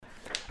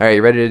All right,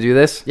 you ready to do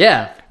this?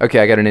 Yeah. Okay,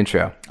 I got an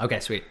intro.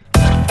 Okay, sweet.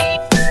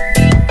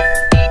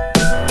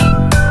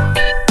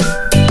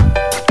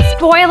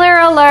 Spoiler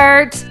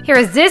alert! Here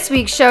is this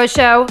week's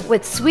show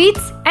with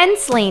Sweets and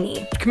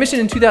Slaney.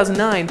 Commissioned in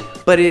 2009,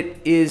 but it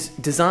is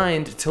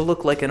designed to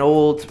look like an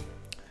old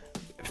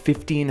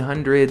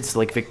 1500s,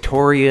 like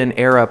Victorian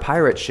era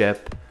pirate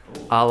ship,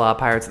 a la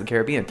Pirates of the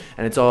Caribbean.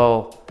 And it's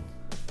all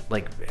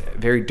like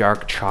very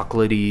dark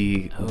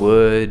chocolatey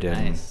wood.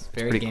 And Nice.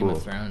 Very pretty Game cool.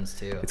 of Thrones,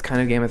 too. It's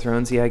kind of Game of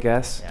Thronesy, I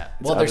guess. Yeah.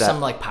 It's Well, of there's that-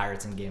 some like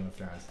pirates in Game of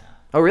Thrones now.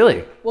 Oh,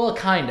 really? Well,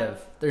 kind of.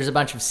 There's a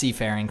bunch of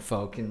seafaring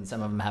folk, and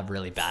some of them have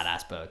really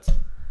badass boats.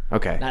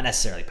 Okay. Not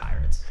necessarily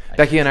pirates.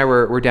 Becky and I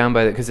were down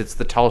by because it's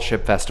the Tall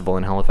Ship Festival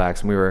in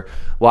Halifax, and we were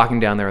walking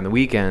down there on the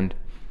weekend,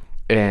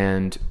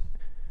 and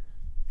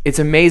it's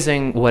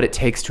amazing what it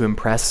takes to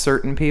impress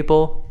certain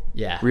people.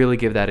 Yeah. Really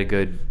give that a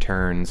good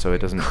turn so it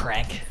doesn't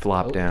Crank.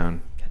 flop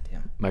down.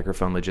 Goddamn.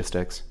 Microphone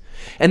logistics.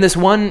 And this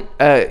one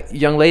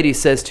young lady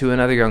says to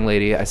another young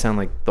lady, I sound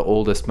like the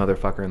oldest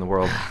motherfucker in the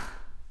world.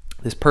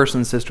 This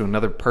person says to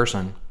another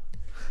person,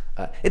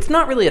 it's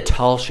not really a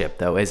tall ship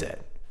though, is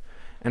it?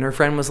 And her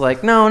friend was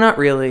like, no, not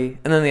really.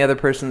 And then the other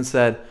person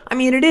said, I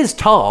mean, it is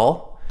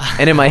tall.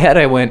 And in my head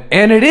I went,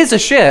 and it is a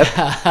ship.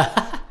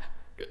 I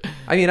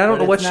mean, I don't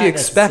know what she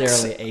expects.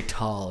 It's not necessarily a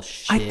tall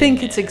ship. I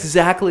think it's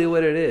exactly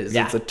what it is.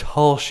 Yeah. It's a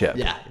tall ship.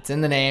 Yeah, it's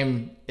in the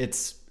name.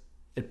 It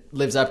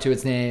lives up to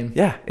its name.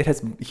 Yeah, it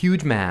has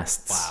huge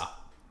masts. Wow.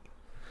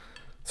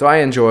 So I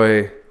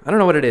enjoy, I don't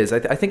know what it is. I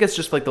think it's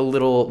just like the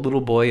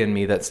little boy in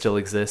me that still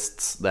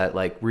exists that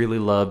like really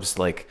loves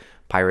like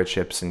pirate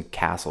ships and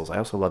castles. I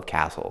also love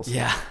castles.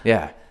 Yeah.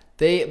 Yeah.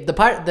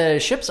 The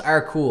ships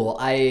are cool.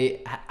 I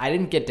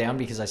didn't get down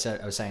because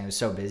I was saying I was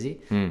so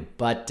busy.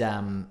 But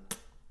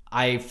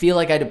I feel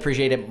like I'd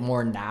appreciate it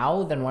more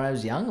now than when I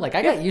was young. Like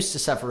I got used to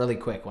stuff really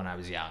quick when I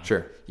was young.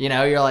 Sure. You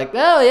know, you're like,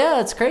 oh yeah,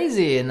 it's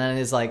crazy, and then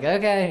it's like,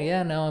 okay,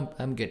 yeah, no,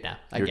 I'm good now.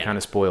 You're kind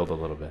of spoiled a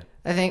little bit.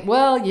 I think,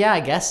 well, yeah, I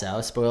guess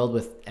so. Spoiled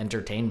with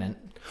entertainment.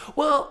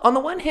 Well, on the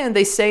one hand,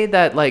 they say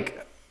that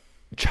like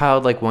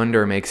childlike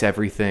wonder makes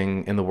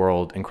everything in the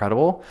world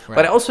incredible. Right.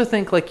 But I also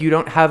think like you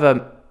don't have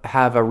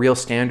a real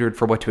standard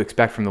for what to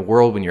expect from the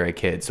world when you're a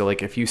kid. So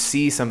like if you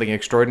see something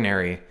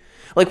extraordinary,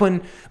 like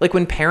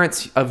when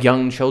parents of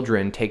young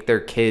children take their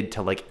kid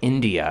to like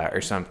India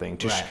or something,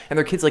 Right. and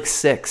their kid's like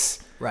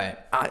 6. Right.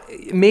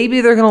 Maybe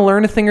they're going to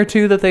learn a thing or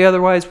two that they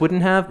otherwise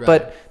wouldn't have, Right.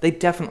 but they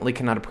definitely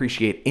cannot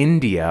appreciate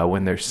India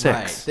when they're 6.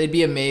 Right. They'd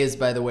be amazed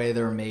by the way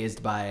they're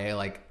amazed by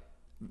like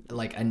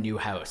a new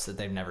house that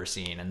they've never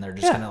seen, and they're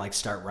just gonna like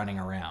start running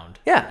around.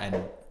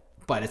 Yeah.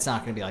 But it's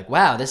not gonna be like,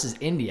 wow, this is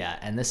India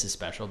and this is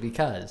special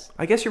because.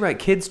 I guess you're right.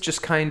 Kids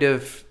just kind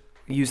of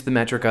use the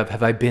metric of,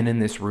 have I been in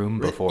this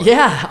room before?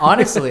 Yeah,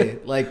 honestly,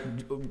 like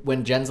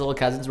when Jen's little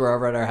cousins were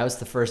over at our house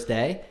the first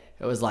day,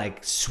 it was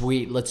like,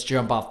 sweet, let's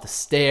jump off the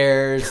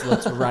stairs,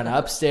 let's run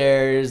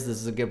upstairs. This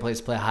is a good place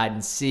to play hide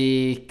and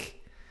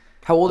seek.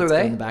 How old Let's are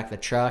go they? in the back of the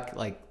truck,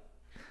 like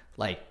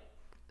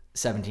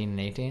 17 and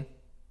 18.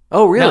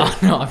 Oh, really?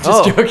 No, I'm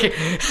just joking.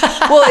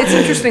 Well, it's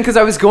interesting because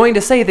I was going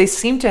to say they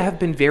seem to have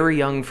been very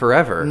young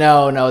forever.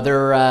 No,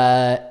 they're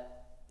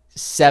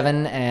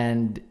 7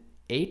 and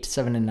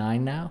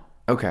 9 now.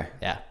 Okay.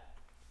 Yeah,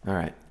 All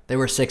right. they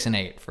were 6 and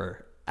 8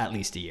 for at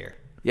least a year.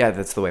 Yeah,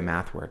 that's the way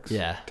math works.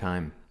 Yeah.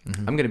 Time.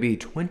 I'm going to be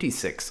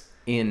 26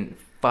 in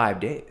 5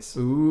 days.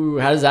 Ooh,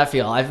 how does that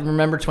feel? I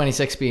remember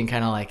 26 being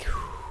kind of like,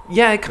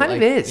 Yeah, it kind like,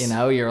 of is. You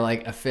know, you're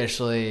like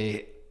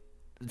officially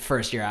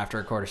first year after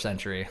a quarter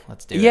century.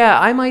 Let's do it. Yeah,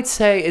 I might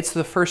say it's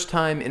the first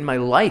time in my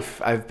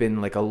life I've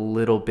been like a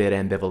little bit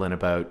ambivalent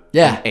about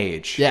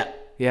age. Yeah. Yeah.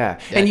 Yeah,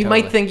 And you might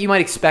totally. think, you might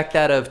expect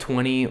that of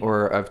 20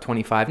 or of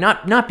 25.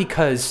 Not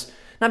because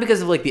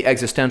of like the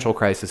existential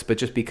crisis, but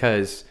just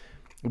because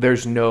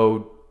there's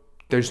no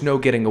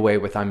getting away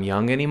with I'm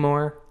young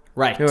anymore.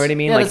 Right. You know what I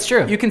mean? Yeah, Like, that's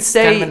true. you can It's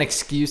say kind of an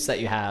excuse that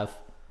you have.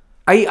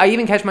 I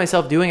even catch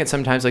myself doing it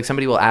sometimes. Like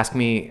somebody will ask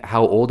me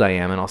how old I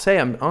am, and I'll say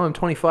I'm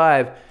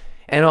 25,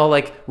 and I'll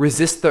like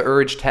resist the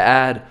urge to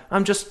add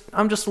I'm just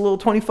a little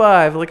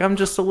 25. Like I'm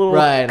just a little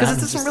Right. because I'm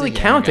it doesn't just a really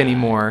young count guy.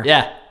 anymore.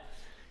 Yeah.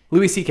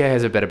 Louis C.K.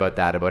 has a bit about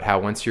that, about how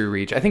once you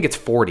reach, I think it's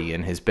 40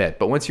 in his bit,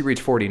 but once you reach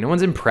 40, no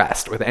one's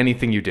impressed with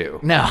anything you do.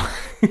 No.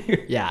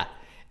 Yeah.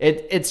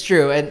 It's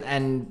true.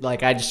 And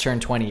like I just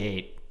turned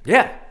 28.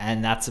 Yeah.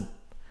 And I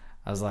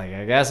was like,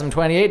 I guess I'm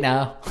 28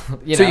 now.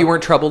 So you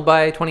weren't troubled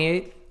by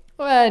 28?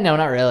 Well, no,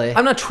 not really.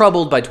 I'm not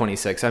troubled by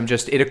 26.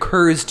 It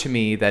occurs to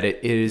me that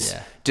it is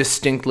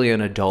distinctly an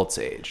adult's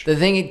age. The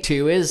thing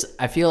too is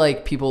I feel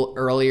like people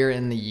earlier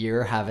in the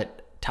year have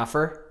it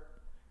tougher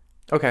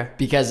Okay.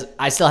 because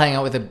I still hang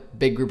out with a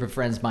big group of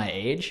friends my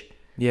age.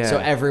 Yeah. So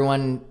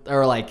everyone,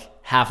 or like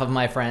half of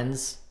my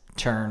friends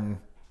turn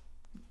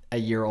a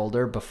year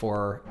older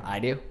before I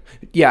do.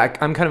 Yeah,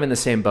 I'm kind of in the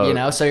same boat. You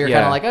know, so you're Yeah.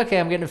 kind of like, okay,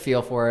 I'm getting a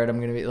feel for it. I'm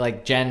going to be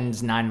like,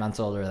 Jen's 9 months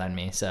older than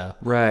me. So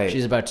Right.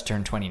 she's about to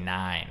turn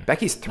 29.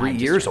 Becky's 3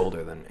 years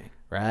older than me.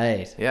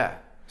 Right. Yeah.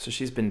 So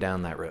she's been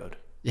down that road.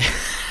 Yeah.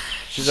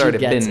 She's She already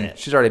gets been it.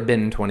 she's already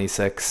been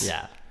 26.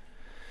 Yeah.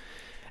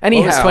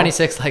 Anyhow, What was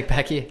 26 like,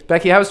 Becky?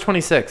 Becky, how was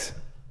 26?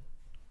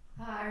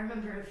 I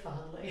remember it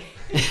fondly.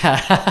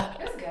 Yeah.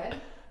 It was good.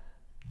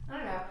 I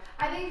don't know.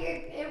 I think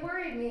it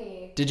worried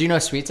me. Did you know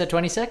Sweets at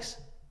 26?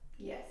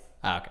 Yes.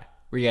 Oh, okay.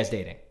 Were you guys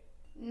dating?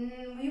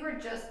 We were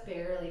just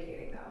barely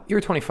dating, though. You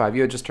were 25.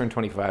 You had just turned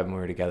 25 when we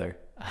were together.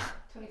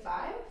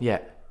 25? Yeah.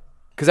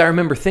 Because I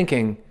remember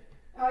thinking,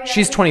 Oh, yeah.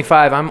 she's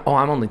 25. I'm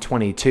only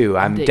 22.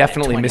 I'm dating a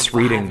definitely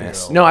misreading 25-year-old.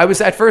 this. No,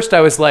 at first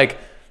I was like,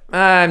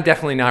 I'm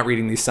definitely not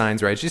reading these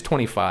signs right. She's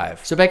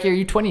 25. So, Becky, are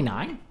you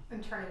 29?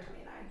 I'm turning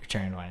 29. You're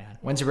turning 29.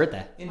 When's your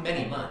birthday? In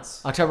many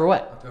months. October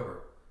what?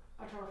 October.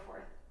 October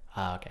 4th.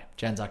 Oh, okay.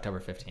 Jen's October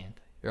 15th.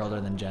 You're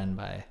older than Jen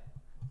by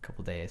a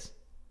couple days.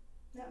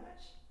 Not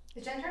much.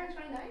 Is Jen turning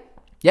 29?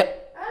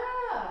 Yep.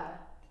 Ah.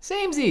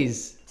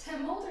 Samesies.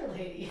 Tim older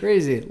lady.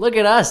 Crazy. Look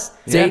at us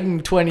Yeah.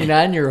 dating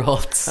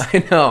 29-year-olds.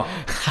 I know.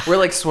 We're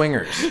like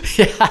swingers.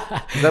 Yeah.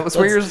 Is that what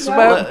swingers is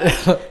about?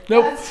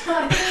 Nope. That's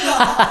not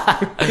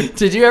at all.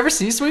 Did you ever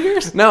see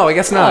Swingers? No, I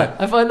guess not.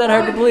 I find that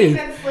hard to I believe.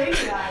 think that's Slaney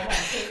and I got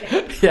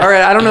taken. Yeah. All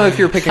right, I don't know if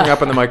you're picking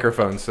up on the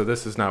microphone, so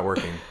this is not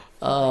working.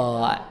 Oh,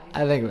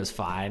 I think it was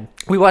fine.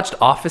 We watched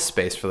Office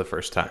Space for the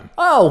first time.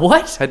 Oh,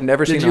 what? Had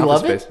never Did seen you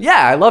Office love it? Space. Yeah,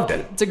 I loved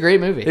it. It's a great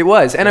movie. It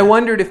was. And I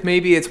wondered if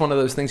maybe it's one of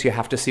those things you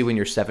have to see when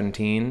you're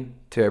 17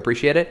 to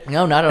appreciate it.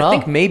 No, not at I all.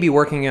 think maybe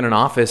working in an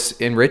office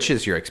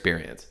enriches your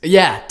experience.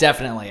 Yeah,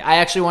 definitely. I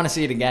actually want to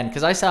see it again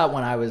because I saw it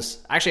when I was...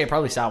 Actually, I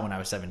probably saw it when I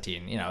was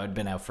 17. You know, it had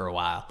been out for a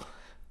while.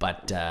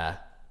 But yeah,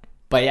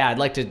 I'd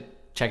like to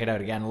check it out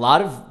again. A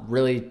lot of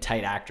really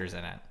tight actors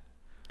in it.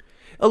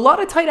 A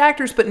lot of tight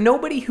actors, but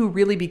nobody who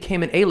really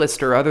became an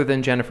A-lister other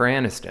than Jennifer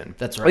Aniston.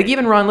 That's right. Like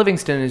even Ron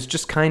Livingston is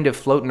just kind of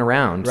floating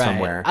around Right.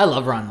 somewhere. I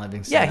love Ron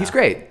Livingston. Yeah, he's though.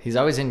 great. He's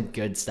always in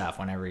good stuff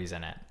whenever he's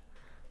in it.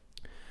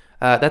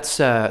 That's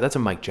a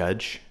Mike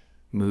Judge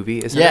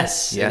movie, isn't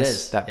Yes, it? Yes, it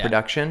is. that Yeah.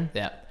 production.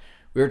 Yeah.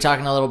 We were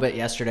talking a little bit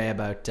yesterday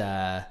about...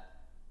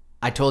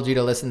 I told you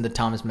to listen to the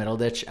Thomas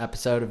Middleditch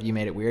episode of You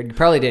Made It Weird. You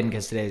probably didn't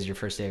because today is your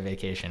first day of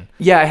vacation.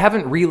 Yeah, I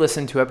haven't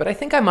re-listened to it, but I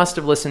think I must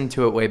have listened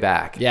to it way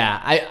back. Yeah,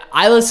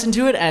 I listened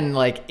to it and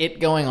like it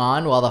going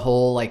on while the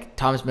whole like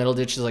Thomas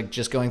Middleditch is like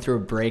just going through a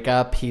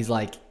breakup. He's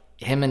like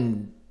him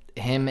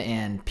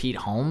and Pete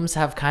Holmes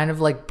have kind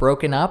of like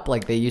broken up.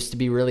 Like they used to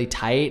be really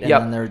tight, and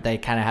Yep. then they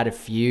kind of had a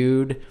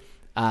feud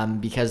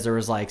because there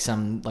was like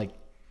some like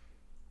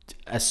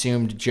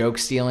assumed joke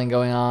stealing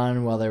going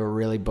on while they were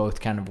really both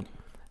kind of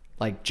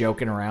like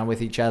joking around with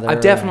each other.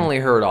 I've definitely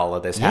heard all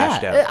of this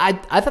hashed out.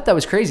 I thought that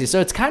was crazy. So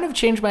it's kind of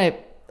changed my,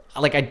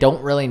 like, I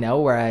don't really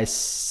know where I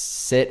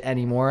sit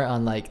anymore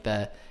on like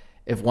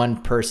if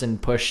one person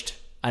pushed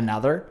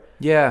another.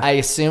 Yeah. I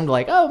assumed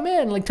like, oh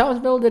man, like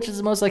Thomas Middleditch is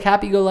the most like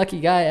happy-go-lucky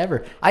guy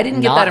ever. I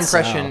didn't get Not that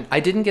impression. so. I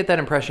didn't get that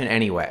impression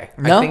anyway.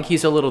 No? I think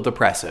he's a little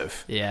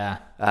depressive. Yeah.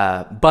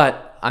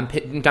 But I'm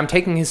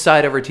taking his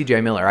side over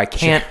TJ Miller. I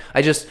can't.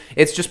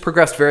 It's just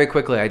progressed very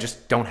quickly. I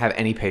just don't have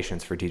any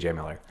patience for TJ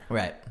Miller.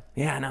 Right.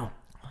 Yeah, I know.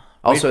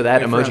 Also,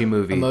 that Wait for Emoji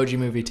movie. Emoji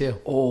movie too.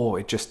 Oh,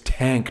 it just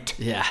tanked.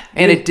 Yeah.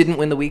 And it didn't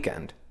win the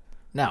weekend.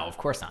 No, of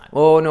course not.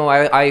 Oh, no,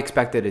 I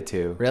expected it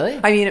to. Really?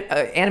 I mean,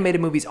 animated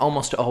movies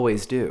almost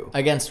always do.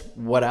 Against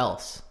what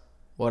else?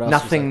 What else?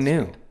 Nothing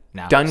besides- new.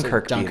 No.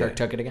 Dunkirk So beat Dunkirk it.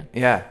 took it again.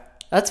 Yeah.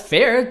 That's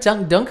fair.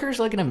 Dunkirk's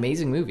like an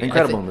amazing movie.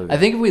 Incredible movie. I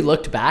think if we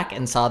looked back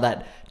and saw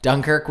that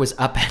Dunkirk was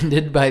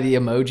upended by the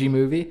Emoji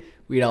movie,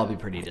 we'd all be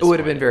pretty disappointed. It would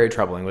have been very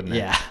troubling, wouldn't it?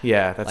 Yeah.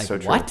 Yeah, that's like, so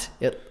true. what?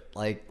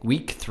 Like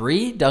week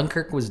 3,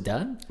 Dunkirk was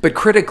done? But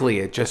critically,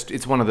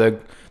 it's one of the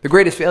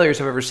greatest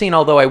failures I've ever seen,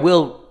 although I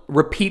will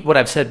repeat what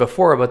I've said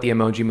before about the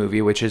Emoji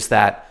movie, which is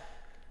that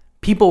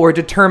people were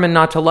determined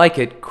not to like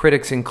it,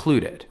 critics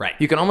included. Right.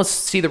 You can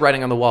almost see the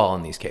writing on the wall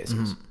in these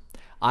cases.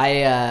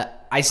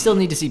 I still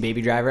need to see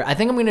Baby Driver. I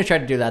think I'm going to try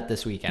to do that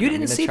this weekend. You I'm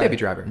didn't gonna see try Baby to-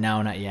 Driver?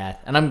 No, not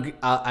yet. And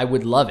I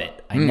would love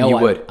it. I know you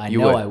I would. I You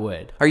know would. I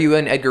would. Are you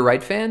an Edgar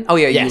Wright fan? Oh,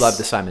 yeah, you Yes. love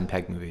the Simon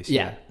Pegg movies.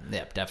 Yeah,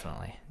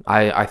 definitely.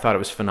 I thought it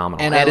was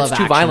phenomenal. And I it's love too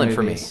action violent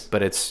for movies. me,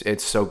 but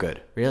it's so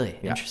good. Really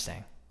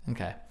interesting.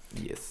 Okay.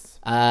 Yes.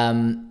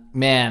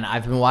 Man,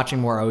 I've been watching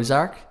more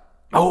Ozark.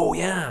 Oh,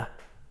 yeah.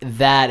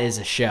 That is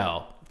a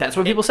show. That's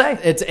what people say.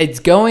 It's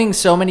going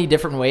so many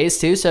different ways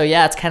too. So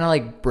yeah, it's kind of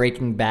like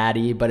Breaking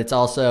Bad-y, but it's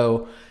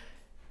also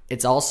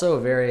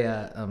very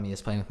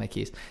Mia's playing with my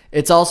keys.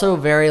 It's also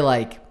very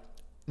like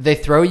they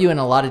throw you in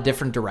a lot of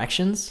different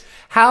directions.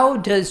 How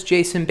does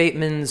Jason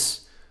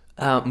Bateman's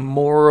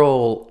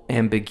moral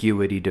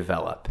ambiguity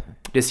develop?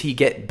 Does he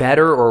get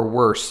better or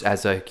worse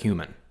as a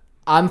human?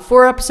 I'm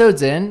 4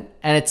 episodes in,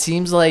 and it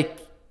seems like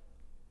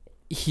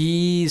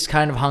he's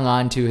kind of hung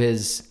on to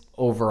his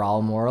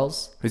overall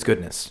morals. His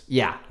goodness.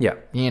 Yeah. Yeah.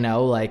 You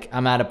know, like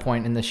I'm at a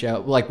point in the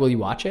show. Like, will you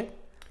watch it?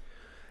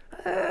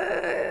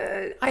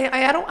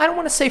 I don't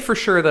want to say for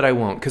sure that I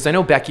won't, because I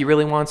know Becky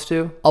really wants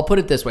to. I'll put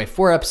it this way: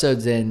 4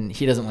 episodes in,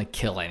 he doesn't like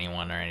kill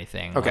anyone or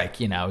anything. Okay. Like,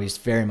 you know, he's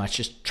very much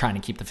just trying to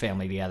keep the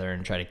family together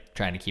and trying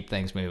to keep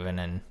things moving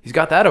and He's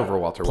got that over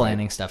Walter White.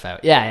 planning stuff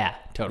out. Yeah,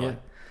 totally. Yeah.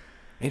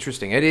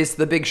 Interesting. It is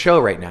the big show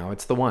right now.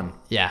 It's the one.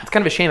 Yeah. It's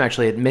kind of a shame,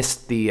 actually. It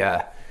missed the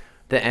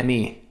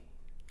Emmy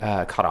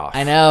cut off.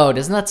 I know.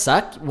 Doesn't that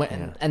suck?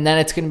 And then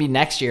it's going to be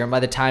next year. And by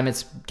the time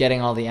it's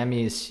getting all the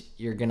Emmys,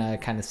 you're going to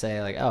kind of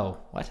say like, oh,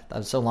 what? That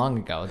was so long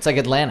ago. It's like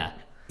Atlanta.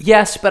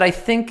 Yes, but I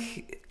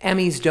think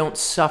Emmys don't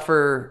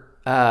suffer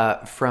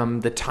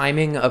from the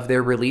timing of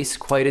their release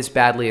quite as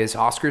badly as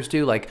Oscars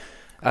do. Like,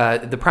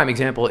 the prime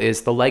example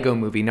is the Lego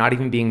Movie not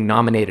even being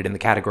nominated in the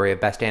category of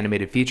Best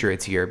Animated Feature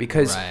its year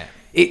because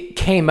it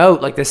came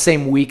out like the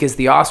same week as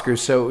the Oscars,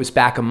 so it was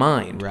back of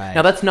mind. Right.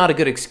 Now, that's not a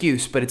good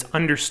excuse, but it's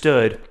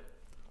understood.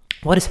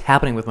 What is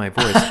happening with my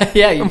voice?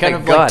 Yeah, you kind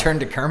of like turned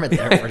to Kermit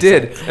there. I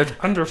did. It's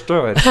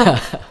understood.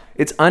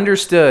 It's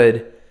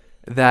understood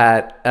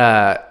that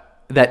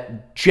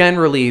that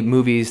generally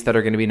movies that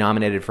are going to be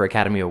nominated for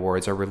Academy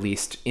Awards are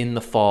released in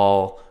the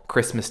fall,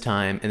 Christmas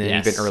time, and then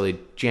even early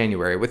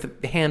January, with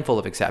a handful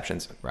of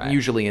exceptions,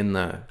 usually in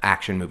the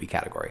action movie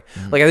category.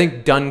 Like, I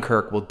think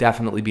Dunkirk will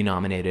definitely be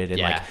nominated in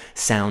like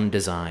sound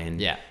design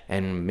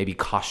and maybe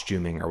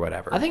costuming or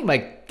whatever. I think it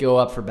might go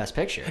up for Best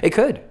Picture. It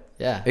could.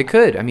 Yeah. It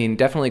could. I mean,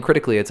 definitely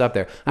critically it's up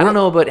there. I don't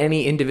know about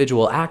any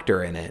individual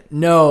actor in it.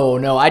 No.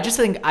 I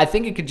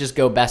think it could just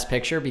go Best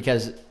Picture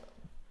because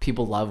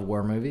people love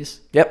war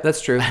movies. Yep,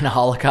 that's true. And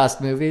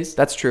Holocaust movies.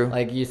 That's true.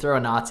 Like, you throw a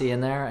Nazi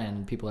in there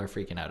and people are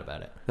freaking out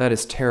about it. That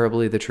is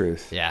terribly the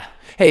truth. Yeah.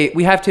 Hey,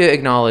 we have to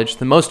acknowledge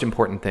the most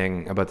important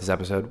thing about this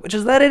episode, which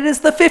is that it is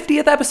the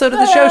 50th episode of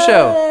the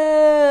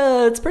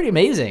show. It's pretty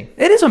amazing.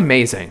 It is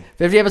amazing.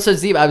 50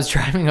 episodes deep. I was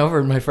driving over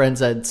and my friend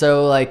said,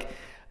 so like,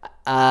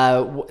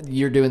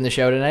 you're doing the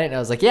show tonight? And I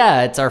was like,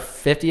 yeah, it's our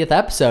 50th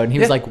episode. And he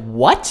was like,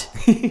 what?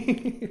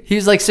 He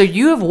was like, so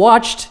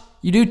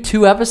you do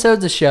 2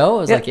 episodes a show?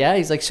 I was like, yeah.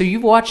 He's like, so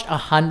you've watched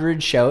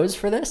 100 shows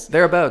for this?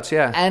 Thereabouts,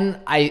 yeah. And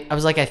I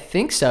was like, I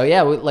think so.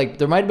 Yeah. Like,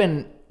 there might've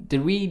been,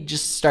 did we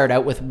just start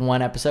out with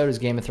 1 episode as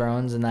Game of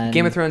Thrones and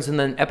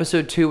then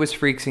episode 2 was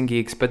Freaks and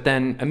Geeks, but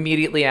then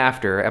immediately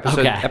after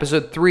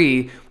episode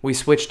 3, we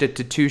switched it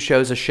to 2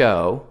 shows a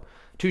show.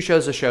 2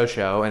 shows a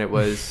show, and it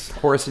was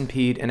Horace and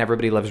Pete and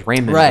Everybody Loves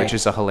Raymond, which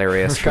is a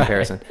hilarious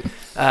comparison.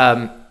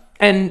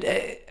 And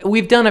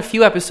we've done a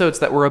few episodes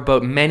that were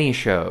about many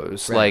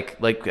shows,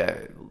 like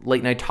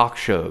late night talk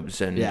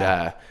shows, and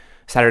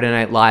Saturday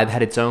Night Live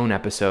had its own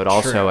episode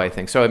also, I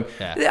think. So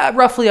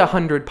roughly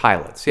 100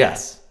 pilots.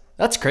 Yes.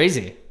 That's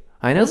crazy.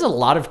 I know. There's a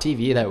lot of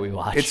TV that we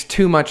watch. It's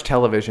too much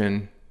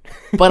television.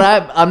 But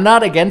I'm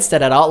not against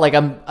it at all. Like,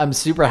 I'm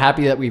super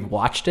happy that we've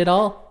watched it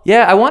all.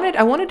 Yeah, I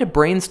wanted to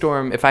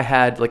brainstorm if I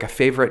had like a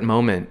favorite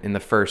moment in the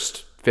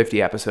first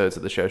 50 episodes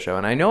of the show,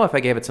 and I know if I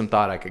gave it some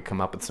thought, I could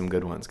come up with some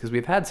good ones because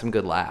we've had some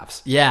good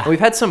laughs. Yeah, and we've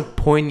had some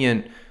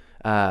poignant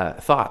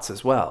thoughts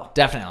as well.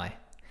 Definitely.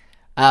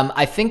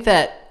 I think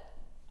that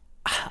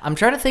I'm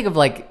trying to think of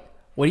like,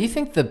 what do you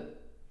think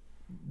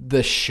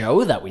the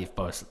show that we've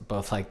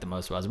both liked the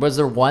most was? Was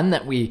there one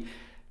that we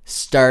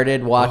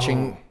started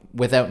watching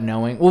without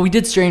knowing? Well, we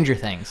did Stranger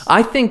Things.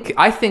 I think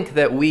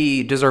that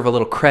we deserve a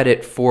little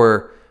credit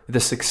for the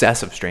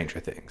success of Stranger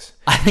Things.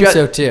 I think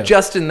so too.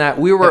 Just in that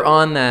we were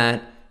on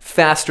that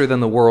faster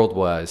than the world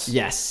was.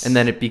 Yes. And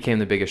then it became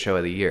the biggest show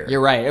of the year. You're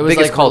right. It was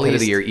biggest like cult hit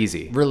of the year,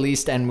 easy.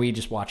 Released, and we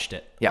just watched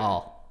it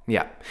all.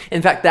 Yeah.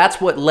 In fact,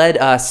 that's what led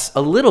us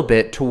a little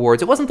bit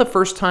towards, it wasn't the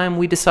first time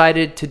we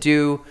decided to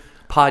do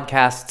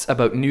podcasts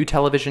about new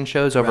television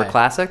shows over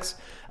classics.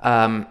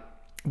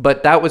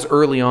 But that was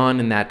early on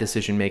in that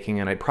decision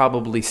making, and I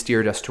probably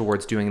steered us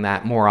towards doing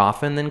that more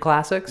often than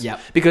classics. Yeah.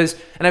 Because,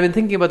 and I've been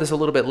thinking about this a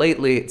little bit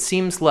lately, it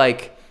seems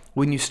like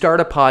when you start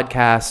a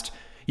podcast,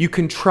 you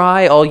can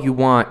try all you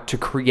want to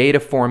create a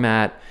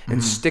format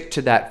and stick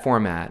to that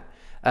format.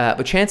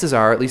 But chances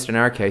are, at least in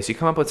our case, you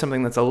come up with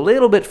something that's a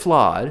little bit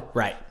flawed.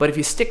 Right. But if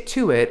you stick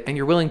to it and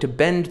you're willing to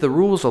bend the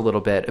rules a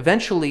little bit,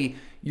 eventually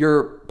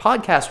your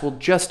podcast will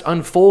just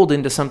unfold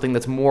into something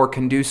that's more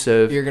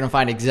conducive. You're going to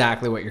find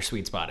exactly what your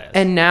sweet spot is.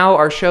 And now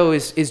our show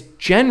is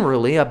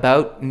generally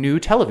about new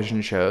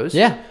television shows.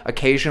 Yeah.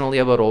 Occasionally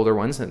about older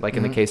ones, like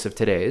in the case of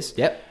today's.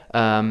 Yep.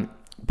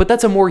 But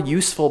that's a more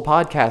useful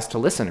podcast to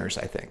listeners,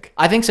 I think.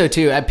 I think so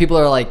too. People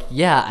are like,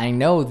 yeah, I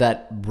know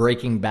that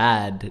Breaking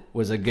Bad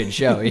was a good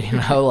show,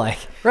 like,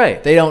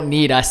 right. They don't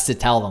need us to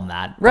tell them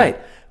that. Right.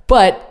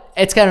 But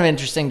it's kind of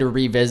interesting to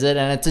revisit,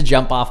 and it's a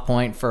jump off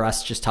point for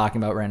us just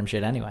talking about random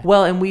shit anyway.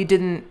 Well, and we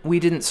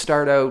didn't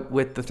start out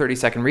with the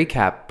 30-second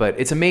recap, but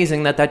it's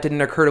amazing that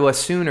didn't occur to us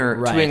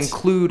sooner to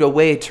include a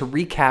way to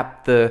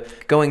recap the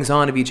goings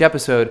on of each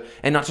episode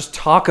and not just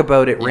talk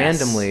about it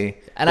randomly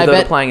and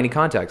without applying any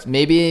context.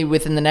 Maybe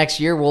within the next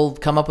year we'll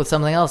come up with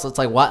something else. It's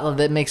like, what?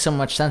 That makes so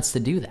much sense to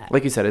do that.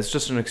 Like you said, it's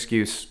just an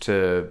excuse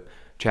to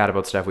chat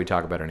about stuff we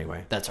talk about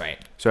anyway. That's right.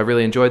 So I've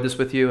really enjoyed this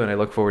with you, and I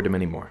look forward to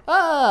many more.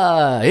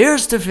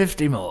 Here's to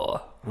 50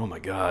 more. Oh my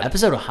God.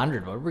 Episode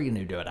 100. What are we going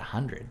to do at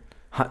 100?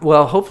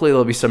 Well, hopefully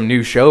there'll be some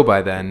new show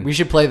by then. We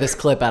should play this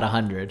clip at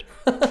 100.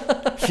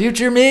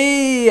 Future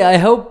me, I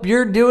hope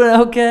you're doing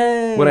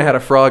okay. When I had a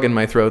frog in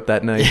my throat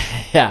that night.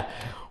 Yeah.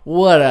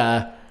 What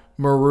a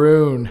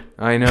maroon.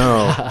 I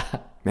know.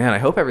 Man, I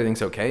hope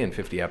everything's okay in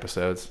 50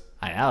 episodes.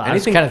 I know. I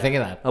was kind of thinking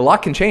that. A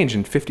lot can change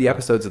in 50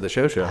 episodes of the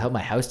show. I hope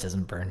my house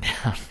doesn't burn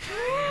down.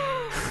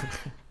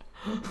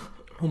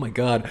 Oh my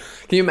God.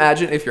 Can you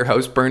imagine if your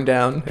house burned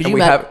down and you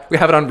we have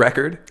it on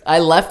record? I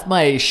left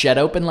my shed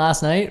open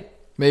last night.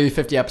 Maybe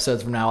 50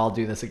 episodes from now, I'll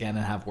do this again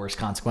and have worse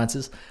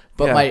consequences.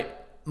 But Yeah.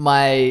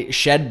 my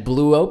shed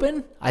blew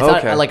open. I thought,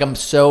 Okay. like, I'm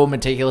so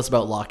meticulous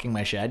about locking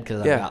my shed because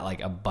I've Yeah. got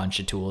like a bunch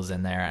of tools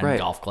in there and Right.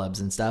 golf clubs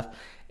and stuff.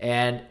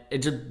 And it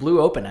just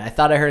blew open. And I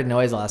thought I heard a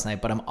noise last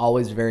night, but I'm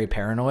always very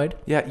paranoid.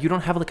 Yeah, you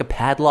don't have like a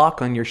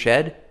padlock on your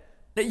shed?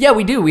 Yeah,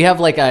 we do. We have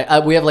like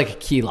a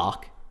key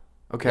lock.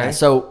 Okay. Yeah,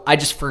 so I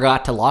just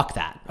forgot to lock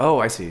that. Oh,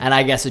 I see. And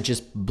I guess it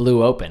just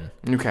blew open.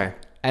 Okay.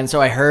 And so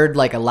I heard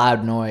like a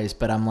loud noise,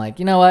 but I'm like,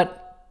 you know what?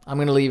 I'm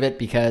going to leave it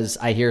because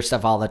I hear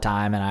stuff all the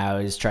time and I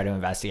always try to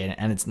investigate it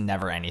and it's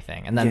never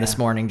anything. And then this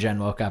morning, Jen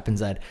woke up and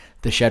said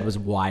the shed was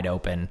wide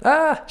open.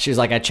 She was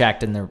like, I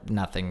checked and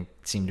nothing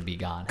seemed to be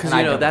gone. Because,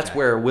 that's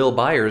where Will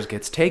Byers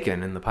gets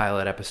taken in the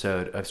pilot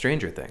episode of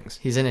Stranger Things.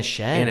 He's in a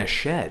shed. In a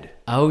shed.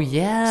 Oh,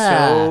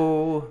 yeah.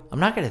 So,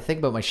 I'm not going to think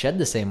about my shed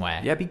the same way.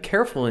 yeah, be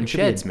careful in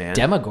sheds, man.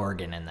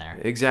 Demogorgon in there.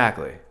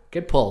 Exactly.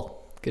 Good pull.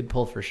 Good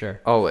pull for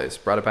sure. Always.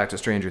 Brought it back to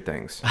Stranger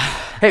Things.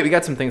 Hey, we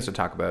got some things to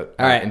talk about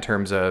All right. in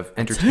terms of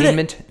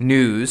entertainment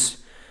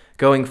news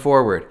going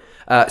forward.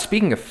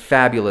 Speaking of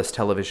fabulous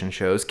television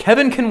shows,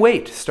 Kevin Can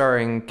Wait,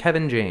 starring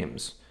Kevin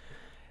James,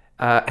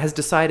 has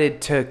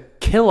decided to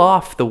kill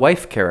off the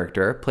wife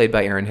character, played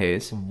by Erin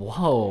Hayes.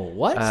 Whoa,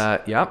 what?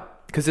 Yeah,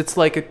 because it's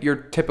like your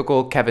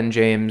typical Kevin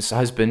James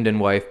husband and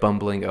wife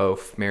bumbling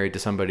oaf, married to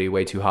somebody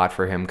way too hot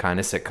for him kind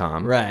of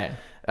sitcom. Right.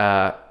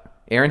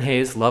 Erin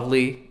Hayes,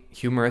 lovely,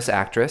 humorous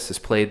actress, has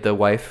played the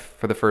wife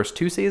for the first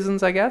 2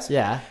 seasons, I guess.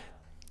 Yeah.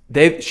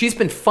 She's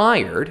been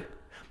fired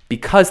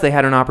because they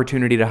had an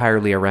opportunity to hire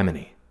Leah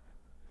Remini.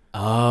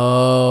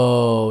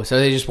 Oh, so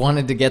they just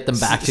wanted to get them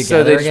back together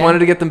So they just again? wanted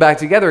to get them back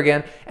together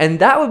again, and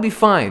that would be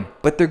fine,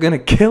 but they're going to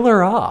kill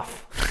her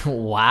off,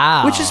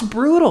 Wow. which is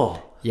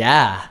brutal.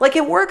 Yeah. Like,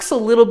 it works a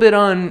little bit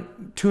on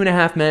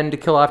 2.5 Men to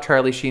kill off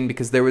Charlie Sheen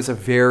because there was a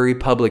very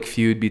public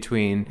feud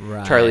between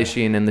Right. Charlie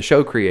Sheen and the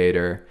show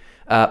creator.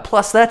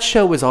 Plus, that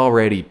show was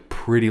already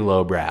pretty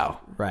lowbrow.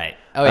 Right.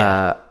 Oh,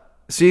 yeah.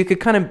 So you could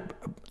kind of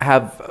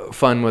have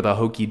fun with a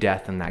hokey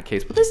death in that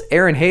case. But this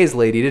Erin Hayes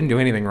lady didn't do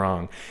anything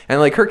wrong. And,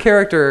 like, her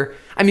character,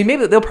 I mean,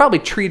 maybe they'll probably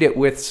treat it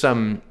with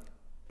some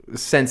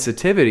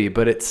sensitivity,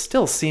 but it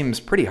still seems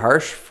pretty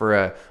harsh for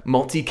a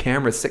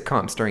multi-camera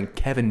sitcom starring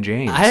Kevin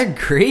James. I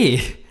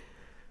agree.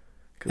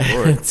 Good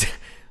Lord. It's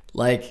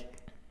like,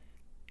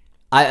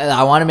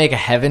 I want to make a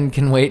Heaven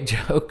Can Wait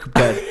joke,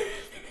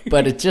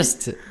 but it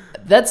just...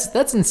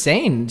 That's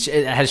insane.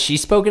 Has she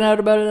spoken out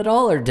about it at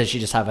all, or does she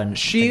just have a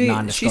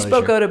non-disclosure? She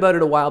spoke out about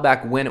it a while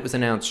back when it was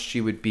announced she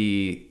would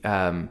be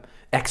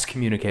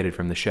excommunicated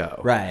from the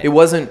show. Right. It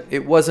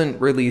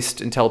wasn't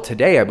released until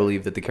today, I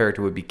believe, that the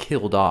character would be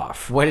killed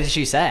off. What did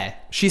she say?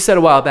 She said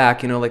a while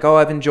back, like, oh,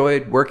 I've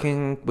enjoyed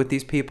working with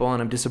these people,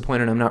 and I'm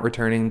disappointed I'm not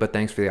returning, but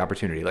thanks for the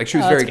opportunity. Like, she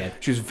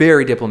was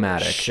very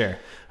diplomatic. Sure.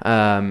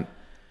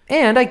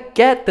 And I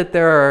get that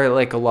there are,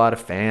 like, a lot of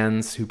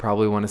fans who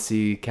probably want to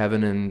see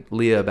Kevin and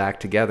Leah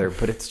back together,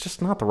 but it's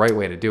just not the right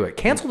way to do it.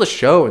 Cancel the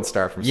show and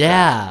start from scratch.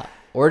 Yeah.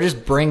 Or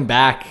just bring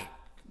back,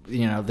 the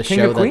King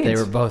show of that they Queens.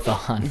 were both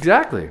on.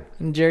 Exactly.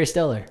 And Jerry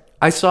Stiller.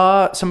 I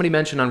saw somebody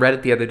mention on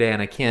Reddit the other day,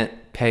 and I can't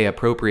pay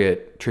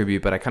appropriate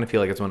tribute, but I kind of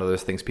feel like it's one of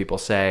those things people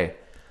say,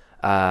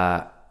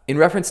 in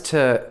reference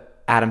to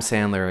Adam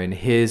Sandler and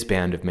his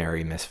band of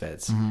merry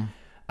misfits.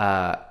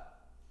 Mm-hmm.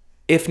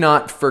 If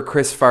not for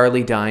Chris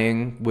Farley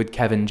dying, would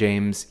Kevin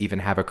James even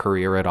have a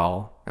career at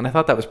all? And I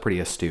thought that was pretty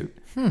astute.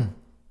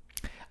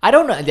 I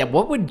don't know. Yeah,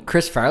 what would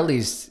Chris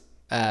Farley's...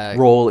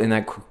 role in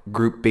that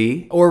group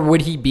be? or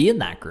would he be in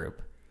that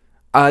group?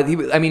 He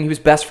was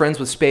best friends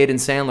with Spade and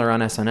Sandler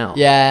on SNL.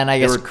 Yeah, and I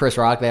guess Chris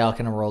Rock, they all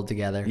kind of rolled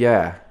together.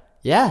 Yeah.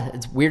 Yeah,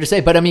 it's weird to say,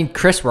 but I mean,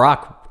 Chris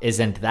Rock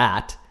isn't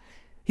that.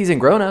 He's in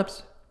Grown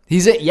Ups.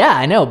 Yeah,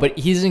 I know, but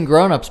he's in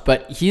Grown Ups,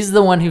 but he's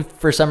the one who,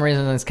 for some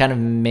reason, has kind of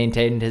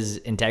maintained his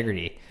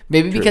integrity.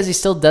 Maybe because he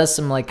still does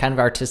some, like, kind of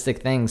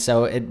artistic things.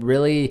 So it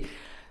really,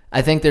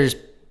 I think there's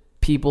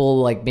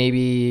people like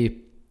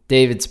maybe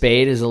David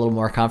Spade is a little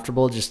more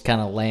comfortable just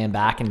kind of laying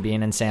back and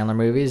being in Sandler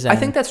movies. I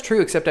think that's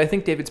true, except I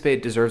think David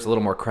Spade deserves a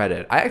little more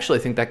credit. I actually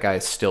think that guy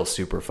is still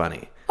super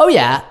funny. Oh,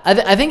 yeah.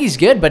 I think he's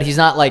good, but he's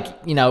not like,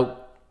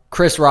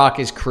 Chris Rock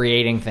is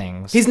creating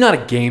things. He's not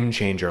a game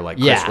changer like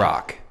Chris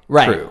Rock.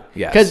 Right. True.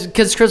 Yes.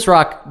 Because Chris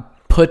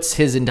Rock puts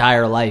his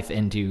entire life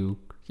into,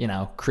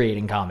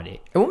 creating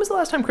comedy. And when was the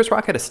last time Chris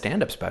Rock had a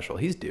stand-up special?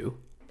 He's due.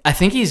 I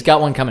think he's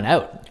got one coming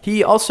out.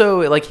 He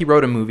also, he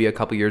wrote a movie a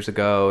couple years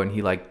ago, and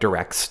he,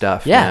 directs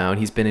stuff now, and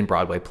he's been in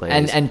Broadway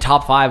plays. And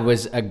Top 5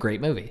 was a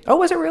great movie. Oh,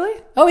 was it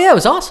really? Oh, yeah, it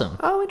was awesome.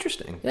 Oh,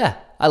 interesting. Yeah,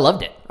 I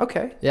loved it.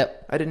 Okay.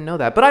 Yep. I didn't know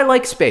that. But I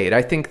like Spade.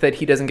 I think that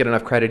he doesn't get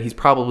enough credit. He's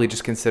probably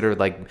just considered,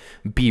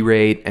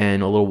 B-rate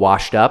and a little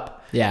washed up.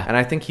 Yeah. And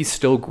I think he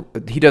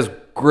does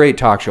great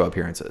talk show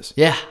appearances.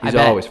 Yeah, He's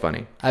always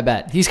funny. I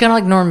bet. He's kind of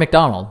like Norm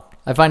Macdonald.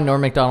 I find Norm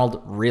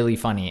Macdonald really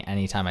funny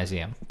anytime I see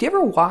him. Do you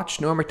ever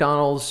watch Norm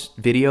Macdonald's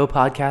video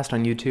podcast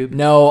on YouTube?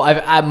 No,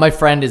 my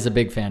friend is a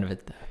big fan of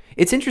it.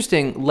 It's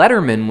interesting.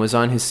 Letterman was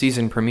on his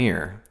season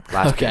premiere,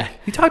 last week.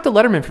 He talked to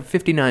Letterman for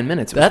 59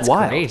 minutes. It was That's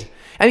wild. great.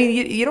 I mean,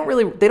 you don't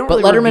really, they don't But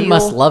really Letterman reveal-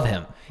 must love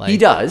him. He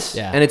does,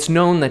 Yeah. and it's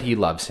known that he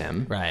loves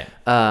him. Right.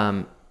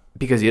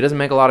 Because he doesn't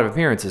make a lot of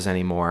appearances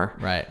anymore.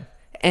 Right.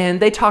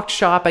 And they talked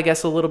shop, I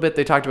guess, a little bit.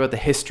 They talked about the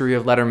history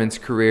of Letterman's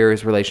career,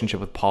 his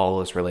relationship with Paul,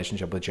 his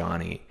relationship with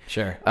Johnny.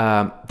 Sure.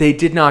 They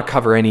did not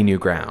cover any new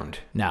ground.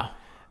 No.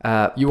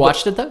 You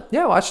watched it though?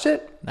 Yeah, I watched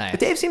it. Nice. But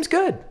Dave seems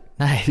good.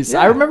 Nice. Yeah.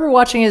 I remember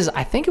watching his,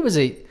 I think it was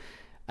a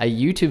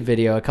YouTube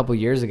video a couple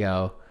years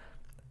ago.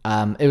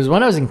 It was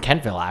when I was in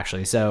Kentville,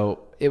 actually. So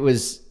it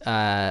was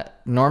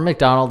Norm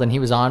Macdonald, and he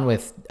was on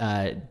with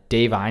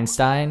Dave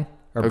Einstein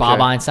or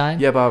Bob Einstein.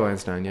 Yeah, Bob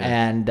Einstein, yeah.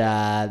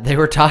 And they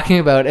were talking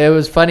about, it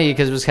was funny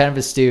because it was kind of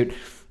astute.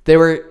 They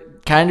were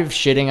kind of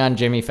shitting on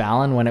Jimmy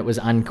Fallon when it was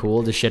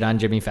uncool to shit on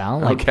Jimmy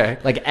Fallon.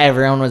 Like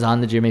everyone was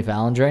on the Jimmy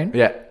Fallon train.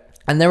 Yeah.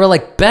 And they were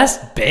like,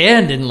 best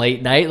band in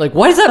late night. Like,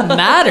 why does that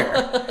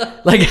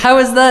matter? Like, how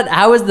is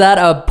that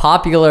a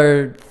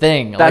popular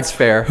thing? That's like,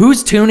 fair.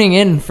 Who's tuning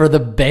in for the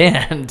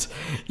band?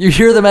 You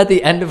hear them at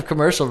the end of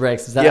commercial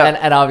breaks.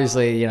 And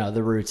obviously, you know,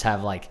 the Roots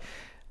have like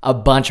a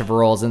bunch of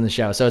roles in the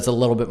show, so it's a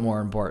little bit more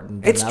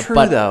important. It's that. true,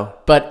 but, though.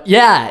 But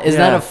yeah, isn't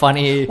that a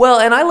funny... Well,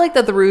 and I like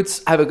that the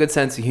Roots have a good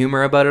sense of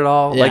humor about it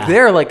all. Yeah. Like,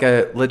 they're like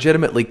a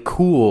legitimately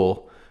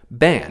cool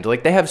band.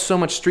 Like, they have so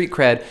much street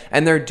cred,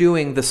 and they're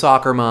doing the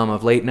soccer mom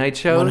of late night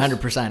shows.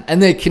 100%. And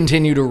they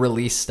continue to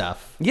release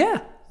stuff.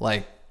 Yeah.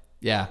 Like,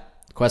 yeah,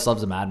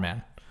 Questlove's a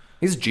madman.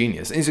 He's a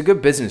genius. And he's a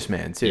good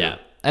businessman, too. Yeah.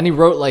 And he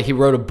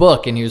wrote a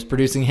book, and he was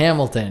producing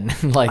Hamilton.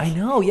 Like, I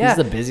know, yeah.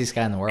 He's the busiest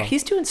guy in the world.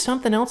 He's doing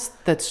something else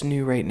that's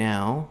new right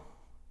now.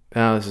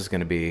 Oh, this is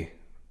going to be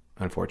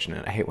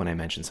unfortunate. I hate when I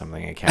mention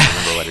something. I can't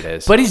remember what it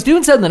is. But he's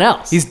doing something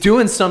else. He's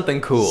doing something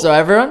cool. So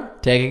everyone,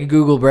 take a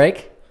Google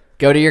break.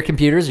 Go to your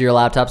computers, your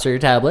laptops, or your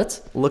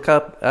tablets. Look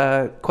up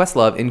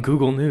Questlove in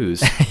Google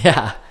News.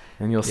 Yeah.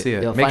 And you'll see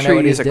it. You'll Make find sure out you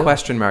what use he's a doing.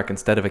 question mark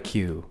instead of a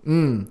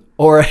Q.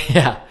 Or,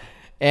 yeah.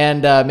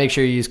 And make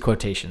sure you use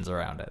quotations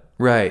around it.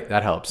 Right.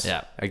 That helps.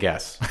 Yeah. I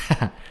guess.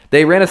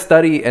 They ran a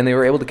study and they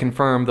were able to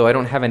confirm, though I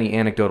don't have any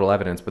anecdotal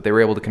evidence, but they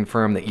were able to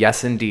confirm that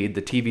yes, indeed,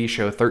 the TV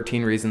show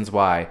 13 Reasons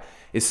Why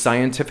is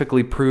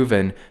scientifically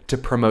proven to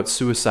promote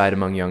suicide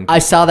among young people. I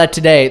saw that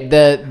today.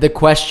 The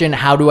question,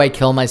 how do I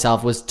kill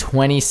myself, was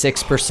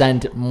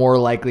 26% more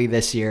likely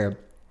this year.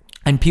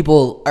 And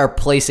people are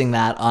placing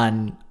that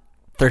on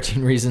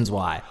 13 Reasons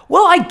Why.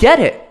 Well, I get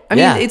it. I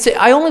Yeah. mean,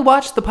 I only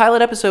watched the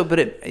pilot episode, but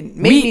it made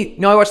me...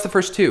 No, I watched the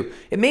first two.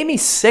 It made me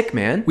sick,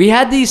 man. We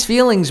had these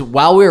feelings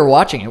while we were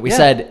watching it. We Yeah.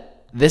 said,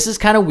 this is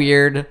kind of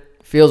weird.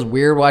 Feels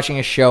weird watching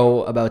a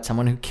show about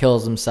someone who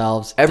kills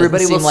themselves.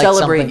 Everybody Doesn't will seem like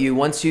celebrate something- you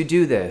once you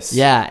do this.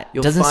 Yeah.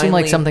 You'll Doesn't seem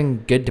like finally-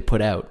 something good to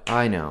put out.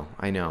 I know.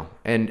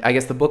 And I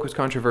guess the book was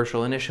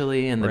controversial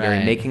initially, and the very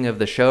Right. making of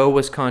the show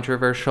was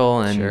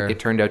controversial, and Sure. it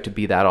turned out to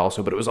be that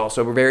also, but it was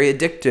also very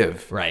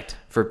addictive Right.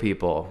 for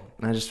people.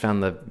 And I just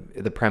found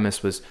the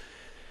premise was,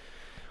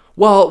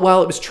 well,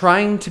 while it was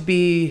trying to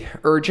be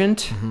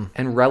urgent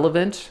and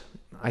relevant,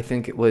 I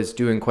think it was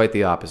doing quite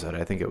the opposite.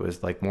 I think it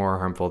was like more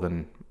harmful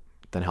than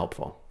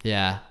helpful.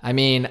 Yeah. I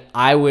mean,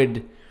 I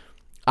would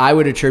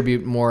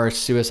attribute more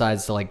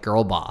suicides to like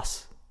Girl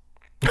Boss.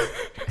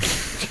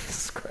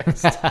 Jesus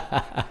Christ.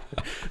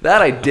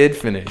 That I did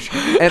finish.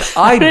 And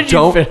I did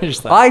you finish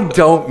that? I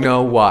don't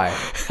know why.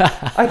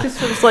 I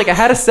just was like, I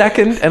had a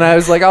second and I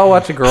was like, I'll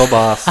watch a Girl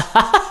Boss.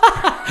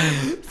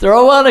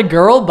 Throw on a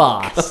Girl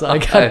Boss. I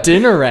got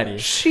dinner ready.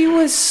 She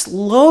was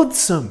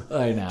loathsome.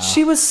 I know.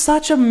 She was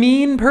such a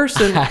mean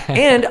person.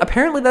 And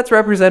apparently that's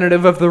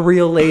representative of the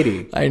real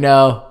lady. I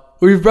know.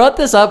 We've brought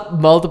this up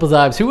multiple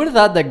times. Who would have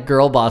thought that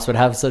Girl Boss would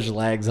have such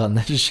legs on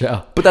this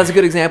show? But that's a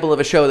good example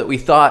of a show that we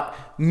thought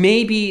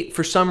maybe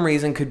for some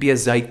reason could be a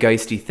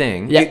zeitgeisty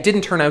thing. Yeah. It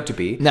didn't turn out to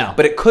be. No.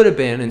 But it could have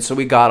been, and so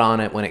we got on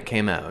it when it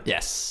came out.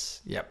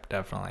 Yes. Yep,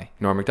 definitely.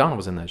 Norm Macdonald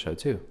was in that show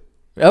too.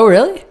 Oh,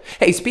 really?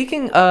 Hey,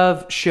 speaking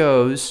of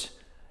shows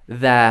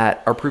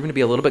that are proven to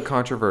be a little bit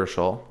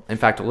controversial, in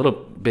fact, a little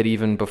bit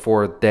even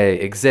before they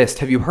exist,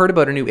 have you heard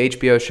about a new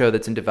HBO show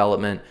that's in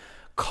development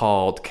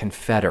called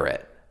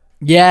Confederate?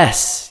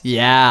 Yes.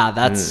 Yeah,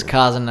 that's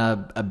causing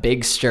a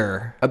big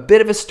stir. A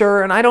bit of a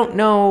stir, and I don't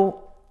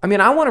know. I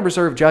mean, I want to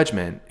reserve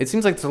judgment. It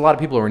seems like there's a lot of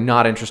people who are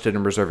not interested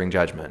in reserving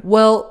judgment.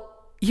 Well,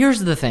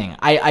 here's the thing.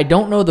 I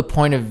don't know the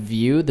point of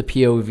view, the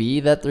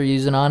POV that they're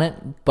using on it,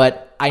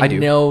 but I do.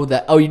 know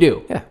that... Oh, you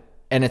do? Yeah.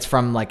 And it's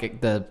from like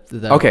the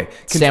Okay.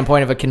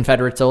 standpoint of a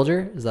Confederate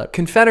soldier? Is that...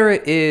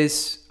 Confederate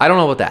is... I don't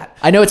know about that.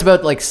 I know it's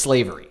about like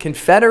slavery.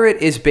 Confederate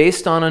is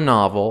based on a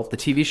novel. The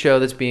TV show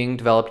that's being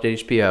developed at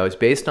HBO is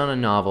based on a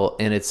novel,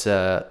 and it's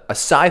a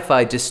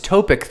sci-fi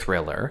dystopic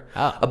thriller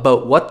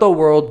about what the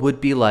world would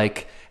be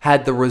like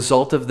had the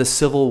result of the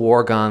Civil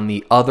War gone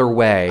the other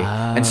way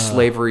and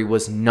slavery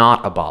was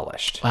not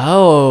abolished.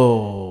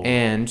 Oh.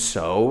 And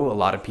so a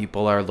lot of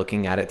people are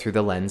looking at it through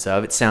the lens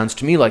of, it sounds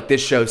to me like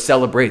this show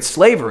celebrates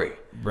slavery.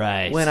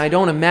 Right. When I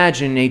don't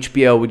imagine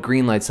HBO would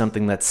greenlight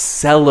something that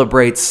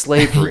celebrates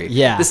slavery.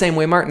 Yeah. The same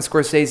way Martin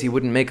Scorsese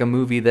wouldn't make a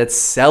movie that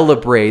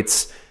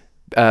celebrates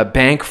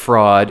bank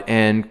fraud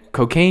and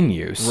cocaine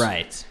use.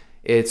 Right.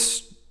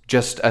 It's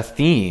just a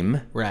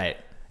theme. Right.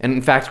 And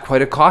in fact,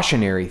 quite a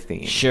cautionary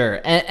theme. Sure.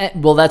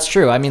 And well, that's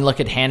true. I mean, look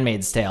at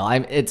Handmaid's Tale.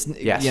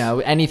 Yes.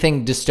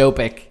 Anything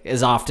dystopic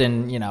is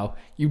often,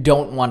 you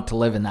don't want to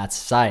live in that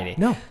society.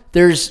 No.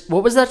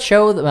 What was that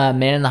show,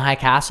 Man in the High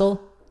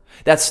Castle?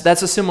 That's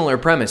a similar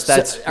premise.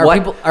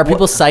 Are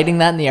people citing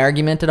that in the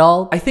argument at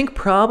all? I think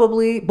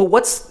probably, but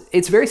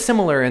it's very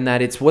similar in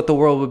that it's what the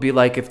world would be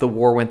like if the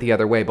war went the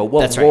other way. But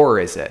what war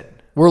is it?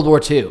 World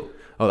War II.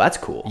 Oh, that's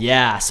cool.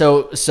 Yeah.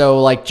 So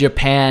like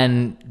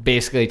Japan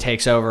basically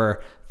takes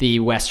over the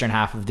western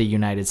half of the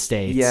United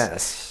States.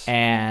 Yes.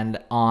 And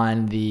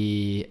on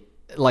the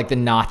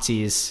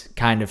Nazis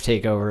kind of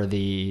take over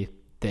the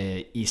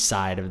east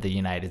side of the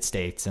United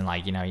States, and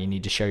you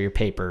need to show your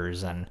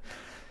papers, and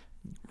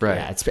right.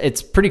 Yeah,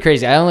 it's pretty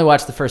crazy. I only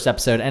watched the first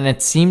episode and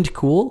it seemed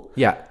cool.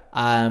 Yeah.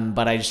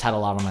 But I just had a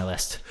lot on my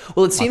list.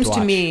 Well, it seems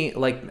to me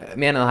like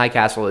Man in the High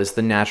Castle is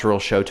the natural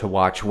show to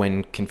watch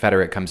when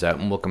Confederate comes out,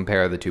 and we'll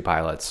compare the two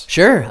pilots.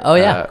 Sure. Oh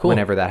yeah. Cool.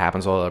 Whenever that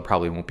happens, although it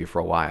probably won't be for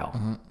a while.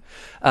 Mm-hmm.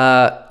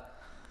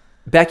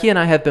 Becky and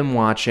I have been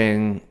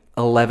watching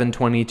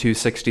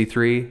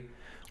 11/22/63,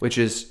 which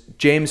is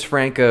James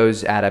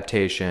Franco's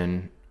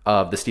adaptation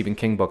of the Stephen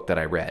King book that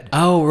I read.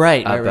 Oh,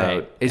 right.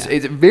 Right. It's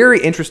a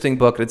very interesting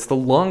book. It's the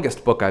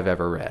longest book I've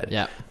ever read.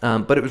 Yeah.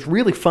 But it was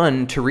really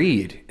fun to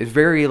read. It's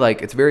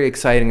very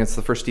exciting. It's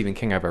the first Stephen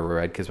King I've ever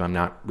read because I'm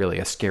not really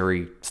a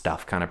scary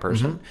stuff kind of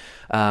person.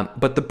 Mm-hmm.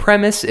 But the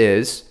premise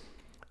is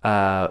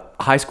a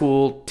high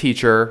school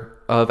teacher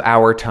of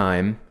our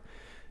time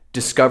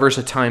discovers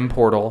a time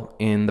portal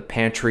in the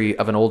pantry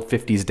of an old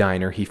 50s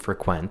diner he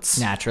frequents.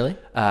 Naturally.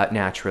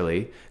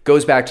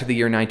 Goes back to the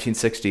year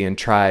 1960 and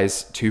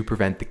tries to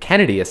prevent the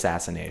Kennedy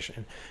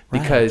assassination.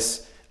 Right.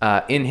 Because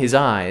in his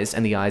eyes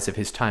and the eyes of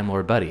his Time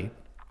Lord buddy,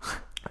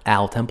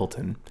 Al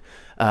Templeton,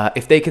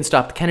 if they can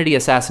stop the Kennedy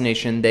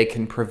assassination, they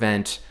can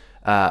prevent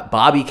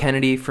Bobby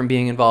Kennedy from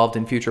being involved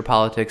in future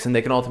politics, and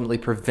they can ultimately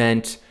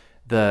prevent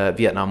the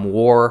Vietnam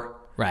War.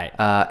 Right.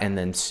 And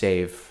then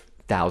save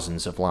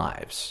thousands of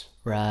lives.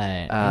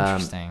 Right.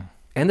 Interesting.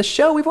 And the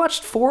show, we've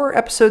watched 4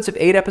 episodes of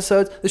 8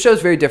 episodes. The show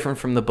is very different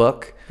from the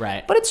book.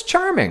 Right. But it's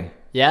charming.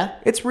 Yeah?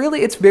 It's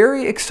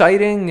very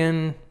exciting,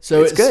 and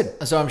it's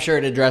good. So I'm sure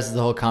it addresses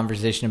the whole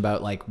conversation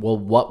about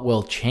what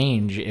will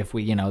change if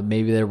we,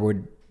 maybe there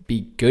would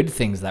be good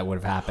things that would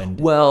have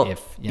happened. Well,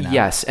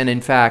 yes. And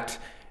in fact,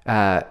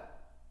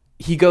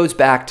 he goes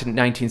back to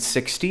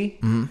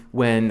 1960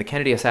 when the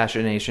Kennedy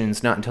assassination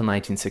is not until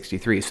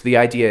 1963. So the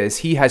idea is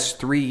he has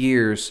 3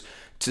 years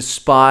to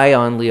spy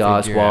on Lee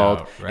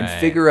Oswald and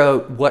figure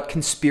out what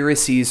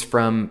conspiracies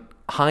from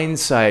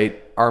hindsight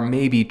are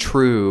maybe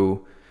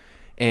true,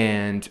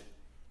 and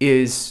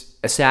is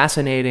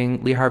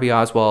assassinating Lee Harvey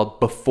Oswald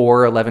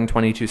before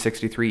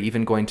 11/22/63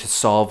 even going to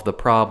solve the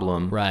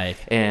problem. Right.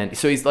 And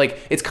so he's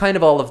it's kind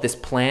of all of this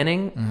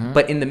planning,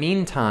 but in the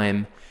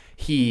meantime,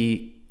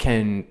 he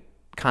can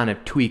kind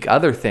of tweak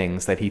other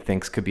things that he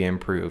thinks could be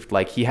improved.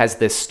 Like he has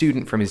this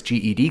student from his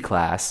GED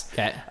class,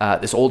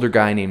 this older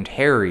guy named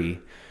Harry,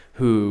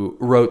 who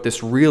wrote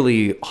this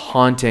really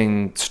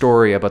haunting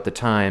story about the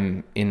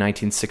time in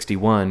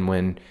 1961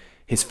 when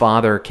his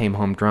father came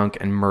home drunk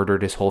and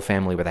murdered his whole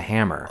family with a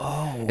hammer.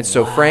 Oh, and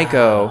so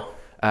Franco,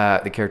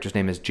 the character's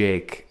name is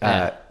Jake,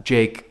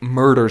 Jake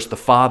murders the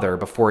father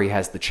before he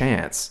has the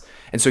chance.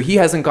 And so he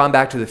hasn't gone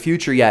back to the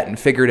future yet and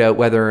figured out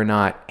whether or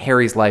not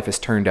Harry's life has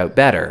turned out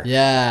better.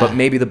 Yeah. But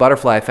maybe the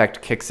butterfly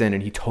effect kicks in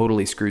and he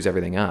totally screws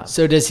everything up.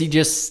 So does he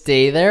just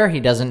stay there?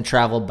 He doesn't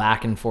travel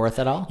back and forth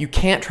at all? You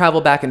can't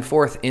travel back and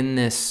forth in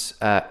this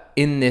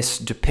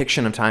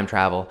depiction of time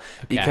travel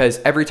because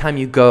every time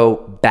you go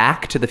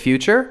back to the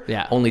future,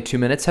 only 2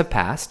 minutes have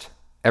passed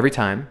every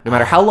time. No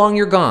matter how long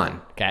you're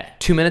gone,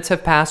 2 minutes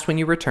have passed when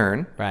you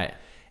return. Right.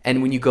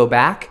 And when you go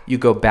back to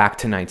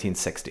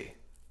 1960.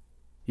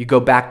 You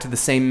go back to the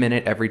same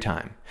minute every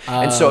time.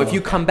 And so if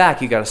you come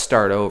back, you got to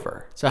start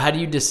over. So how do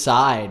you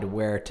decide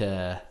where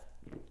to,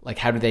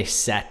 how do they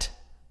set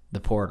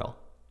the portal?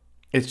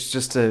 It's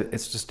just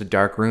a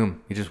dark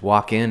room. You just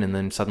walk in and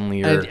then suddenly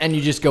you're... And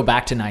you just go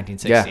back to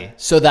 1960. Yeah.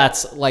 So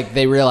that's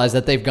they realize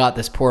that they've got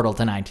this portal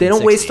to 1960. They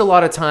don't waste a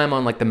lot of time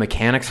on the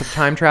mechanics of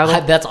time travel.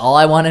 That's all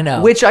I want to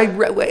know. Which I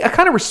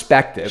kind of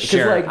respect it.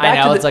 Sure.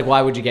 I know. It's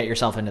why would you get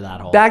yourself into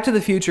that hole? Back to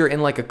the Future in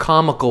a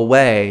comical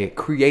way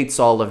creates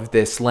all of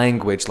this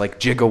language like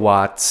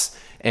gigawatts,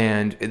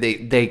 and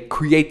they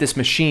create this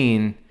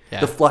machine,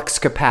 the flux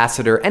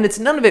capacitor, and it's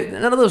none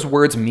of those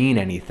words mean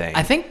anything.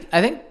 I think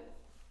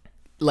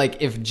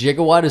if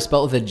gigawatt is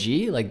spelled with a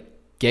G,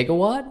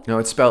 gigawatt? No,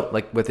 it's spelled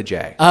with a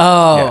J.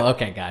 Oh,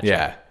 okay, gotcha.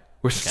 Yeah,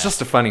 which is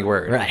just a funny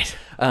word. Right.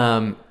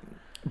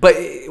 But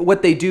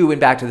what they do in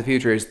Back to the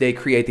Future is they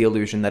create the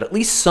illusion that at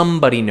least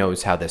somebody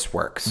knows how this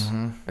works.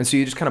 Mm-hmm. And so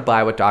you just kind of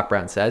buy what Doc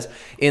Brown says.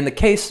 In the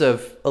case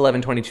of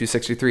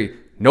 11/22/63,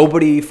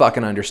 nobody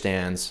fucking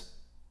understands.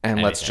 And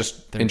anything. Let's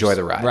just enjoy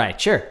the ride.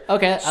 Right, sure.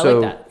 Okay, I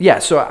like that. Yeah,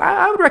 so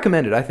I would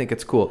recommend it. I think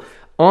it's cool.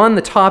 On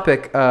the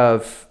topic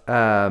of...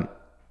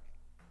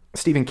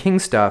 Stephen King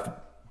stuff,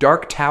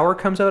 Dark Tower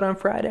comes out on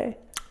Friday.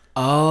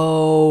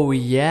 Oh,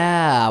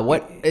 yeah.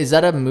 What is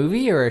that, a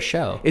movie or a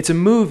show? It's a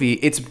movie.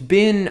 It's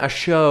been a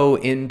show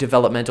in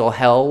developmental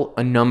hell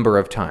a number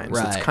of times.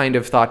 Right. It's kind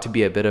of thought to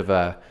be a bit of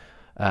a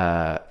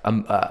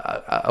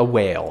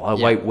whale, a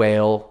white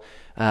whale,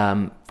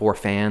 for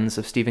fans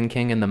of Stephen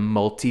King and the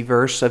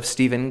multiverse of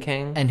Stephen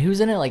King. And who's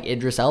in it? Like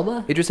Idris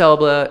Elba? Idris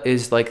Elba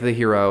is like the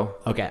hero.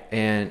 Okay.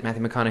 And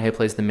Matthew McConaughey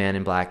plays the man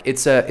in black.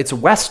 It's a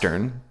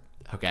Western.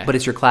 Okay. But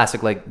it's your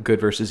classic like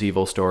good versus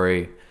evil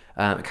story.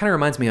 It kind of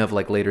reminds me of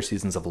like later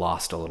seasons of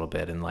Lost a little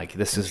bit, and like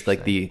this is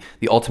like the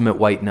ultimate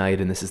white knight,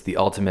 and this is the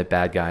ultimate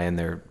bad guy, and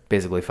they're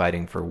basically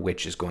fighting for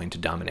which is going to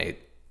dominate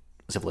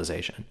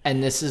civilization.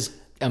 And this is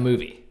a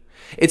movie.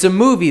 It's a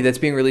movie that's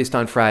being released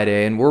on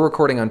Friday, and we're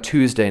recording on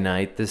Tuesday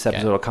night. This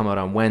episode will come out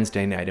on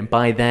Wednesday night, and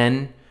by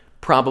then,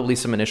 probably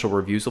some initial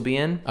reviews will be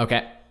in.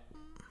 Okay.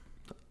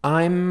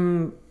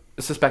 I'm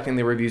suspecting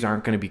the reviews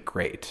aren't going to be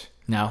great.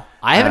 No,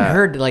 I haven't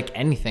heard like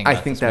anything about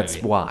I think this that's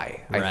movie.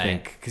 why. Right. I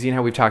think because you know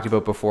how we've talked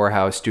about before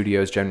how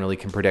studios generally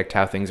can predict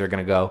how things are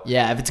going to go.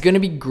 Yeah, if it's going to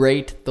be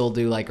great, they'll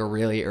do like a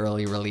really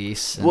early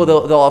release. Well,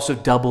 they'll also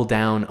double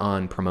down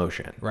on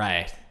promotion.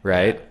 Right.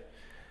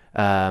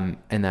 And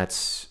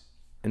that's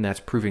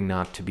proving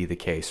not to be the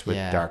case with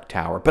Yeah. Dark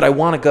Tower. But I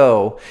want to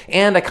go,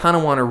 and I kind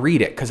of want to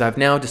read it because I've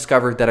now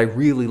discovered that I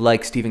really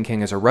like Stephen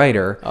King as a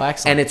writer. Oh,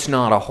 excellent. And it's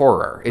not a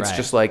horror. It's Right.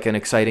 just like an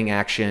exciting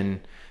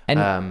action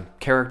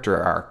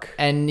character arc.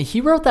 And he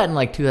wrote that in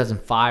like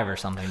 2005 or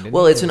something, didn't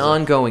Well, he? it's an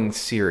ongoing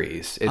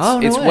series. It's Oh,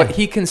 no it's way. what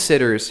he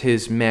considers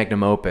his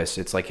magnum opus.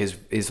 It's like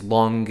his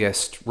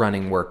longest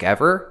running work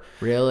ever.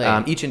 Really?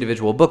 Each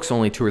individual book's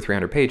only 200 or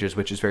 300 pages,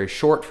 which is very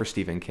short for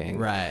Stephen King.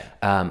 Right.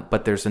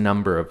 But there's a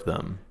number of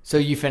them. So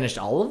you finished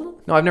all of them?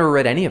 No, I've never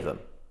read any of them.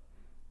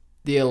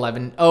 The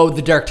 11... Oh,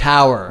 The Dark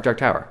Tower. Dark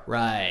Tower.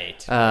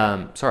 Right.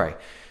 Sorry.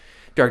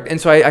 Dark. And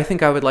so I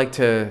think I would like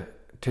to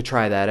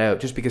try that out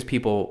just because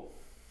people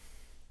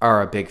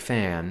are a big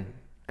fan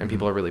and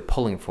people are really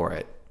pulling for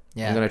it.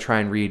 Yeah. I'm going to try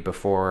and read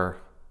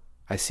before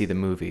I see the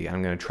movie.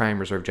 I'm going to try and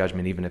reserve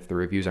judgment even if the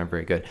reviews aren't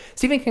very good.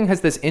 Stephen King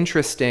has this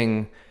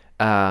interesting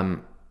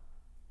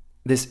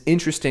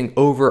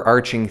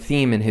overarching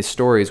theme in his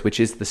stories, which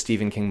is the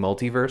Stephen King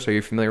multiverse. Are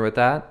you familiar with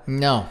that?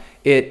 No.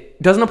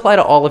 It doesn't apply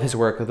to all of his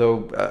work,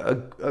 although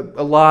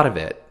a lot of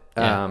it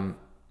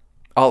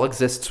all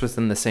exists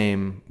within the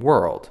same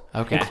world,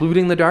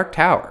 including the Dark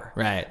Tower.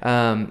 Right.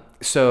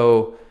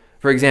 So,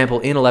 for example,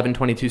 in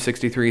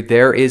 11/22/63,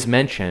 there is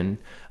mention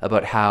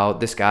about how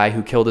this guy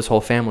who killed his whole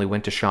family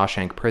went to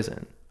Shawshank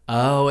Prison.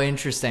 Oh,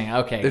 interesting.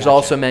 Okay. There's gotcha.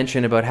 also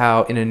mention about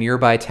how in a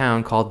nearby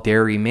town called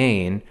Derry,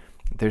 Maine,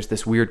 there's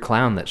this weird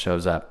clown that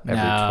shows up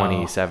every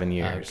 27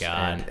 years. Oh,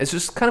 God. And it's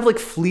just kind of like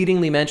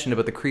fleetingly mentioned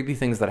about the creepy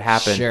things that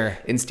happen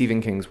in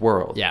Stephen King's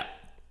world. Yeah.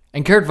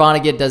 And Kurt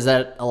Vonnegut does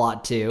that a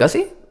lot too. Does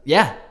he?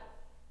 Yeah.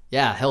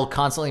 Yeah. He'll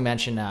constantly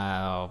mention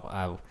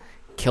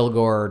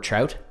Kilgore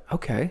Trout.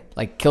 Okay.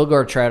 Like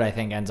Kilgore Trout, I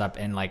think, ends up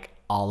in like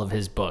all of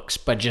his books,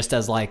 but just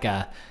as like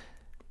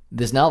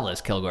this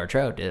novelist, Kilgore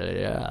Trout.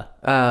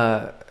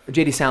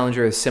 J.D.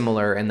 Salinger is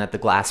similar in that the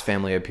Glass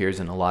family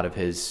appears in a lot of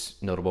his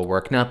notable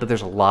work. Not that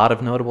there's a lot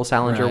of notable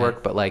Salinger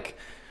work, but like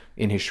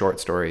in his short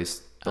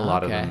stories, a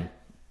lot of them,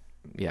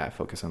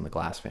 focus on the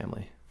Glass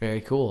family. Very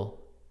cool.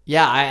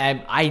 Yeah,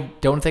 I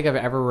don't think I've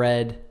ever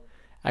read.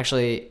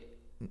 Actually,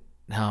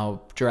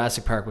 no,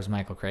 Jurassic Park was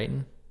Michael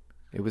Crichton.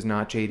 It was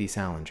not J.D.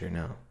 Salinger,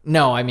 no.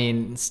 No, I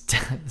mean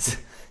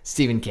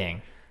Stephen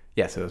King.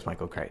 Yes, it was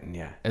Michael Crichton,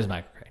 yeah. It was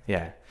Michael Crichton.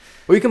 Yeah.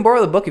 Well, you can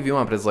borrow the book if you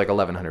want, but it's like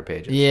 1,100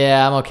 pages.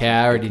 Yeah, I'm okay.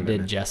 I already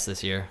did Jess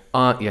this year.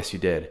 Yes, you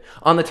did.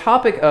 On the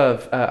topic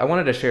of... I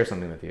wanted to share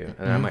something with you,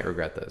 and I might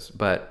regret this,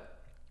 but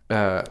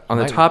on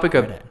the topic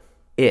of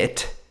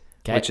It,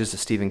 which is a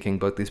Stephen King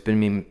book that's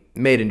been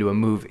made into a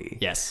movie.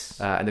 Yes.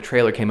 And the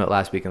trailer came out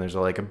last week, and there's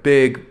like a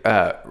big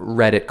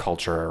Reddit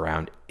culture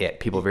around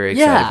It. People are very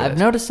excited for I've this.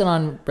 noticed it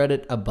on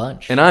Reddit a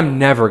bunch. And I'm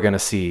never going to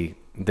see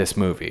this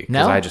movie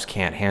because No? I just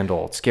can't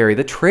handle it. Scary.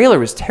 The trailer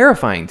was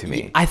terrifying to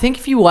me. I think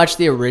if you watch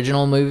the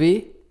original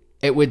movie,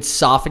 it would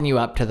soften you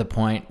up to the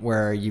point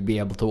where you'd be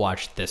able to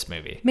watch this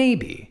movie.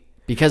 Maybe.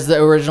 Because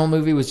the original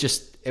movie was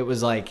just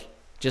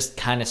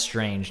kind of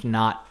strange,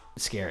 not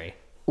scary.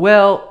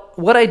 Well,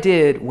 what I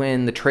did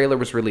when the trailer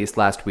was released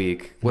last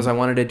week was I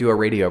wanted to do a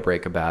radio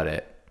break about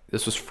it.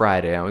 This was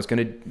Friday. I was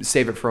going to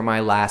save it for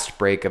my last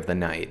break of the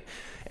night.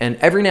 And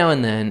every now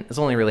and then, it's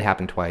only really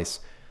happened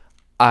twice,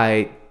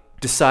 I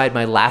decide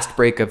my last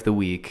break of the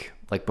week,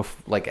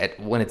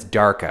 when it's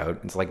dark out,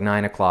 it's like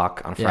 9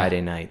 o'clock on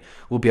Friday night,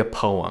 will be a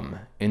poem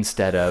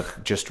instead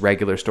of just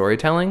regular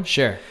storytelling.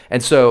 Sure.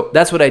 And so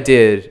that's what I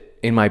did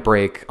in my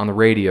break on the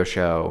radio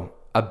show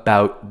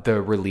about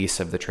the release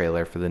of the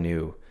trailer for the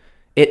new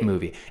It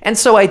movie. And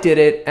so I did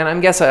it, and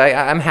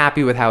I'm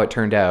happy with how it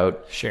turned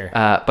out. Sure.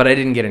 But I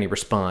didn't get any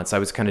response. I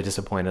was kind of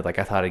disappointed. Like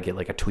I thought I'd get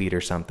like a tweet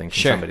or something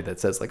from somebody that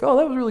says like, "Oh,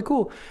 that was really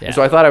cool." Yeah. And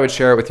so I thought I would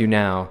share it with you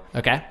now.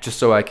 Okay. Just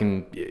so I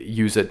can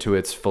use it to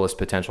its fullest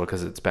potential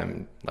because I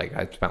spent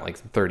like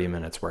 30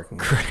 minutes working.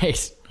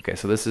 Great. Okay,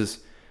 so this is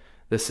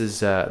This is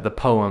the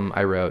poem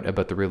I wrote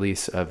about the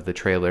release of the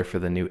trailer for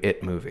the new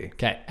It movie.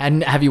 Okay.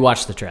 And have you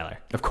watched the trailer?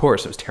 Of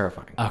course, it was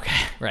terrifying.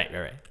 Okay. Right.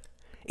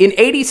 In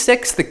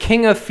 86, the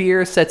King of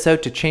Fear sets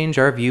out to change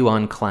our view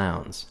on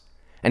clowns.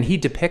 And he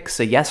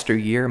depicts a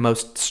yesteryear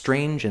most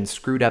strange and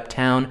screwed up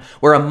town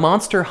where a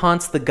monster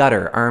haunts the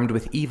gutter armed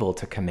with evil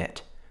to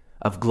commit.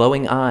 Of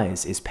glowing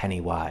eyes is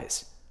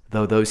Pennywise,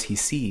 though those he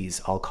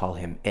sees all call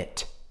him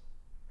It.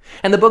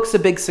 And the book's a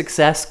big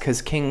success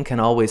because King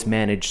can always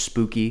manage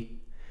spooky.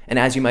 And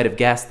as you might have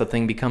guessed, the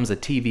thing becomes a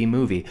TV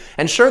movie.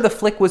 And sure, the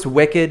flick was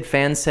wicked.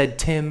 Fans said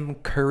Tim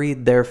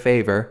curried their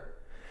favor.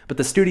 But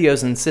the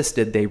studios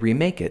insisted they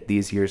remake it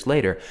these years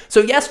later.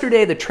 So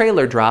yesterday, the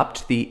trailer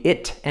dropped, the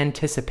It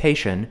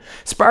anticipation,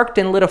 sparked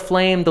and lit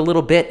aflame the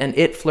little bit and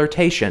It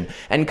flirtation.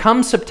 And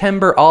come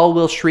September, all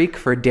will shriek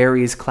for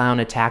Derry's clown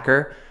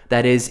attacker.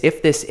 That is,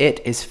 if this It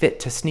is fit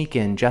to sneak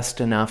in just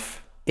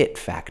enough It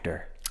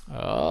factor.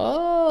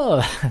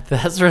 Oh,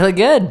 that's really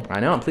good. I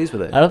know, I'm pleased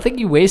with it. I don't think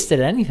you wasted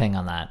anything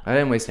on that. I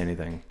didn't waste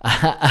anything.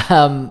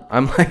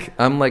 I'm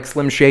like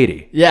Slim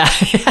Shady. Yeah,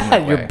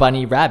 you're way.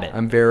 Bunny Rabbit.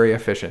 I'm very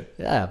efficient.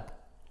 Yeah,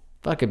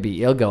 fuck a beat.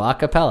 You'll go a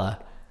cappella.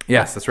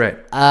 Yes, that's right.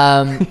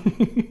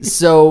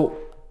 So,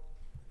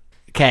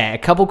 okay, a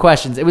couple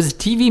questions. It was a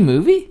TV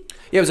movie?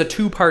 Yeah, it was a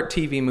 2-part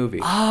TV movie.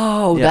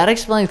 Oh, Yeah. that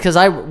explains, because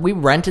we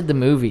rented the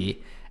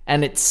movie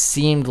and it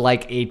seemed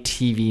like a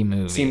TV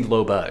movie. Seemed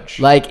low budge.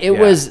 Like it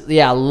was,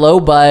 low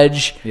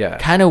budge, Yeah.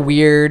 kind of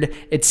weird.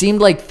 It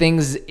seemed like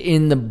things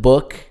in the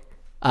book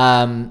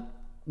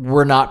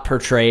were not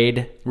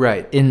portrayed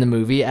Right. in the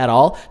movie at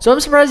all. So I'm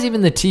surprised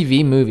even the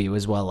TV movie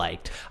was well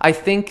liked. I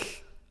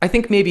think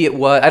maybe it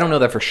was. I don't know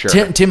that for sure.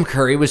 Tim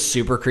Curry was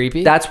super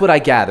creepy. That's what I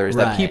gather, is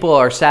that Right. people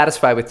are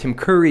satisfied with Tim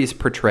Curry's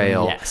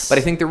portrayal. Yes. But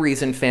I think the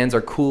reason fans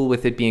are cool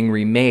with it being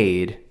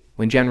remade,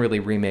 when generally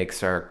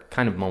remakes are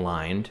kind of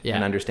maligned,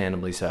 and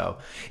understandably so,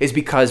 is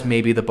because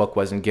maybe the book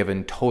wasn't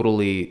given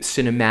totally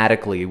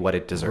cinematically what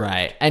it deserved.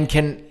 Right.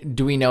 And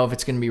do we know if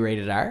it's going to be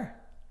rated R?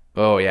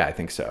 Oh, yeah, I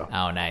think so.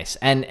 Oh, nice.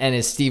 And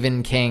is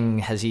Stephen King,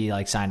 has he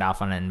like signed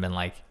off on it and been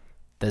like,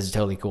 this is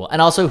totally cool? And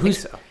also,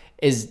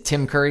 is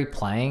Tim Curry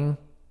playing?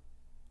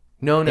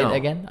 No. It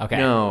again? Okay.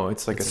 No,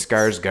 it's like a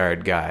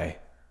Skarsgård guy.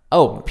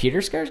 Oh, Peter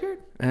Skarsgård?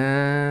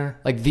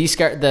 Like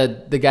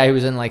the guy who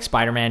was in like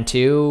Spider-Man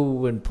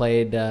 2 and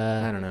played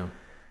I don't know.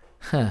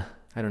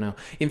 I don't know.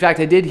 In fact,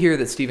 I did hear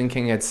that Stephen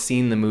King had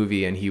seen the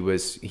movie and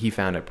he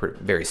found it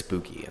very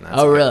spooky, and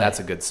really?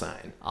 That's a good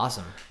sign.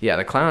 Awesome. Yeah,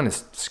 the clown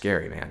is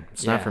scary, man.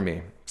 It's not for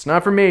me. It's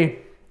not for me.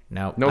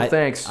 No,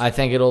 thanks. I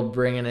think it'll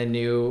bring in a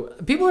new.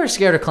 People are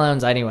scared of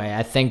clowns anyway.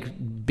 I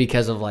think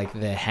because of like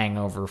the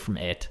hangover from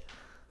It.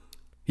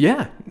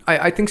 Yeah,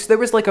 I think so. There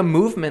was like a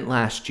movement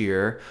last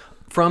year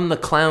from the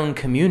clown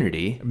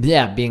community.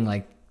 Yeah, being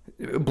like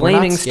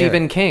blaming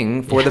Stephen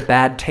King for the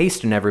bad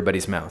taste in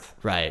everybody's mouth.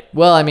 Right.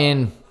 Well, I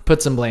mean,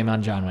 put some blame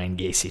on John Wayne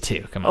Gacy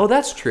too. Come on. Oh,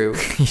 that's true.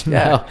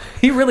 know?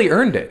 He really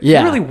earned it. Yeah.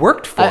 He really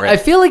worked for it. I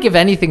feel like if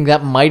anything,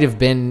 that might have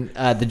been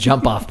the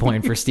jump off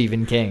point for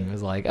Stephen King. It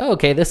was like, oh,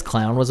 okay, this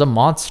clown was a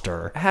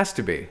monster. It has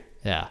to be.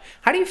 Yeah.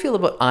 How do you feel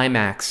about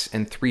IMAX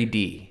and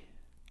 3D?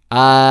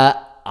 IMAX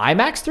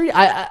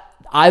 3D.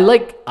 I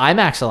like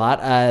IMAX a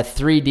lot.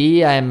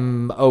 3D,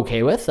 I'm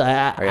okay with.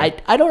 I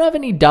don't have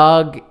any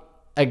dog.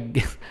 I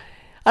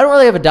don't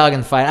really have a dog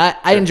in the fight.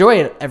 I enjoy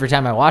it every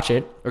time I watch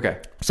it. Okay.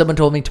 If someone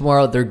told me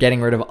tomorrow they're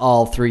getting rid of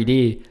all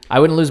 3D, I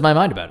wouldn't lose my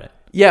mind about it.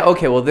 Yeah,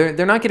 okay, well,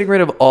 they're not getting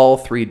rid of all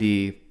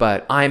 3D,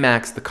 but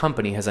IMAX, the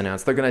company, has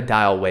announced they're going to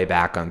dial way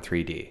back on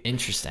 3D.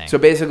 Interesting. So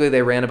basically,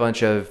 they ran a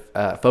bunch of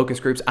focus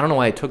groups. I don't know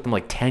why it took them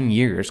like 10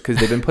 years, because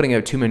they've been putting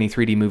out too many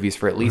 3D movies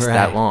for at least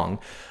that long.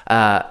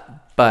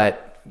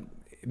 But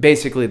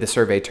basically, the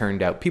survey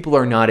turned out people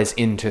are not as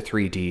into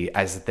 3D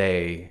as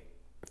they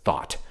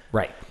thought.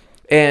 Right.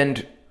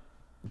 And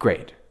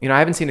great. You know, I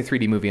haven't seen a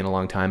 3D movie in a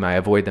long time. I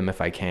avoid them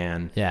if I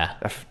can. Yeah.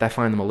 I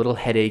find them a little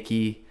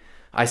headachy.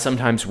 I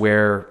sometimes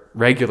wear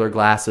regular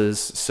glasses,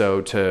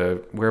 so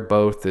to wear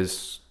both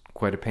is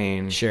quite a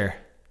pain. Sure.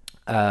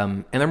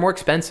 And they're more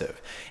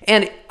expensive.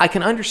 And I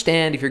can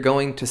understand if you're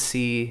going to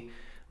see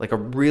like a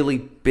really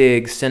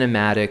big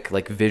cinematic,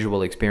 like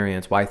visual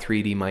experience, why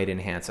 3D might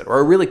enhance it, or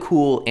a really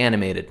cool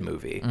animated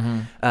movie.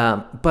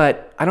 Mm-hmm.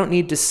 But I don't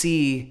need to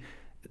see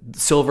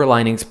Silver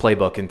Linings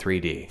Playbook in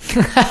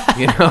 3D.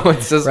 You know,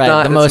 it's just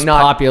right. The most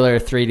popular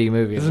 3D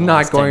movie. It's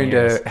not going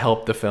to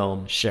help the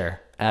film. Sure.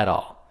 At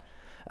all.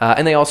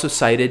 And they also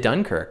cited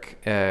Dunkirk,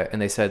 and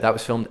they said that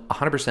was filmed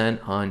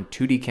 100% on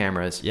 2D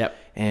cameras. Yep.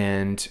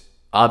 And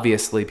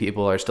obviously,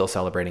 people are still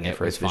celebrating it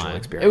for its visual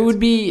experience. It would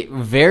be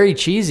very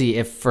cheesy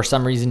if, for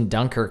some reason,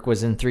 Dunkirk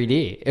was in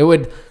 3D. It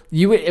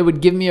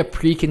would give me a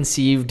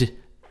preconceived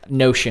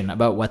notion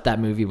about what that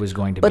movie was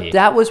going to be. But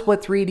that was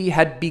what 3D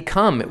had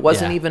become. It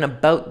wasn't even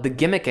about the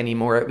gimmick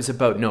anymore. It was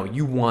about, no,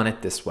 you want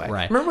it this way.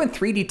 Right. Remember when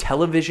 3D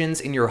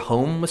televisions in your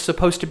home was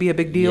supposed to be a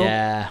big deal?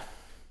 Yeah.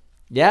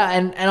 Yeah,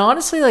 and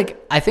honestly,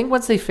 like, I think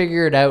once they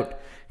figure it out,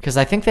 because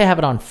I think they have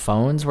it on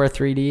phones where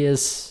 3D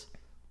is,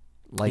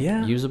 like,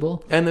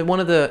 usable. And then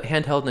one of the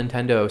handheld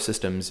Nintendo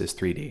systems is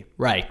 3D.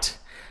 Right.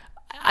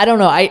 I don't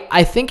know.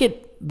 I think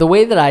the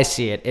way that I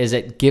see it is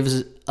it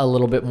gives a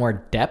little bit more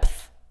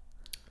depth.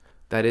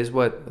 That is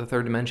what the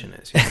third dimension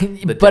is. Yeah.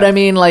 The But I depth.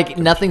 mean, like,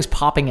 nothing's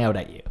popping out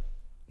at you.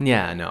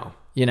 Yeah, no.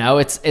 You know,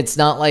 it's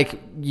not like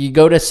you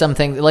go to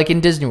something like in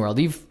Disney World.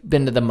 You've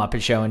been to the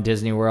Muppet Show in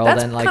Disney World,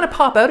 That's and like kind of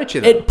pop out at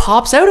you, though. it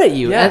pops out at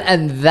you, Yeah.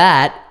 and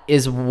that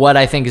is what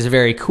I think is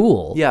very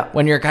cool. Yeah.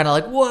 When you're kind of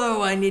like,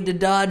 whoa, I need to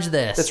dodge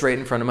this. That's right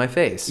in front of my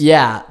face.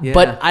 Yeah, Yeah.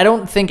 but I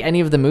don't think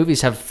any of the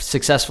movies have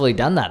successfully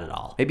done that at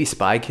all. Maybe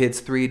Spy Kids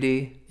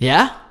 3D.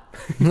 Yeah,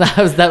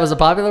 that was a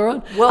popular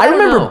one. Well, I I don't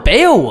remember know.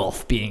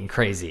 Beowulf being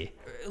crazy.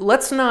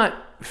 Let's not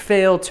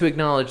fail to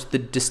acknowledge the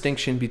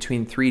distinction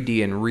between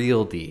 3D and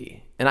real D.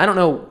 And I don't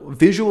know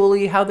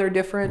visually how they're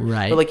different.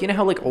 Right. But like, you know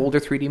how like older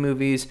 3D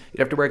movies, you'd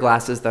have to wear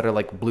glasses that are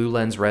like blue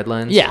lens, red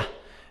lens? Yeah.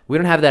 We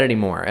don't have that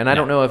anymore. And I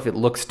don't know if it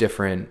looks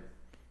different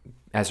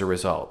as a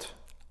result.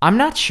 I'm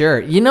not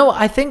sure. You know,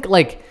 I think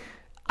like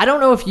I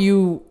don't know if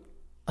you.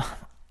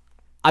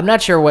 I'm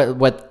not sure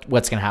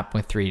what's going to happen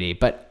with 3D,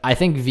 but I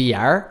think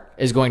VR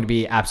is going to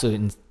be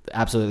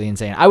absolutely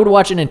insane. I would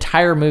watch an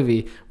entire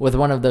movie with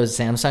one of those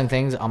Samsung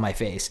things on my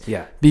face.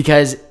 Yeah.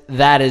 Because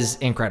that is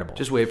incredible.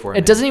 Just wait for it.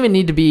 It doesn't even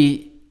need to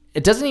be.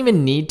 It doesn't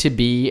even need to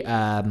be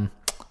shot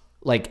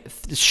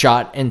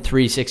in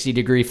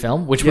 360-degree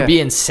film, which would Yeah. be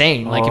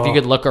insane. Like if you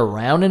could look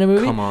around in a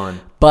movie. Come on.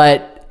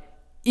 But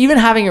even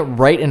having it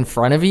right in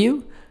front of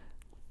you,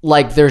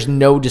 like there's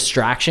no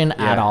distraction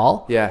at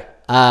all. Yeah.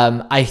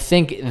 I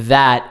think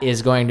that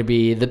is going to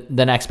be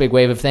the next big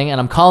wave of thing. And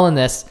I'm calling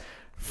this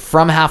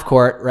from half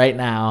court right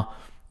now.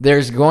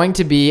 There's going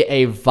to be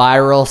a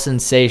viral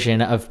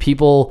sensation of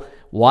people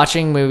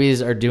watching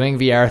movies or doing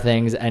VR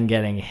things and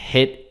getting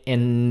hit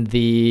in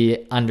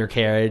the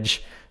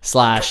undercarriage /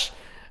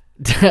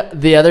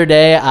 the other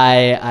day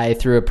I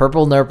threw a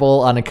purple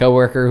nurple on a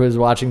coworker who was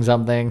watching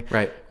something.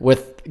 Right.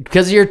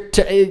 Because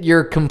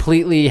you're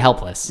completely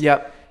helpless.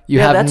 Yep. You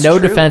Yeah, have that's no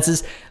true.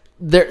 defenses.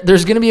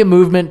 There's going to be a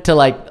movement to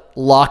like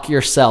lock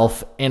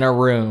yourself in a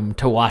room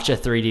to watch a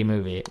 3D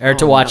movie or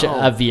to watch no.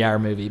 a VR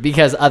movie,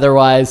 because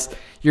otherwise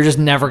you're just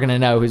never going to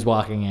know who's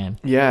walking in.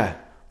 Yeah.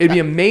 It'd be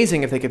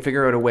amazing if they could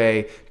figure out a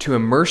way to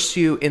immerse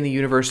you in the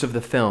universe of the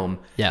film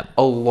Yep.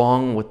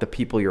 along with the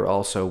people you're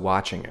also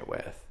watching it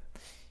with.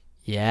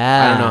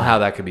 Yeah. I don't know how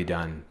that could be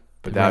done,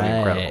 but that would be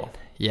incredible.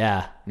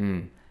 Yeah.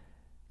 Man,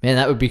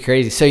 that would be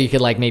crazy. So you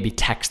could like maybe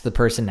text the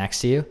person next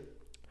to you.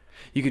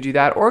 You could do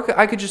that, or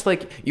I could just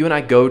like you and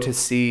I go to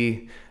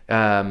see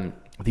The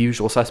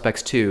Usual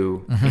Suspects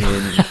 2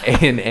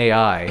 in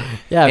AI.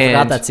 Yeah, I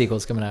forgot and- that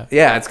sequel's coming out.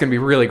 Yeah, it's gonna be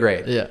really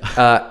great. Yeah.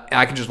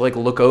 I can just like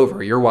look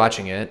over. You're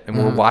watching it, and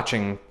we're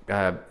watching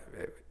Kaiser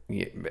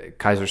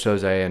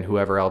Soze and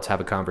whoever else have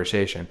a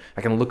conversation.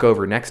 I can look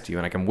over next to you,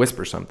 and I can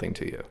whisper something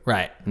to you,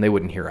 Right. and they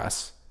wouldn't hear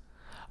us.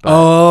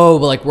 Oh,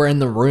 but like we're in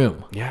the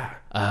room. Yeah.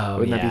 Oh,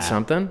 Wouldn't that yeah. be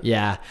something?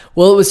 Yeah.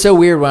 Well, it was so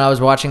weird when I was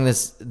watching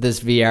this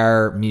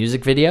VR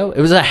music video. It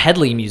was a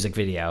Headley music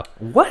video.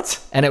 What?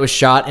 And it was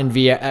shot in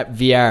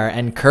VR,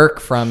 and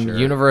Kirk from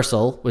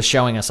Universal was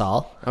showing us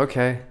all.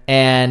 Okay.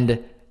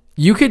 And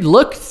you could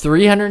look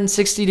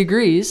 360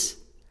 degrees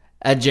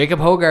at Jacob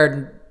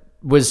Hogarth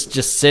was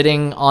just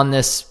sitting on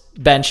this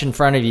bench in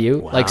front of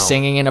you, like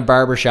singing in a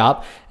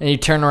barbershop. And you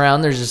turn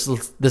around, there's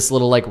just this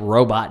little like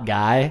robot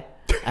guy,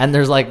 and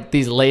there's like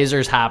these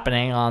lasers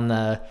happening on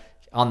the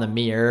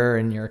mirror,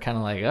 and you're kind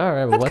of like, all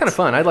right, well, That's kind of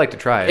fun. I'd like to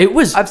try it. It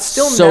was I've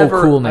still so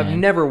never, cool, man. I've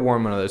never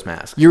worn one of those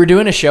masks. You were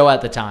doing a show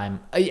at the time.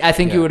 I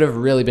think you would have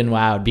really been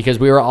wowed, because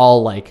we were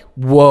all like,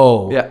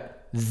 whoa. Yeah.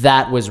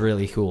 That was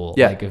really cool.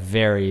 Yeah. Like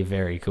very,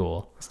 very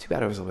cool. It's too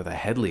bad it was with a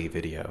Headley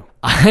video.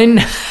 I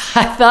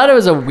thought it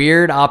was a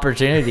weird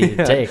opportunity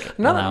to take.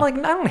 Not you know? like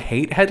I don't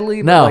hate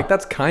Headley, but No. like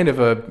that's kind of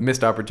a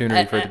missed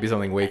opportunity for it to be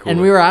something way cooler. And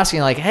we were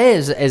asking like, hey,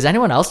 is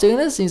anyone else doing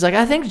this? And he's like,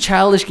 I think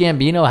Childish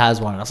Gambino has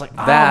one. And I was like,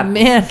 That- oh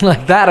man,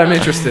 like that I'm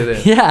interested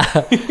in. yeah.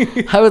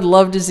 I would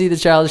love to see the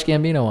Childish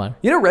Gambino one.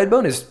 You know,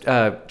 Redbone is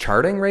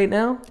charting right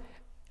now.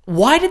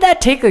 Why did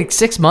that take like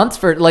 6 months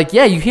for like,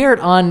 yeah, you hear it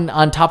on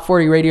Top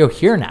 40 Radio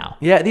here now.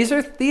 Yeah, these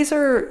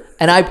are.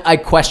 And I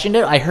questioned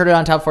it. I heard it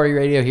on Top 40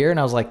 Radio here, and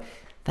I was like,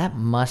 that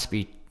must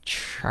be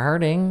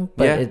charting.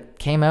 But Yeah. it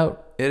came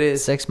out It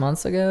is. 6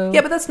 months ago.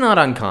 Yeah, but that's not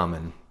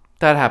uncommon.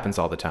 That happens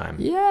all the time.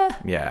 Yeah.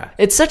 Yeah.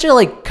 It's such a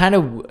like kind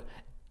of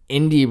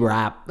indie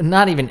rap,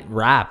 not even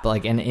rap,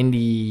 like an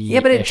indie.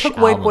 Yeah, but it took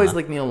white boys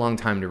like me a long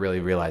time to really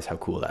realize how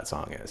cool that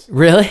song is.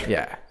 Really?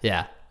 Yeah.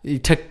 Yeah.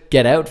 It took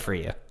Get Out for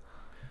you.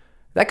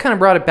 That kind of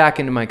brought it back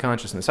into my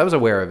consciousness. I was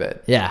aware of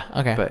it. Yeah.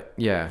 Okay. But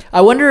yeah.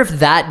 I wonder if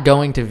that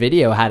going to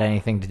video had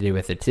anything to do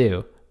with it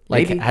too.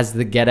 Like, Maybe. has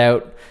the Get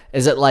Out?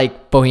 Is it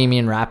like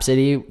Bohemian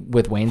Rhapsody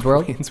with Wayne's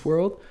World? Wayne's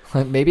World?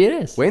 Maybe it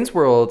is. Wayne's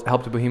World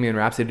helped Bohemian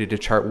Rhapsody to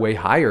chart way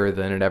higher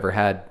than it ever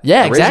had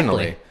Yeah,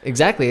 originally.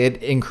 Exactly.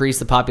 It increased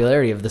the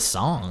popularity of the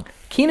song.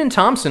 Kenan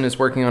Thompson is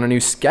working on a new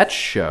sketch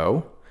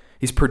show.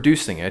 He's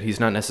producing it. He's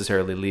not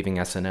necessarily leaving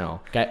SNL.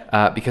 Okay.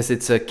 Because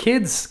it's a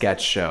kids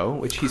sketch show,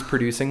 which he's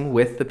producing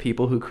with the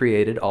people who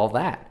created all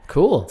that.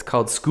 Cool. It's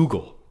called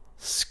Scoogle.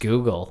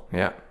 Scoogle.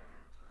 Yeah.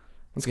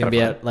 It's going to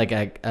be at like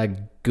a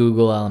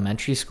Google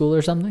elementary school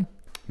or something?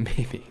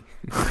 Maybe.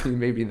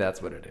 Maybe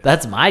that's what it is.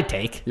 That's my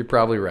take You're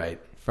probably right.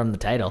 from the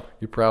title.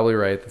 You're probably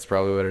right. That's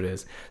probably what it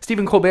is.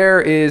 Stephen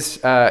Colbert is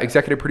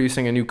executive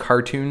producing a new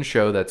cartoon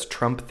show that's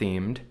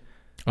Trump-themed.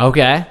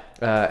 Okay.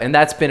 And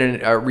that's been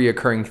a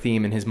reoccurring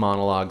theme in his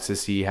monologues,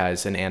 as he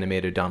has an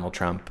animated Donald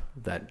Trump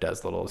that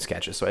does little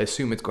sketches. So I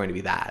assume it's going to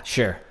be that.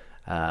 Sure.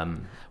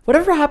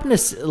 Whatever happened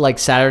to like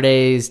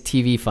Saturday's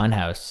TV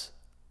Funhouse?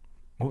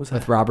 What was that?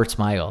 With Robert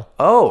Smigel.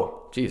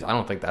 Oh, geez. I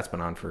don't think that's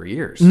been on for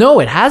years. No,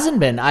 it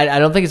hasn't been. I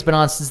don't think it's been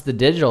on since the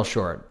digital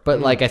short. But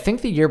like I think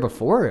the year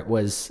before it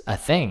was a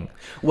thing.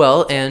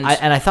 Well, and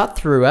I thought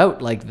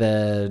throughout like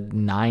the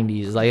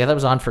 90s, like I thought it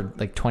was on for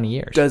like 20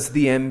 years. does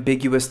the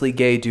ambiguously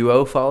gay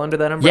duo fall under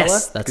that umbrella?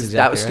 Yes, that's 'Cause exactly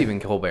that was right. Stephen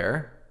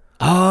Colbert.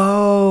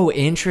 Oh,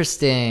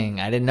 interesting.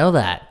 I didn't know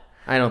that.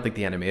 I don't think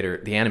the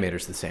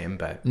animator's the same,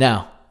 but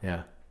No.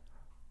 yeah.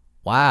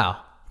 Wow.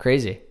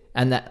 Crazy.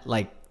 And that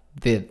like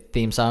the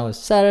theme song was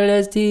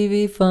Saturday's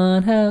TV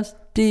Funhouse,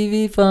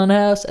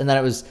 and then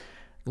it was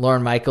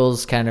Lorne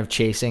Michaels kind of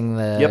chasing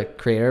the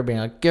creator, being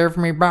like, "Give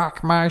me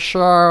back my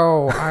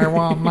show! I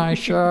want my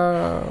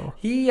show!"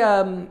 He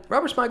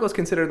Robert Smigel is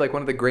considered like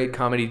one of the great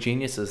comedy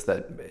geniuses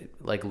that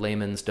like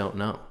layman's don't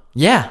know.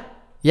 Yeah.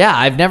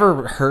 I've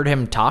never heard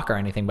him talk or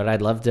anything, but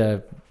I'd love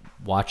to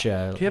watch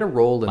a. He had a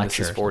role in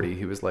lecture. This Is 40.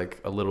 He was like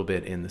a little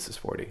bit in This Is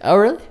 40. Oh,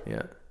 really?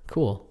 Yeah.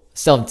 Cool.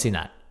 Still haven't seen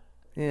that.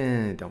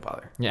 Don't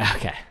bother. Yeah.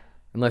 Okay.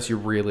 Unless you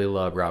really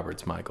love Robert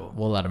Smigel.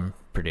 We'll let him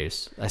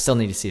produce. I still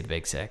need to see The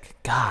Big Sick.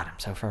 God, I'm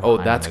so far Oh,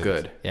 behind that's on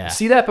movies. good. Yeah.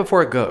 See that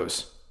before it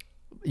goes.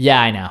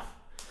 Yeah, I know.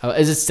 Oh,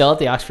 is it still at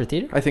the Oxford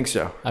Theatre? I think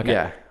so. Okay.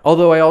 Yeah.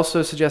 Although I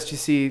also suggest you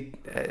see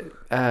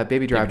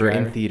Baby Driver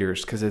in Driver.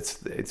 theaters because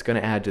it's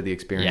going to add to the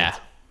experience.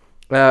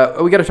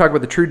 Yeah. We got to talk about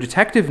the True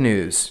Detective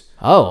news.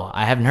 Oh,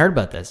 I haven't heard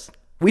about this.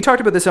 We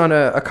talked about this on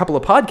a couple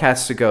of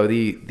podcasts ago.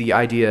 The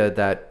idea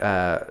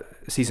that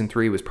season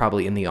 3 was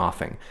probably in the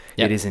offing.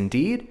 Yep. It is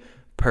indeed.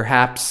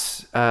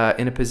 Perhaps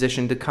in a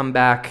position to come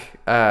back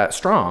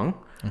strong.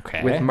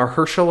 Okay. With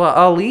Mahershala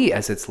Ali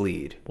as its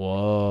lead.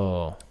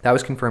 Whoa. That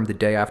was confirmed the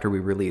day after we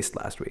released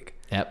last week.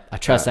 Yep. I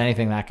trust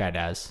anything that guy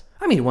does.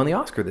 I mean, he won the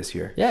Oscar this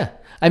year. Yeah.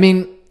 I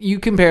mean, you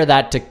compare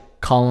that to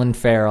Colin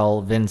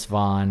Farrell, Vince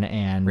Vaughn,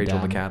 and Rachel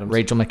McAdams.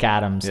 Rachel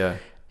McAdams. Yeah.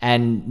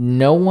 And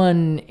no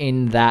one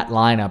in that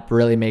lineup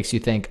really makes you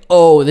think,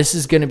 oh, this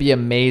is going to be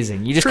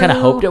amazing. You just kind of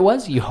True. hoped it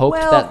was. You hoped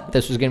Well, that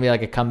this was going to be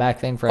like a comeback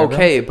thing for everyone.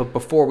 Okay, but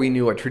before we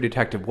knew what True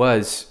Detective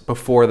was,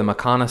 before the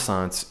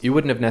reconnaissance, you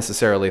wouldn't have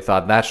necessarily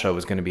thought that show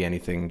was going to be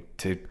anything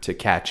to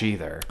catch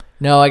either.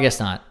 No, I guess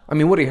not. I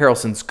mean, Woody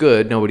Harrelson's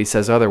good. Nobody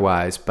says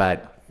otherwise,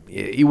 but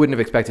you wouldn't have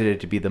expected it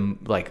to be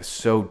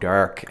so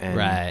dark and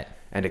Right.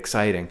 and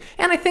exciting.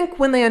 And I think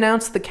when they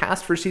announced the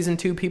cast for season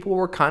 2, people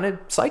were kind of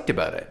psyched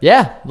about it.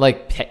 Yeah,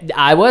 like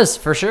I was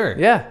for sure.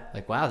 Yeah,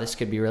 Like, wow, this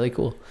could be really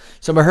cool.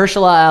 So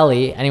Mahershala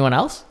Ali, anyone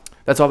else?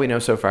 that's all we know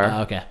so far.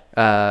 Okay.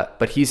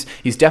 But he's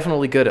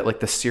definitely good at like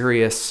the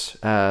serious,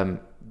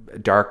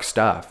 dark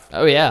stuff.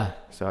 Oh yeah.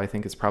 So I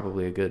think it's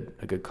probably a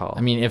good call.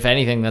 I mean, if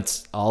anything,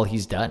 that's all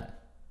he's done.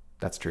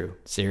 That's true.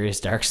 Serious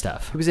dark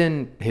stuff. He was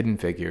in Hidden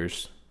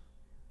Figures,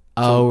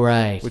 Oh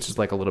right. which is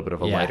like a little bit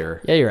of a yeah.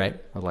 lighter, Yeah, you're right.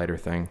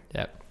 thing.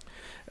 Yep.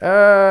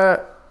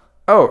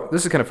 Oh,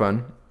 this is kind of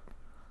fun.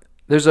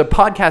 There's a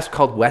podcast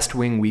called West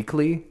Wing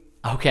Weekly,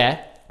 Okay.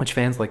 which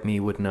fans like me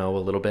would know a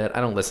little bit. I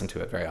don't listen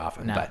to it very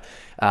often, No.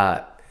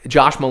 but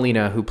Josh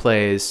Molina, who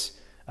plays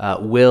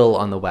Will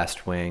on the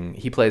West Wing,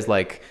 he plays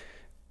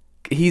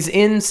he's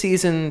in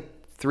season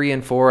 3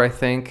 and 4, I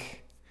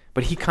think,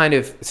 but he kind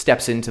of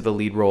steps into the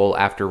lead role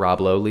after Rob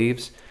Lowe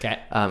leaves. Okay.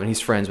 And he's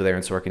friends with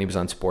Aaron Sorkin. He was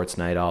on Sports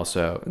Night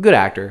also. A good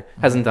actor.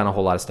 Hasn't done a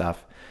whole lot of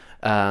stuff.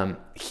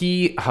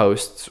 He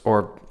hosts,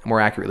 or more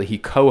accurately, he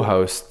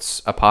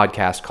co-hosts a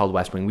podcast called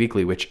West Wing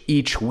Weekly, which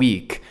each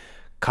week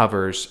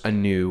covers a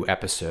new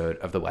episode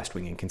of The West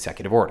Wing in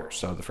consecutive order.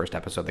 So the first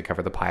episode, they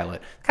cover the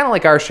pilot. Kind of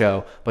like our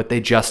show, but they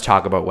just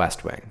talk about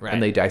West Wing. Right.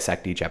 And they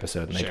dissect each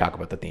episode, and they Sure. talk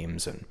about the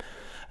themes.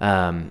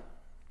 And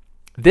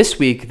this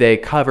week, they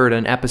covered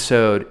an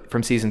episode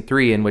from season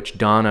 3 in which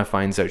Donna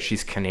finds out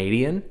she's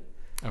Canadian.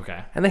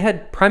 Okay. And they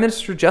had Prime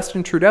Minister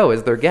Justin Trudeau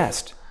as their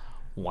guest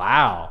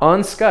Wow.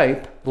 on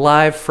Skype,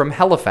 live from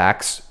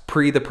Halifax,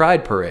 pre the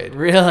Pride Parade.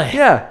 Really?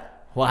 Yeah.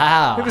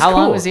 Wow. It was How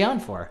long cool. was he on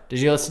for? Did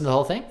you listen to the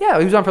whole thing? Yeah,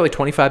 he was on for like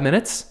 25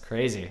 minutes.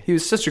 Crazy. He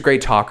was such a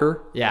great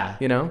talker. Yeah.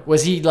 You know?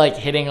 Was he like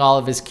hitting all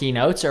of his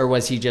keynotes, or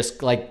was he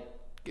just like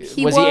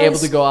He was he able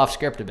was. to go off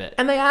script a bit?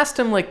 And they asked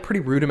him like pretty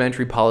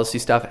rudimentary policy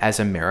stuff as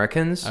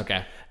Americans.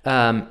 Okay.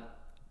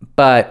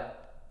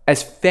 But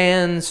as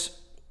fans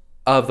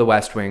of the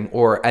West Wing,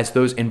 or as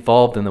those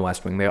involved in the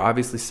West Wing, they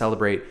obviously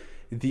celebrate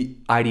the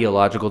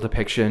ideological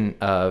depiction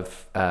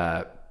of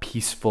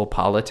peaceful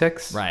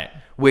politics. Right.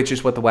 Which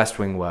is what the West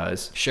Wing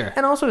was. Sure.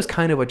 And also is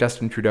kind of what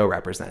Justin Trudeau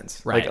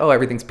represents. Right. Like, oh,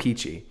 everything's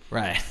peachy.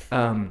 Right.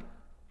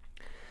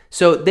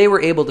 So they were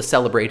able to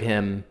celebrate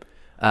him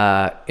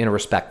in a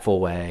respectful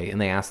way, and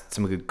they asked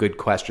some good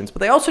questions. But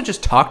they also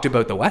just talked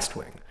about The West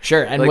Wing.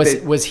 Sure. And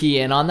Like was he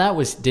in on that?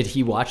 Did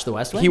he watch The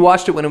West Wing? He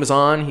watched it when it was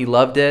on. He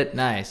loved it.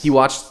 Nice. He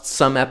watched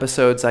some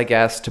episodes, I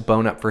guess, to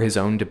bone up for his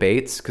own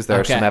debates, because there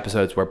are some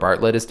episodes where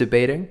Bartlett is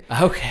debating.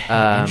 Okay.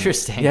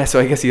 Interesting. Yeah, so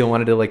I guess he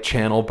wanted to like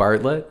channel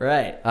Bartlett.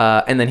 Right.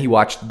 And then he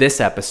watched this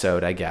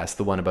episode, I guess,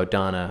 the one about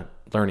Donna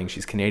learning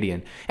she's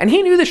Canadian. And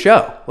he knew the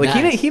show. Like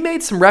he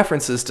made some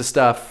references to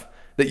stuff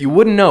that you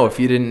wouldn't know if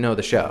you didn't know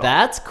the show.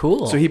 That's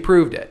cool. So he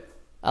proved it.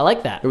 I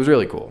like that. It was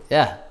really cool.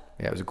 Yeah.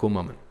 Yeah, it was a cool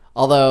moment.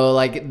 Although,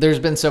 like, there's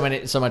been so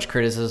much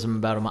criticism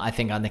about him, I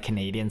think, on the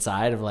Canadian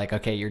side of like,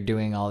 okay,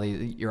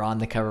 you're on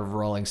the cover of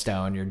Rolling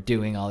Stone, you're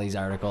doing all these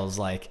articles,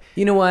 like.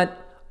 You know what?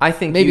 I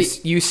think maybe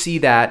you see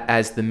that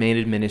as the main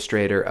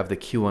administrator of the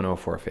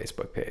Q104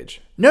 Facebook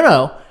page. No,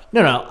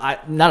 not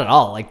at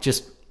all. Like,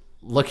 just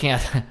looking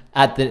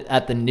at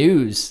the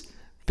news,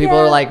 people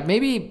are like,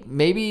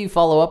 maybe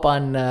follow up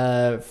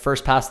on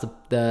first past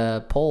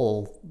the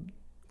poll,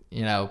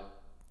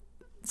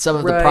 some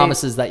of the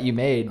promises that you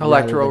made.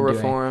 Electoral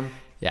reform.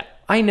 Yeah.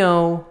 I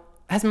know.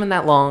 It hasn't been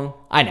that long.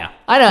 I know.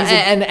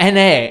 And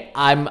hey,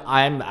 I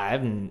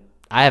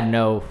have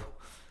no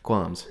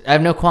qualms.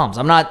 I'm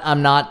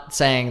not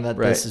saying that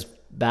this is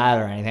bad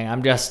or anything.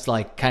 I'm just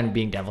like kind of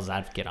being devil's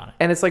advocate on it.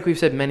 And it's like we've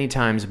said many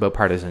times about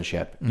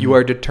partisanship. Mm-hmm. You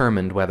are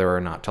determined whether or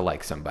not to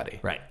like somebody.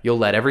 Right. You'll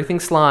let everything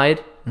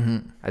slide,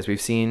 as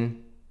we've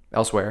seen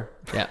elsewhere.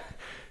 Yeah.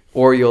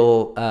 Or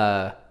you'll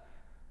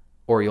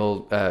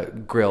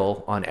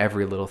grill on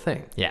every little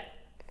thing. Yeah.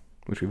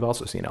 Which we've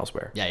also seen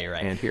elsewhere. Yeah, you're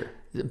right. And here.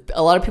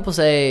 A lot of people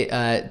say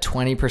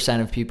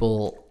 20% of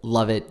people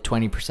love it,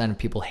 20% of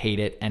people hate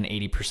it, and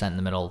 80% in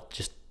the middle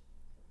just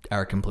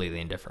are completely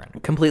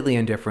indifferent. Completely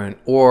indifferent,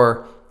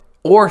 or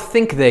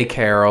think they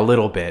care a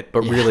little bit,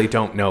 but really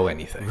don't know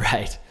anything.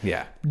 Right.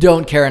 Yeah.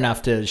 Don't care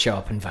enough to show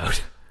up and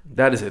vote.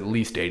 That is at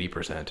least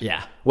 80%.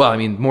 Yeah. Well, I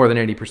mean, more than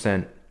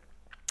 80%.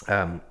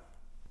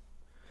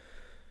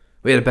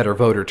 We had a better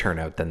voter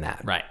turnout than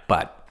that. Right.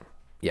 But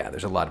yeah,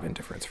 there's a lot of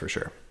indifference for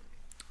sure.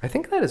 I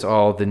think that is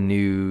all the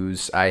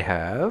news I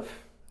have.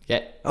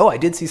 Yeah. Oh, I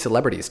did see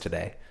celebrities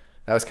today.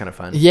 That was kind of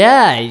fun.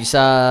 Yeah, you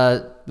saw.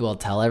 Well,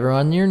 tell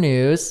everyone your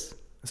news.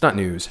 It's not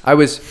news.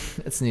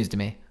 It's news to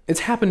me. It's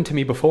happened to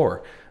me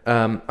before.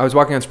 I was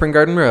walking on Spring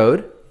Garden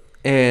Road,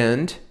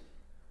 and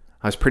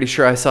I was pretty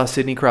sure I saw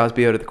Sidney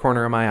Crosby out of the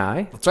corner of my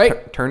eye. That's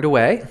right. Turned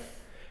away.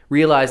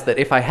 Realized that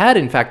if I had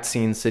in fact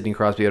seen Sidney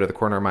Crosby out of the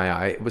corner of my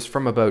eye, it was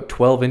from about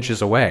 12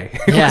 inches away.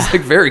 It was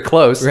like very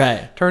close.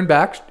 Right. Turned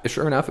back.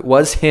 Sure enough, it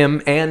was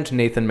him and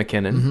Nathan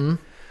McKinnon. Mm-hmm.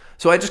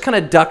 So I just kind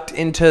of ducked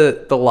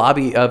into the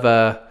lobby of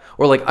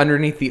or like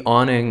underneath the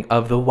awning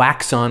of the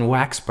Wax On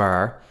Wax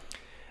Bar,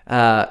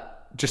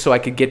 just so I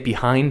could get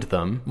behind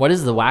them. What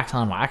is the Wax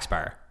On Wax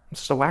Bar?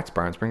 It's just a wax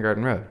bar on Spring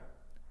Garden Road.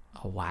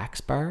 A wax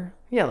bar?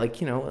 Yeah, like,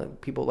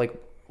 people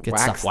like get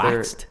wax stuff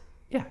waxed.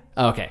 Yeah.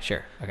 Oh, okay,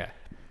 sure. Okay.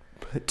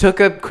 Took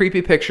a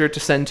creepy picture to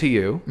send to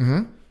you.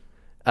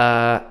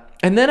 Mm-hmm.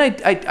 And then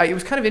it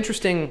was kind of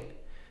interesting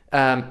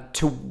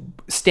to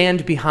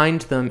stand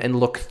behind them and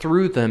look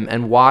through them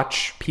and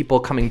watch people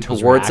coming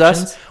towards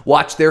us,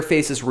 watch their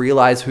faces,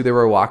 realize who they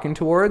were walking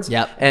towards.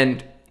 Yep.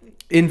 And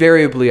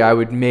invariably, I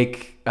would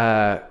make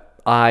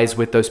eyes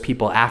with those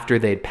people after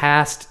they'd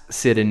passed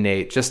Sid and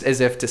Nate, just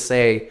as if to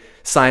say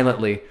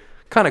silently,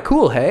 kind of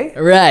cool, hey?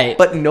 Right.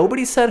 But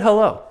nobody said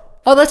hello.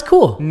 Oh, that's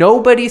cool.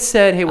 Nobody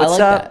said, hey, what's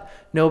up? That.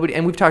 Nobody,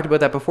 and we've talked about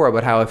that before,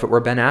 about how if it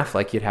were Ben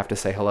Affleck, you'd have to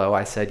say hello.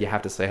 I said, you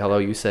have to say hello.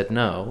 You said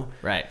no.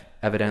 Right.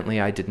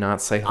 Evidently, I did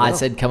not say hello. I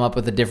said, come up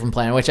with a different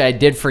plan, which I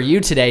did for you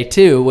today,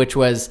 too, which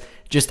was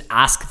just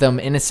ask them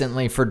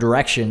innocently for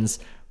directions,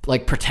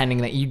 like pretending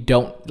that you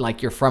don't,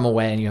 like you're from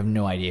away and you have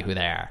no idea who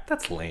they are.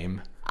 That's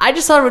lame. I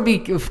just thought it would be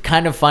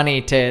kind of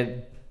funny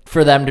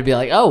for them to be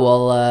like, oh,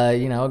 well,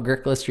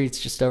 Agricola Street's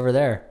just over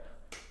there.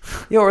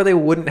 Yeah, or they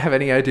wouldn't have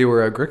any idea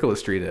where Agricola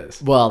Street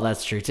is. Well,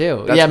 that's true,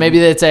 too. Maybe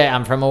they'd say,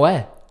 I'm from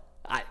away.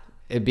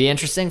 It'd be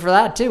interesting for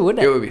that, too,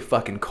 wouldn't it? It would be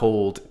fucking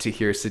cold to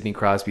hear Sidney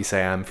Crosby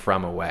say, I'm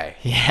from away.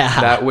 Yeah.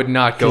 That would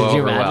not go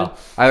over well.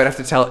 I would have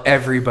to tell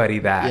everybody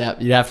that. Yeah,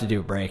 you'd have to do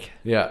a break.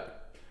 Yeah.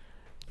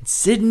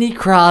 Sidney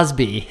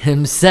Crosby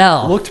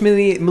himself looked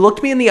me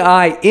in the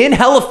eye in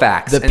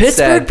Halifax. The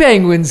Pittsburgh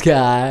Penguins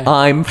guy.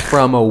 I'm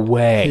from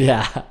away.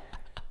 Yeah.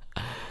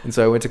 And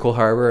so I went to Cole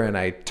Harbor and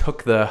I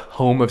took the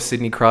home of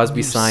Sidney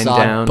Crosby sign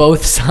down.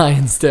 Both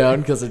signs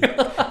down because it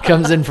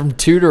comes in from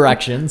two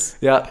directions.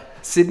 Yeah.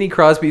 Sidney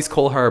Crosby's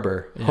Cole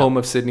Harbor, home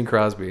of Sidney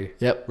Crosby.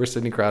 Yep. Where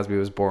Sidney Crosby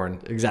was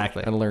born.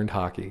 Exactly. And learned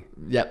hockey.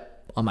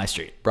 Yep. On my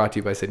street. Brought to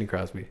you by Sidney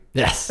Crosby.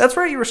 Yes. That's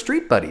right. You were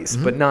street buddies,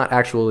 but not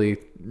actually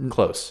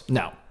close.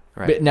 No.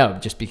 Right. But no,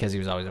 just because he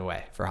was always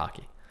away for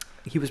hockey.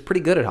 He was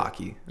pretty good at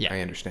hockey. Yeah.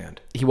 I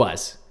understand. He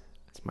was.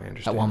 That's my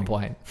understanding. At one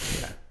point.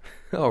 Yeah.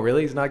 Oh,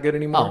 really? He's not good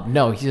anymore? Oh,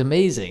 no. He's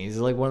amazing. He's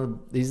like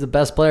he's the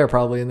best player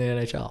probably in the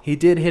NHL. He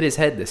did hit his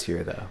head this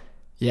year, though.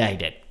 Yeah, he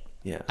did.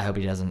 Yeah. I hope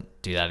he doesn't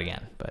do that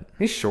again. But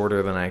he's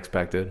shorter than I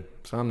expected,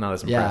 so I'm not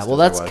as impressed. Yeah, well,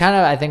 that's kind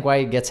of, I think, why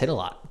he gets hit a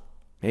lot.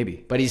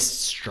 Maybe. But he's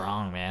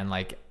strong, man.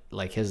 Like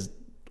his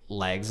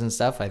legs and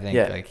stuff, I think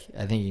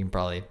I think you can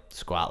probably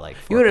squat like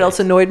 4 You know what plates. else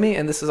annoyed me?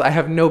 And this is, I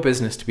have no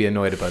business to be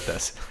annoyed about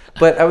this,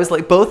 but I was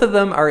like, both of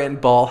them are in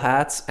ball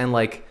hats and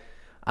like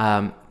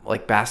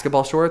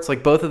basketball shorts.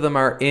 Like both of them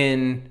are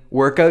in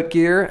workout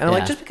gear. And I'm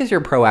like, just because you're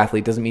a pro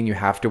athlete doesn't mean you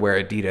have to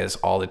wear Adidas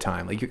all the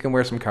time. Like you can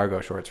wear some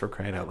cargo shorts, for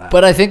crying out loud.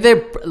 But I think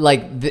they've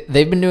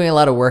been doing a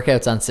lot of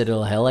workouts on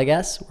Citadel Hill, I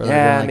guess, where they're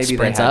doing, like, maybe they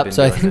sprints have up. been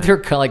So I doing think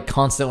that. they're like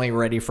constantly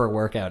ready for a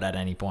workout at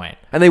any point.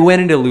 And they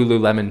went into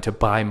Lululemon to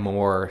buy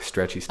more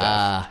stretchy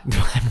stuff.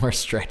 More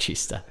stretchy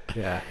stuff.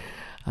 Yeah.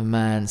 A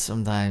man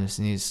sometimes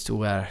needs to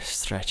wear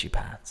stretchy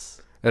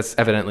pants. That's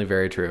evidently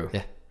very true.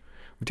 Yeah.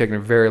 We've taken a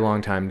very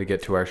long time to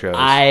get to our shows.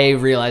 I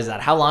realize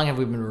that. How long have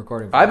we been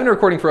recording for? I've been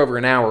recording for over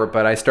an hour,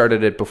 but I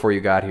started it before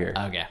you got here.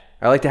 Okay.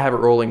 I like to have it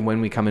rolling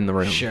when we come in the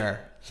room. Sure.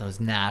 So it's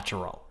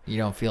natural. You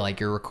don't feel like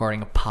you're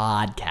recording a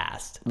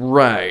podcast.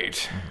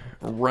 Right.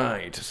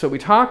 Right. So we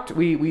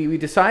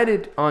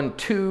decided on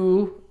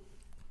 2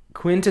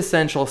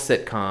 quintessential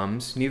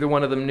sitcoms. Neither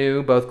one of them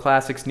new, both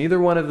classics. Neither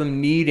one of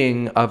them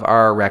needing of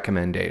our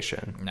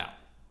recommendation. No.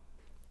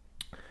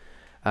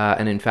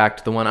 And in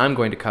fact, the one I'm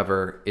going to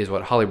cover is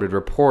what Hollywood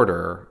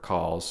Reporter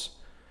calls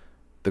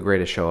the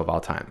greatest show of all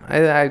time.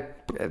 I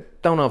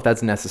don't know if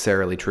that's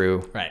necessarily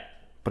true. Right.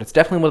 But it's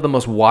definitely one of the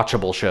most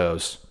watchable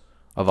shows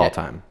of all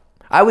time.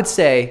 I would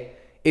say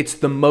it's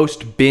the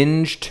most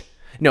binged.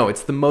 No,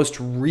 it's the most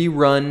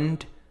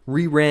binged,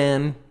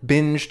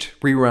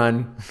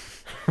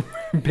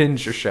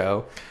 binge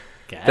show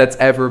that's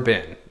ever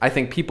been. I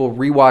think people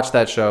rewatch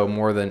that show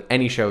more than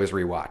any show is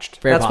rewatched.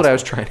 That's what I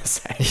was trying to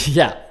say.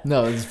 Yeah.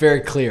 No, it's very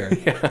clear.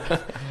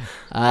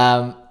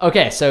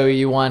 Okay, so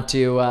you want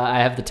to... I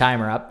have the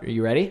timer up. Are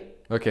you ready?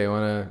 Okay,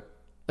 Do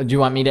you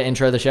want me to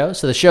intro the show?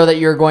 So the show that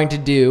you're going to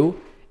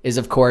do is,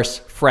 of course,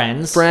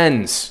 Friends.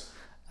 Friends.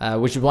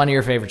 Which is one of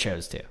your favorite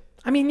shows, too.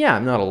 I mean, yeah,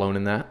 I'm not alone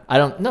in that.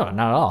 No, not at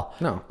all.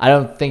 No. I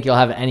don't think you'll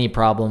have any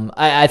problem.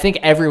 I think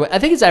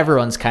it's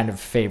everyone's kind of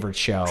favorite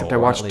show. Except I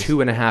watched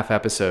 2.5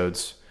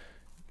 episodes,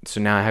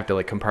 so now I have to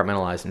like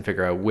compartmentalize and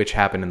figure out which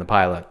happened in the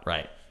pilot.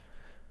 Right.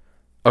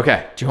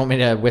 Okay. Do you want me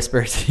to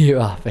whisper to you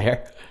off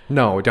air?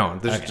 No,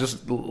 don't.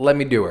 Just let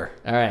me do her.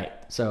 All right.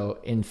 So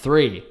in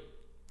 3,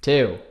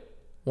 2,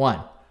 1.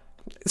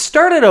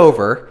 Start it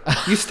over.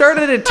 You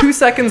started it 2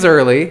 seconds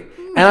early,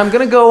 and I'm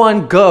going to go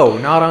on go,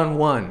 not on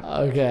 1.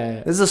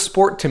 Okay. This is a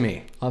sport to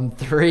me. On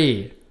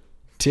 3,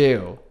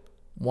 2,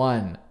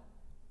 1,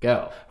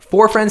 go.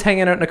 4 friends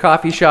hanging out in a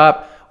coffee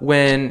shop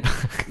when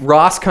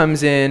Ross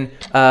comes in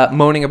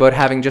moaning about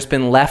having just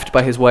been left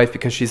by his wife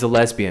because she's a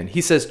lesbian. He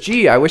says,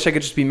 gee, I wish I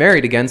could just be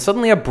married again.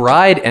 Suddenly a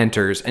bride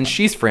enters and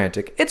she's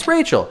frantic. It's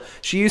Rachel.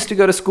 She used to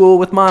go to school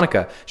with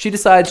Monica. She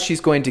decides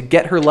she's going to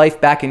get her life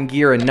back in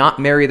gear and not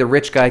marry the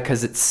rich guy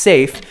because it's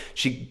safe.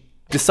 She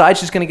decides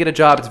she's going to get a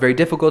job. It's very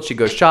difficult. She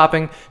goes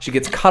shopping. She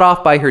gets cut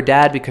off by her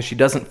dad because she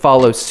doesn't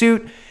follow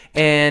suit.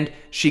 And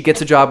she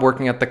gets a job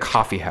working at the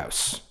coffee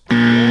house.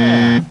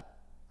 Yeah.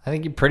 I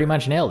think you pretty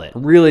much nailed it.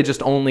 Really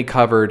just only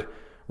covered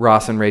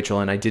Ross and Rachel,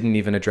 and I didn't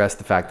even address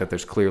the fact that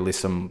there's clearly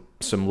some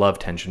love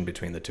tension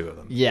between the two of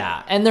them.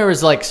 Yeah, and there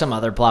was like some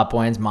other plot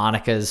points.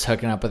 Monica's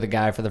hooking up with a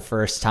guy for the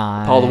first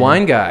time. Paul the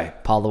wine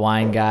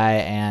guy,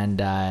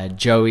 and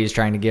Joey's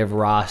trying to give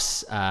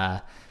Ross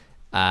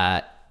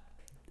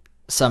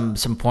some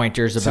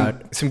pointers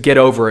about some get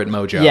over it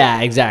mojo. Yeah,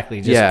 exactly.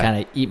 Just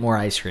kind of eat more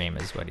ice cream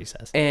is what he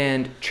says.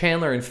 And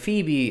Chandler and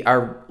Phoebe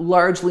are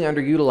largely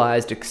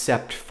underutilized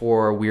except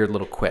for weird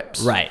little quips.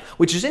 Right.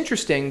 Which is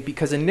interesting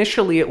because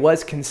initially it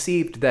was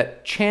conceived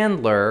that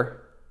Chandler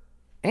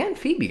and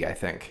Phoebe, I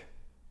think.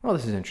 Well,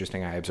 this is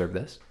interesting. I observed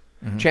this.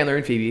 Mm-hmm. Chandler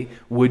and Phoebe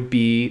would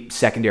be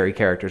secondary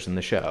characters in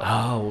the show.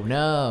 Oh,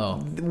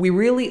 no. We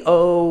really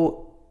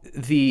owe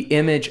the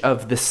image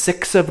of the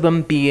 6 of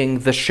them being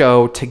the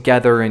show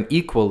together and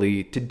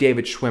equally to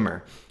David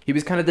Schwimmer. He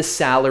was kind of the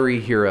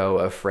salary hero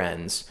of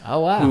Friends.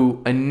 Oh, wow.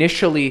 Who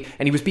initially,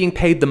 and he was being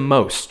paid the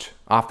most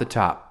off the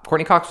top.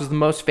 Courtney Cox was the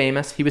most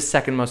famous. He was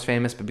second most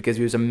famous, but because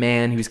he was a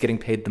man, he was getting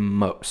paid the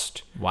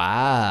most.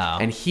 Wow.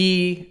 And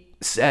he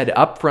said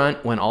up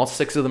front, when all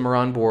 6 of them are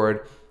on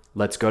board,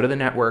 let's go to the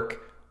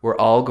network.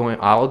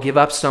 I'll give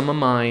up some of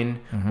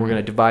mine. Mm-hmm. We're going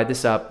to divide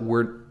this up.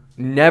 We're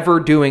never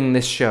doing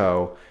this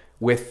show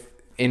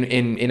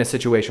in a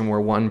situation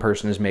where one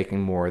person is making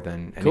more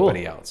than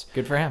anybody else.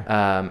 Good for him.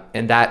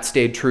 And that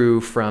stayed true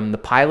from the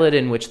pilot,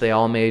 in which they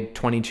all made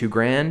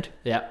 $22,000.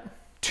 Yep.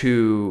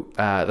 To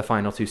the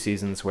final 2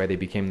 seasons, where they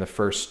became the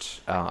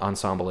first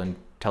ensemble in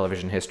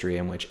television history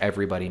in which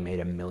everybody made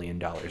 $1 million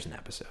an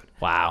episode.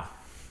 Wow.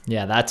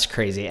 Yeah, that's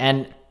crazy.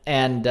 And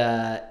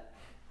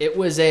it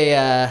was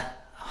a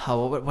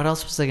what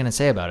else was I going to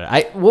say about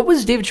it? What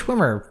was David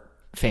Schwimmer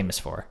famous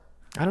for?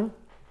 I don't know.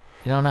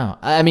 You don't know.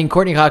 I mean,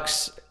 Courtney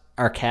Cox.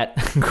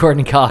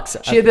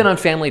 She had been on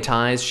Family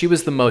Ties. She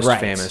was the most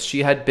famous.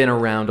 She had been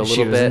around a little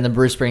bit. She was in the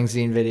Bruce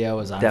Springsteen video.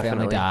 Was on Definitely.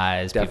 Family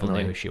Ties. Definitely.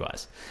 People knew who she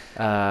was.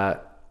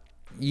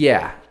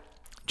 Yeah.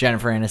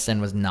 Jennifer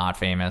Aniston was not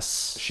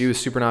famous. She was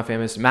super not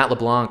famous. Matt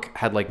LeBlanc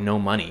had like no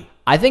money.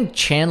 I think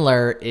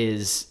Chandler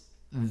is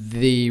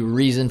the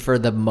reason for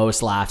the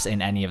most laughs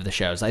in any of the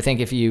shows. I think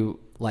if you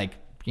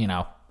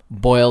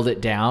boiled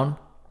it down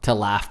to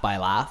laugh by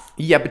laugh.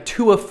 Yeah, but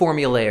to a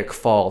formulaic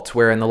fault,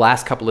 where in the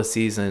last couple of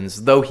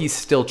seasons, though he's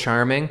still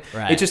charming,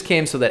 it just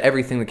came so that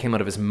everything that came out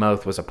of his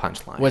mouth was a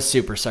punchline. Was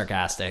super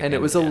sarcastic. And it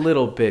was a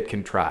little bit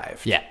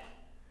contrived. Yeah.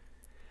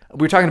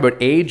 We were talking about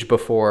age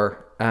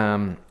before.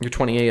 You're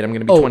 28. I'm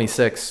going to be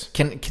 26.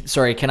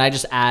 Can I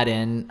just add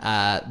in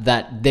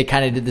that they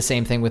kind of did the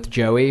same thing with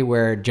Joey,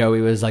 where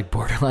Joey was like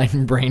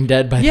borderline brain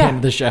dead by the end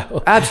of the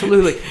show.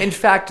 Absolutely. In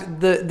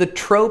fact, the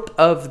trope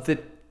of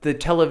the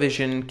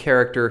television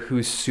character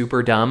who's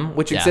super dumb,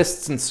 which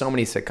exists in so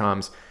many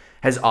sitcoms,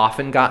 has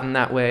often gotten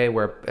that way,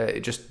 where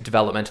just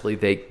developmentally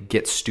they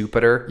get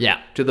stupider.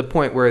 Yeah. To the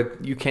point where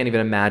you can't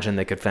even imagine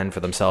they could fend for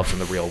themselves in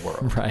the real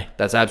world. Right.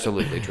 That's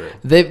absolutely true.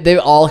 They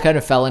all kind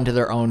of fell into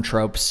their own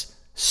tropes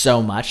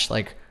so much.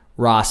 Like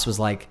Ross was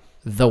like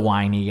the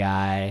whiny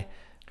guy.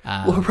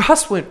 Well,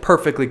 Ross went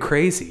perfectly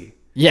crazy.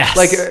 Yes.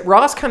 Like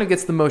Ross kind of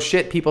gets the most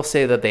shit. People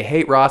say that they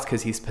hate Ross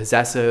because he's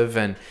possessive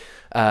and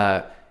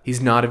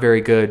he's not a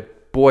very good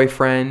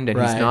boyfriend and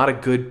he's not a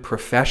good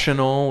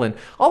professional, and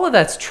all of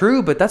that's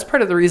true, but that's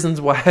part of the reasons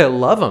why I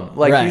love him.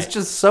 Like he's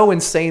just so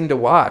insane to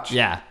watch.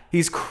 Yeah.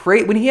 He's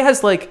great when he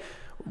has like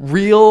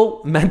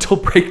real mental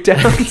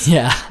breakdowns.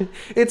 Yeah.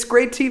 It's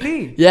great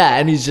TV. Yeah,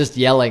 and he's just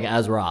yelling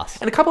as Ross.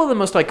 And a couple of the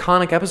most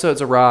iconic episodes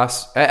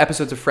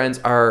of Friends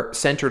are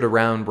centered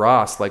around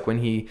Ross, like when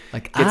he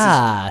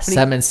gets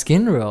salmon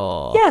skin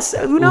roll. Yes,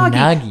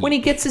 unagi. When he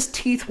gets his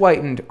teeth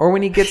whitened, or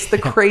when he gets the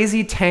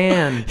crazy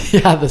tan.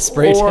 Yeah, the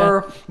spray tan.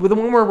 Or with the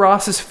one where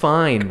Ross is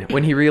fine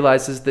when he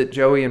realizes that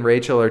Joey and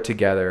Rachel are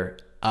together.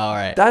 All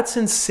right. That's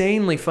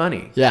insanely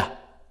funny. Yeah.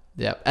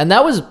 And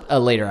that was a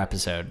later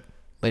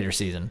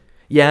season.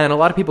 Yeah, and a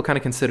lot of people kind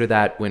of consider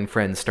that when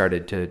Friends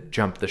started to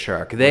jump the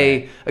shark.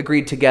 They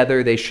agreed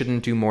together they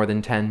shouldn't do more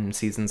than 10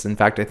 seasons. In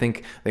fact, I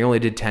think they only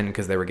did 10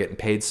 because they were getting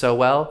paid so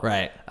well.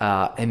 Right.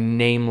 And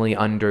namely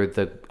under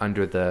the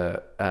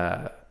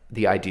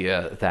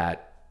idea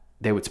that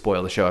they would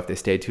spoil the show if they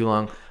stayed too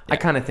long. Yeah. I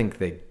kind of think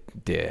they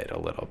did a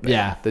little bit.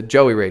 Yeah. The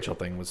Joey Rachel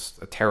thing was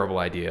a terrible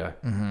idea,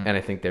 and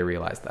I think they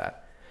realized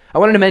that. I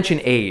wanted to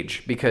mention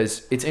age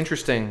because it's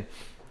interesting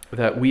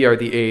that we are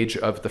the age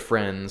of the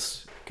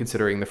Friends,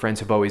 considering the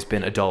Friends have always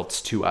been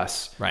adults to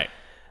us. Right.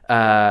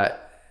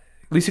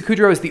 Lisa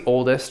Kudrow is the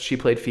oldest. She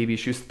played Phoebe.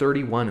 She was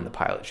 31 in the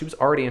pilot. She was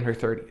already in her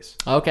 30s.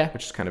 Okay.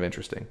 Which is kind of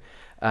interesting.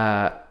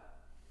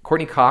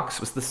 Courtney Cox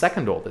was the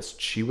second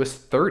oldest. She was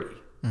 30,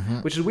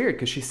 which is weird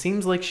because she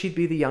seems like she'd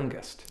be the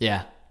youngest.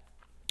 Yeah.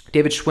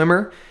 David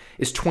Schwimmer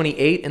is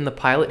 28 in the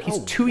pilot. He's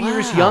 2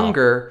 years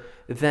younger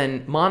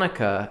than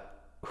Monica,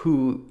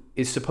 who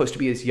is supposed to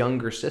be his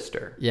younger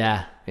sister.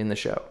 Yeah. In the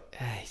show.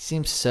 He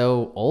seems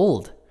so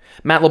old.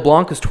 Matt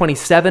LeBlanc is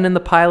 27 in the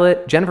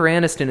pilot. Jennifer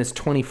Aniston is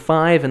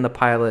 25 in the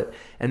pilot.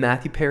 And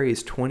Matthew Perry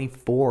is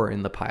 24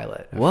 in the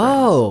pilot.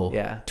 Whoa. Friends.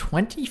 Yeah.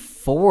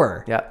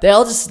 24. Yeah. They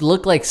all just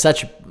look like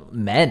such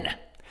men.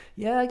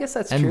 Yeah, I guess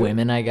that's true. And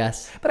women, I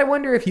guess. But I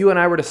wonder if you and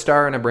I were to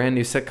star in a brand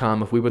new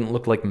sitcom, if we wouldn't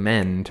look like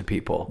men to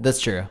people. That's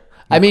true.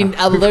 I mean,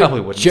 probably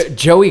wouldn't.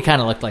 Joey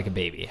kind of looked like a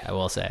baby, I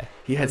will say.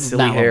 He had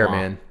silly hair,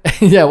 man.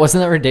 Yeah,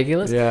 wasn't that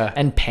ridiculous? Yeah.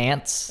 And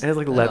pants. It had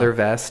like a leather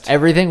vest.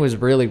 Everything was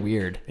really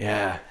weird.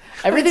 Yeah.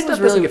 Everything was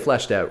doesn't really get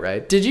fleshed out,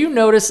 right? Did you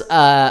notice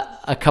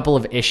a couple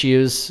of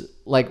issues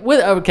like with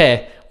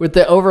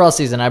the overall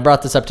season? I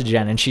brought this up to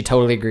Jen and she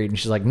totally agreed, and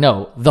she's like,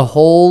 "No, the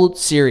whole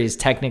series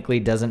technically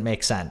doesn't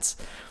make sense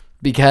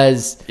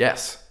because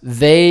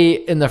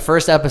in the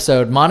first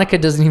episode, Monica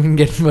doesn't even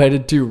get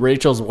invited to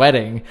Rachel's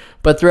wedding,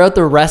 but throughout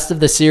the rest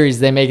of the series,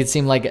 they make it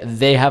seem like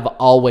they have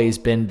always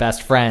been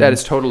best friends." That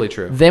is totally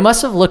true. They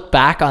must have looked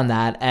back on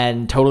that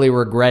and totally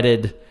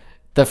regretted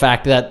the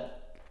fact that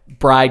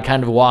Bride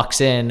kind of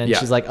walks in and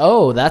she's like,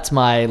 "Oh, that's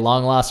my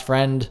long lost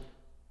friend,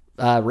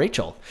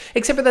 Rachel."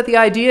 Except for that the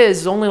idea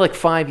is only like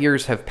 5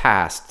 years have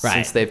passed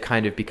since they've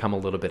kind of become a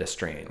little bit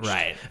estranged.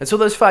 Right. And so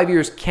those 5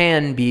 years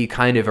can be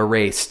kind of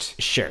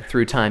erased Sure.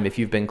 through time if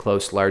you've been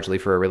close largely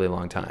for a really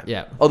long time.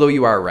 Yeah. Although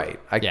you are right.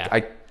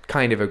 I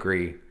kind of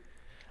agree.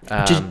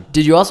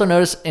 Did you also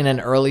notice in an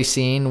early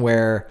scene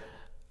where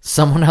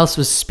someone else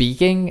was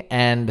speaking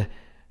and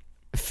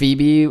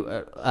Phoebe,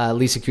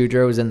 Lisa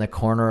Kudrow, was in the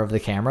corner of the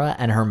camera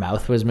and her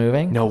mouth was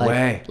moving? No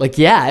way.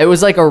 It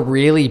was like a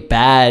really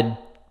bad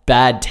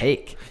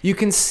take. You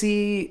can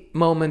see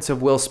moments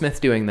of Will Smith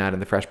doing that in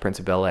The Fresh Prince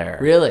of Bel-Air.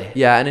 Really?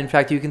 Yeah, and in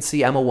fact, you can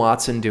see Emma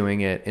Watson doing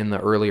it in the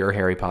earlier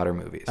Harry Potter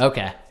movies.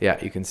 Okay. Yeah,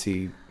 you can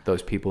see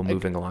those people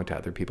moving along to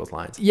other people's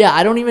lines. Yeah,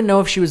 I don't even know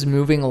if she was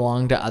moving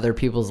along to other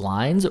people's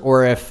lines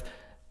or if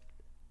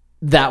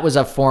that was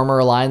a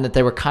former line that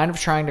they were kind of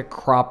trying to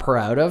crop her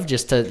out of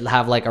just to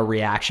have like a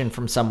reaction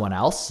from someone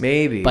else.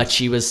 Maybe. But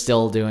she was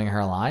still doing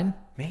her line.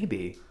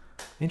 Maybe.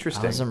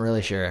 Interesting. I wasn't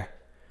really sure.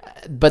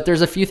 But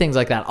there's a few things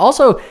like that.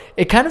 Also,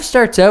 it kind of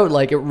starts out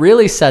like it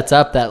really sets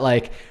up that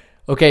like,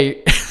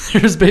 okay,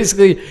 There's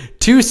basically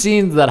 2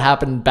 scenes that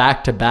happen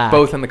back to back.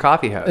 Both in the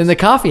coffee house. In the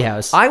coffee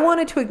house. I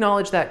wanted to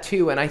acknowledge that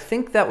too, and I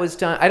think that was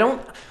done.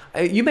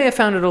 You may have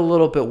found it a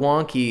little bit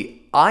wonky.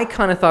 I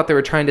kind of thought they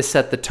were trying to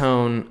set the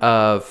tone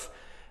of,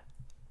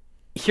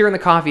 here in the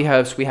coffee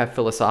house, we have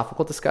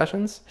philosophical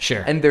discussions.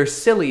 Sure. And they're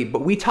silly,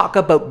 but we talk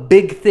about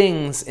big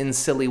things in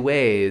silly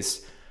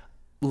ways,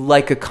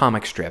 like a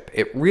comic strip.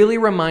 It really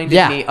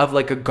reminded me of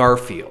like a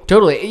Garfield.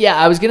 Totally. Yeah,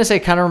 I was going to say,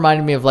 kind of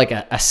reminded me of like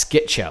a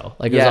skit show.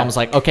 Like, it was almost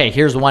like, okay,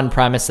 here's one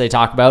premise they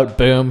talk about.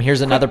 Boom.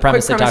 Here's another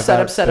premise they talk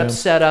about.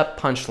 Set up,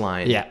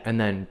 punchline. Yeah. And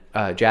then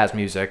jazz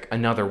music,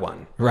 another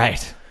one.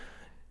 Right.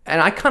 And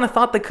I kind of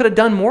thought they could have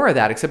done more of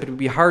that, except it would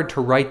be hard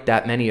to write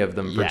that many of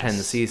them for 10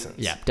 seasons.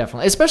 Yeah,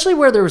 definitely. Especially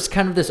where there was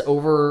kind of this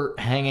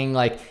overhanging,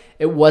 like,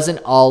 it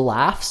wasn't all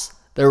laughs.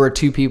 There were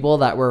 2 people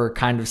that were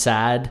kind of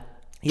sad,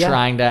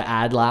 trying to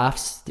add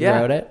laughs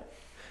throughout it.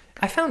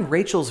 I found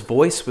Rachel's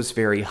voice was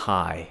very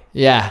high.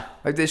 Yeah.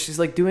 Like she's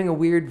like doing a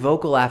weird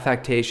vocal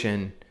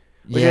affectation,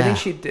 which I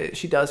think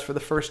she does for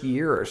the first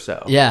year or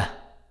so. Yeah.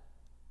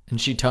 And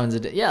she tones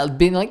it,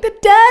 being like the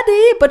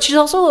daddy, but she's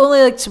also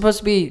only like supposed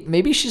to be.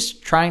 Maybe she's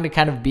trying to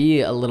kind of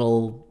be a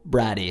little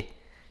bratty.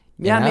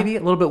 Yeah, maybe a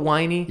little bit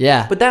whiny.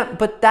 Yeah, but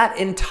that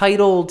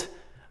entitled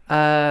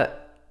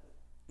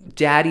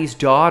daddy's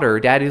daughter,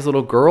 daddy's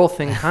little girl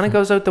thing kind of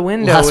goes out the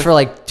window. Lasts for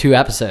like 2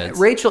 episodes.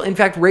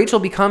 Rachel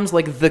becomes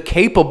like the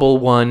capable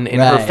one in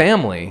her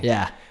family.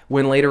 Yeah,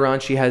 when later on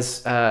she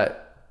has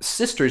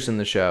sisters in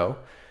the show,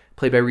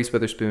 played by Reese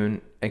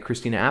Witherspoon and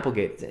Christina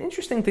Applegate. It's an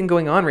interesting thing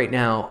going on right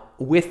now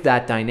with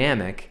that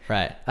dynamic.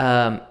 Right.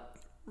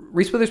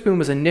 Reese Witherspoon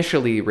was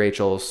initially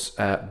Rachel's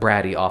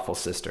bratty, awful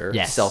sister.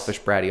 Yes. Selfish,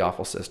 bratty,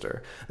 awful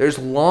sister. There's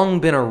long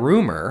been a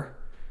rumor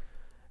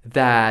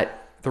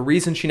that the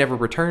reason she never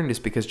returned is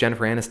because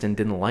Jennifer Aniston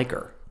didn't like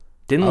her.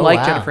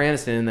 Jennifer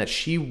Aniston, and that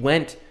she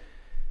went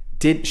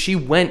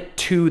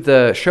to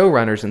the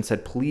showrunners and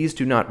said, please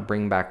do not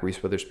bring back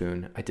Reese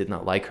Witherspoon. I did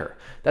not like her.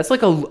 That's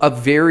like a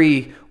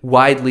very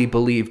widely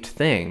believed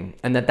thing.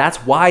 And that's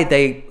why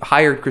they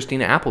hired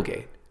Christina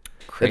Applegate.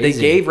 Crazy. That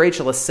they gave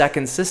Rachel a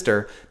second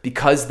sister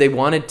because they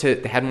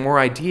had more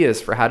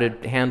ideas for how to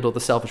handle the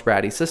selfish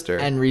bratty sister.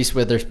 And Reese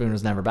Witherspoon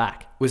was never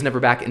back.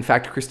 In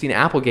fact, Christina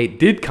Applegate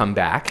did come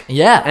back.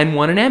 Yeah. And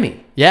won an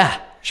Emmy.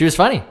 Yeah. She was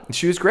funny.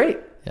 She was great.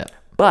 Yeah.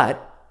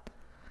 But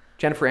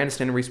Jennifer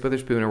Aniston and Reese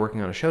Witherspoon are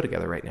working on a show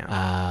together right now.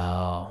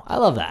 Oh, I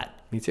love that.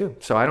 Me too.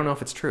 So I don't know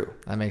if it's true.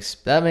 That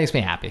makes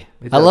me happy.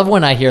 I love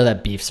when I hear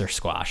that beefs are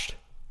squashed.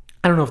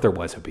 I don't know if there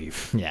was a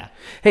beef. Yeah.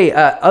 Hey,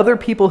 other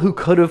people who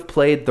could have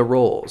played the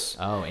roles.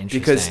 Oh, interesting.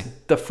 Because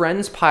the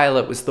Friends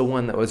pilot was the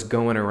one that was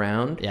going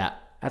around. Yeah.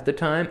 At the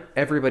time,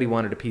 everybody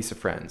wanted a piece of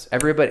Friends.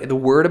 The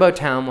word about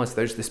town was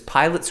there's this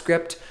pilot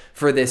script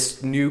for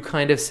this new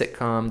kind of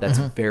sitcom that's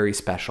very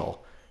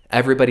special.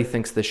 Everybody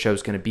thinks this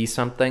show's going to be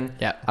something.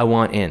 Yeah. I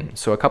want in.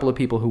 So a couple of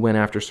people who went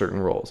after certain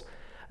roles.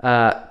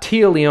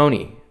 Tia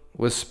Leone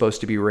was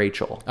supposed to be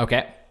Rachel.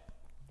 Okay.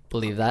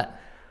 Believe that.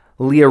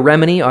 Leah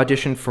Remini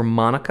auditioned for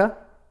Monica.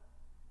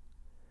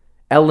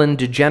 Ellen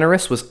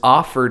DeGeneres was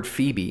offered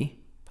Phoebe.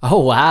 Oh,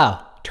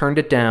 wow. Turned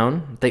it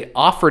down. They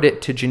offered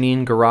it to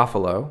Janine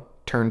Garofalo.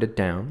 Turned it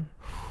down.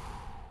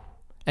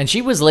 And she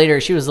was later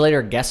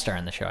a guest star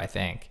in the show, I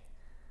think.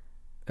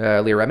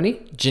 Leah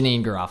Remini?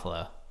 Janine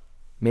Garofalo.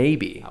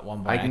 Maybe. At one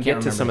point. I can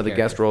get to some of the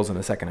guest roles in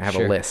a second. I have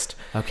a list.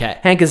 Okay.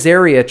 Hank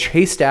Azaria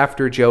chased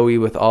after Joey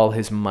with all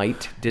his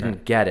might.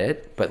 Didn't get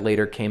it, but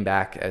later came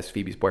back as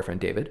Phoebe's boyfriend,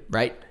 David.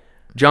 Right.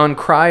 John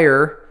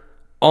Cryer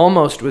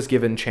almost was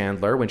given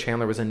Chandler when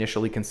Chandler was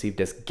initially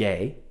conceived as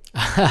gay.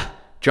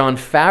 John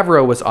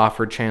Favreau was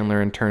offered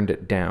Chandler and turned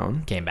it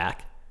down. Came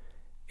back.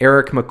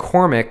 Eric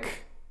McCormick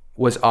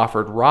was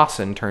offered Ross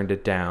and turned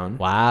it down.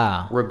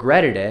 Wow.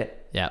 Regretted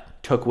it. Yeah.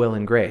 Took Will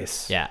and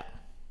Grace. Yeah.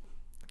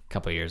 A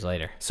couple years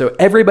later. So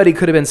everybody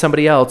could have been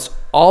somebody else,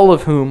 all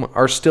of whom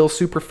are still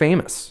super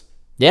famous.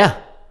 Yeah.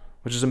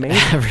 Which is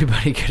amazing.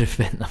 Everybody could have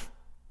been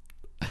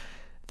them.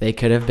 They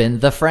could have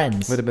been the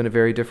Friends. Would have been a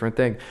very different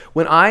thing.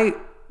 When I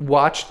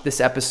watched this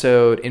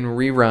episode in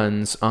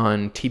reruns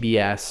on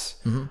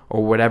TBS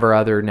or whatever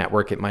other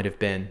network it might have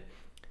been,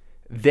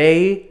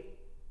 they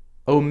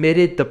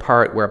omitted the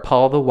part where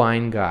Paul the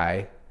wine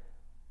guy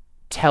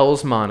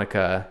tells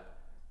Monica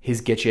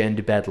his get you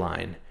into bed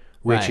line,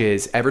 which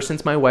is, ever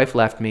since my wife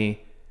left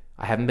me,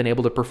 I haven't been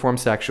able to perform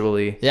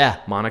sexually. Yeah.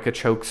 Monica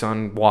chokes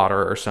on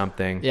water or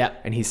something. Yeah.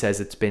 And he says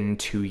it's been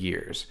 2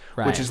 years.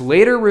 Right. Which is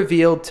later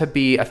revealed to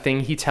be a thing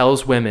he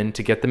tells women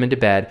to get them into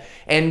bed.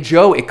 And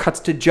it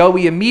cuts to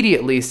Joey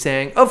immediately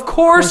saying, of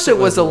course it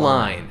was a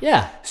line.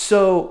 Yeah.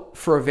 So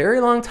for a very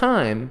long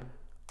time,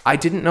 I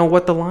didn't know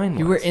what the line was.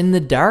 You were in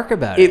the dark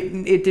about it.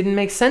 It didn't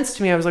make sense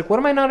to me. I was like, what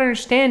am I not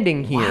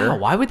understanding here? Wow,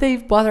 why would they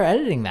bother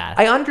editing that?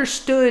 I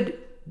understood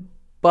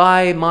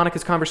by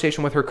Monica's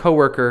conversation with her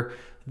coworker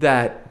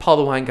that Paul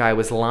the wine guy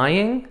was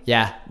lying.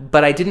 Yeah.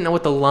 But I didn't know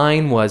what the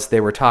line was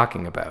they were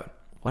talking about.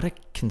 What a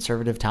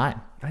conservative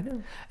time. I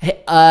know.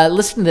 Hey,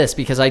 listen to this,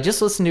 because I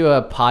just listened to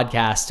a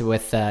podcast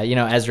with,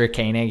 Ezra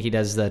Koenig. He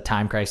does the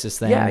Time Crisis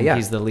thing. Yeah.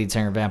 He's the lead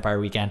singer of Vampire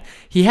Weekend.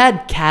 He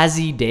had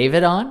Kazi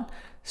David on.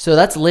 So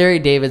that's Larry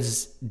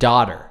David's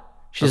daughter.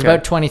 She's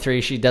about 23.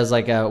 She does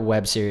like a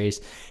web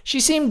series. She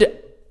seemed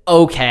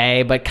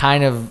okay, but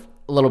kind of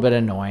a little bit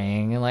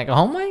annoying and like,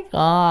 oh my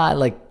God,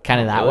 like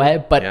kind of that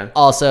way. But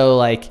also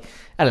like,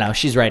 I don't know,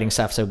 she's writing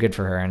stuff, so good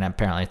for her. And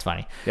apparently it's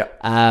funny.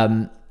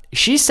 Yeah.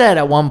 She said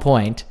at one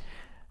point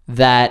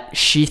that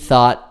she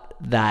thought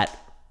that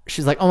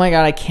she's like, oh my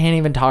God, I can't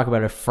even talk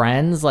about it.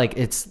 Friends, like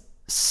it's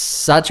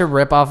such a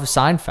ripoff of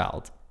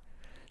Seinfeld.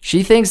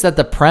 She thinks that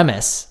the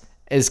premise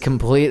is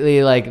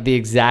completely like the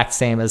exact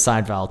same as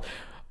Seinfeld.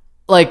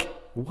 Like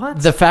what?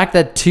 The fact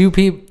that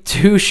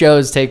two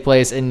shows take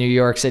place in New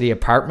York City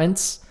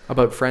apartments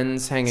about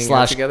friends hanging /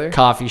 out together,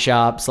 coffee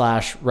shop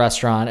 /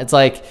 restaurant. It's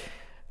like,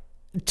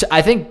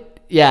 I think.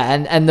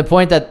 Yeah, and the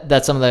point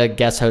that some of the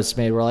guest hosts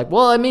made were like,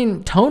 well, I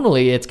mean,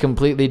 tonally, it's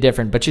completely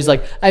different. But she's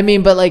like, I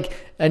mean, but like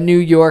a New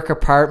York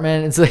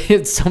apartment, it's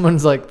like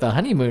someone's like, the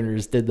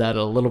Honeymooners did that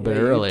a little bit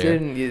earlier.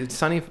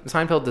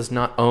 Seinfeld does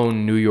not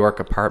own New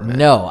York apartment.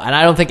 No, and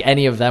I don't think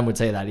any of them would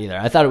say that either.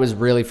 I thought it was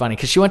really funny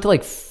because she went to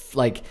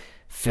like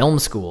film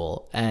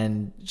school,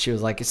 and she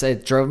was like,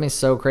 it drove me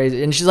so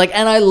crazy. And she's like,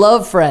 and I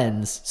love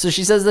Friends. So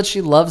she says that she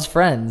loves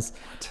Friends,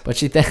 but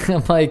she thinks,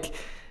 I'm like,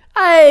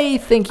 I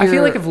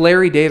feel like if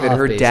Larry David,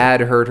 her dad,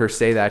 heard her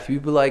say that,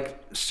 he'd be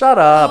like, shut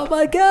up. Oh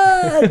my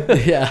God.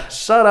 Yeah.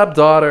 Shut up,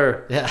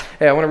 daughter. Yeah.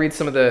 Hey, I want to read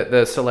some of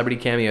the celebrity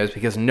cameos,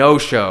 because no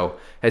show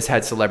has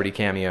had celebrity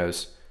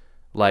cameos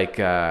like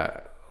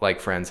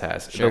Friends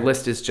has. Sure. The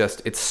list is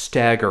it's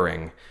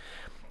staggering.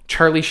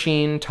 Charlie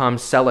Sheen, Tom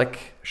Selleck,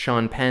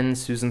 Sean Penn,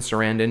 Susan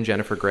Sarandon,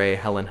 Jennifer Grey,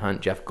 Helen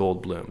Hunt, Jeff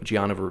Goldblum,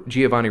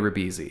 Giovanni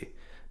Ribisi,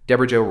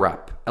 Deborah Jo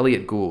Rupp,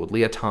 Elliot Gould,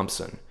 Leah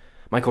Thompson,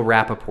 Michael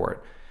Rappaport,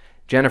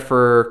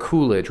 Jennifer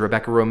Coolidge,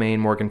 Rebecca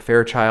Romaine, Morgan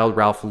Fairchild,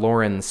 Ralph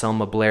Lauren,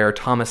 Selma Blair,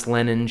 Thomas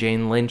Lennon,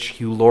 Jane Lynch,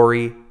 Hugh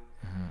Laurie,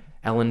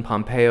 Ellen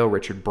Pompeo,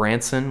 Richard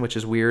Branson, which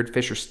is weird,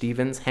 Fisher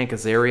Stevens, Hank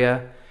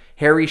Azaria,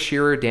 Harry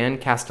Shearer, Dan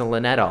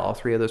Castellaneta, all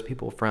three of those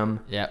people from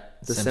The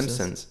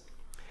Simpsons.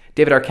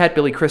 David Arquette,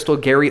 Billy Crystal,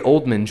 Gary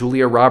Oldman,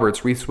 Julia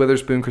Roberts, Reese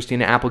Witherspoon,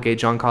 Christina Applegate,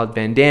 Jean-Claude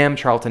Van Damme,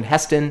 Charlton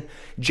Heston,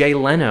 Jay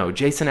Leno,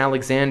 Jason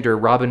Alexander,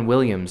 Robin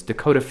Williams,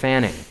 Dakota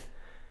Fanning.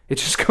 It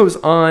just goes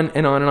on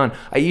and on and on.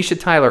 Aisha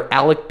Tyler,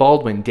 Alec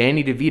Baldwin,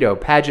 Danny DeVito,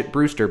 Paget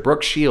Brewster,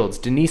 Brooke Shields,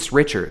 Denise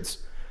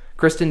Richards,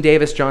 Kristen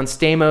Davis, John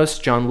Stamos,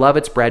 John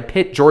Lovitz, Brad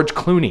Pitt, George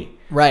Clooney.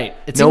 Right.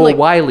 Noah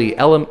Wiley,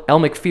 Elle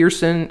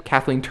McPherson,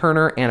 Kathleen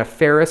Turner, Anna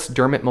Faris,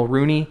 Dermot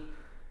Mulrooney,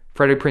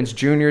 Freddie Prinze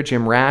Jr.,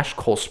 Jim Rash,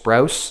 Cole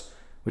Sprouse,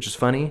 which is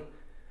funny,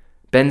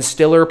 Ben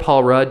Stiller,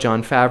 Paul Rudd,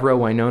 Jon Favreau,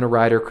 Winona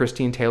Ryder,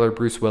 Christine Taylor,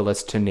 Bruce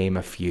Willis, to name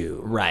a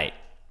few. Right.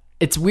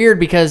 It's weird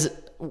because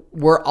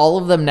were all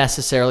of them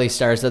necessarily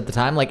stars at the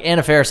time? Like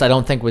Anna Faris, I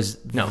don't think was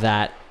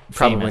that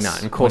probably famous.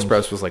 not. And Cole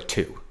Sprouse was like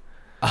 2.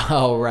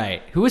 Oh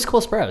right, who is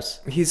Cole Sprouse?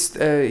 He's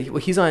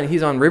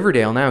on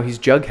Riverdale now. He's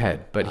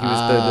Jughead, but he was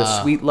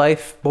the Sweet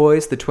Life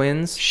boys, the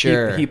twins.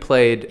 Sure, he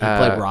played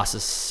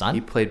Ross's son.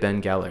 He played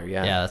Ben Geller.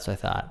 Yeah, that's what I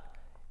thought.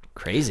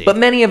 Crazy, but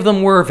many of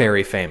them were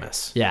very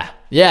famous. Yeah,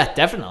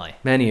 definitely.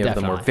 Many of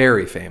them were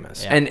very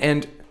famous,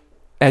 and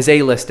as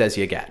A-list as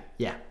you get.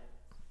 Yeah,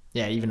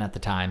 even at the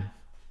time.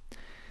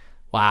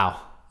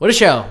 Wow. What a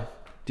show.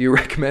 Do you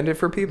recommend it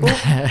for people?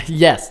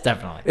 Yes,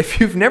 definitely. If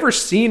you've never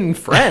seen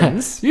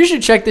Friends, you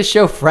should check this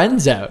show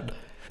Friends out.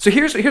 So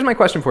here's my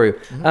question for you.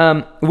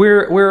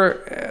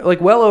 We're like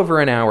well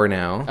over an hour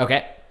now.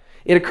 Okay.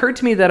 It occurred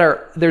to me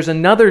that there's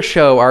another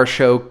show our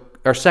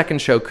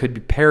second show could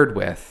be paired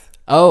with.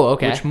 Oh,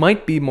 okay. Which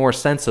might be more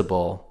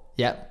sensible.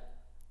 Yep.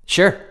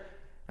 Sure.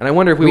 And I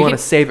wonder if we want to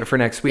save it for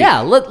next week. Yeah,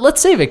 let's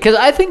save it, because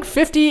I think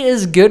 50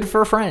 is good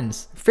for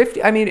Friends.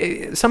 50. I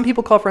mean, some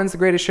people call Friends the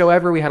greatest show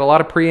ever. We had a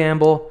lot of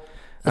preamble.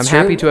 I'm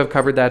happy to have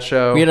covered that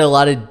show. We had a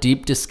lot of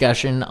deep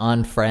discussion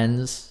on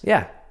Friends.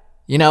 Yeah.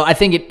 I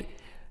think it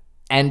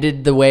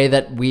ended the way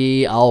that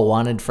we all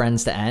wanted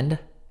Friends to end.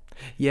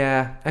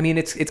 Yeah. I mean,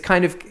 it's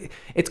kind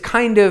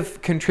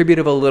of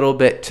contributed a little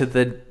bit to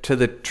the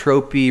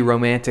tropey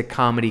romantic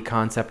comedy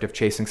concept of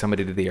chasing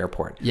somebody to the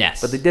airport.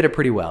 Yes. But they did it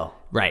pretty well.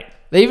 Right.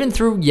 They even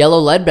threw Yellow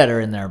Ledbetter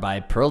in there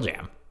by Pearl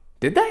Jam.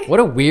 Did they? What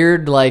a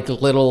weird,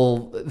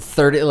 little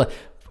 30...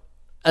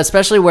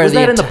 Especially where was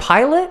that in the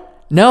pilot?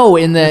 No,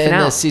 in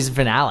the season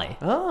finale.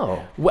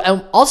 Oh.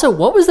 Also,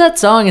 what was that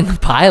song in the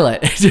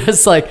pilot?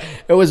 Just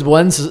it was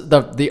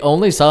the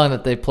only song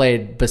that they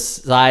played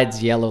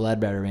besides Yellow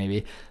Ledbetter,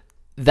 maybe,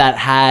 that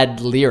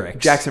had lyrics.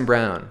 Jackson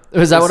Brown.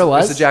 Was that what it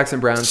was? It was a Jackson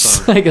Brown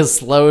song. Like a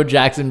slow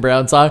Jackson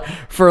Brown song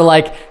for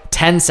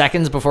 10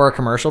 seconds before a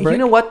commercial break. You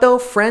know what, though?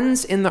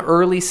 Friends in the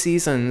early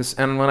seasons,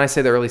 and when I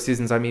say the early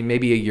seasons, I mean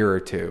maybe a year or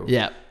two.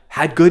 Yeah.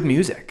 Had good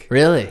music.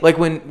 Really? Like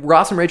when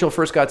Ross and Rachel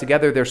first got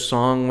together, their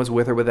song was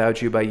With or Without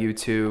You by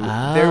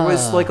U2. There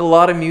was a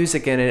lot of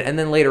music in it. And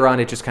then later on,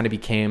 it just kind of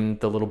became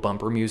the little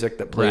bumper music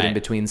that played in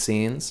between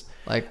scenes.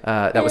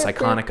 That was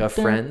iconic of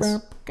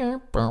Friends.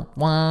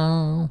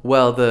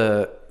 Well,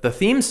 the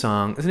theme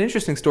song, there's an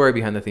interesting story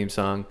behind the theme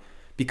song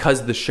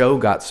because the show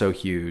got so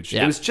huge.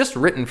 Yeah. It was just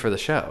written for the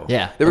show.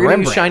 Yeah. They were The going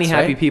to use Rembrandts, Shiny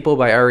Happy right? People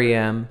by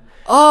REM.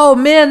 Oh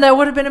man, that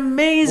would have been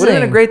amazing. Would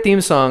have been a great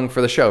theme song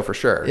for the show for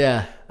sure.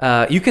 Yeah.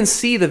 You can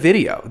see the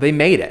video. They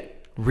made it.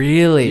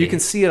 Really? You can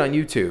see it on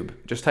YouTube.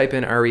 Just type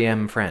in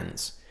REM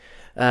Friends.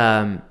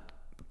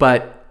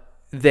 But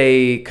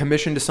they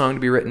commissioned a song to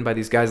be written by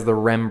these guys, the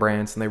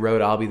Rembrandts, and they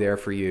wrote I'll Be There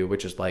For You,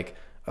 which is like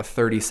a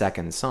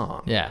 30-second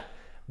song. Yeah.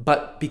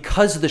 But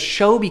because the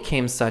show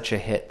became such a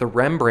hit, the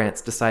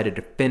Rembrandts decided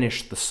to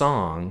finish the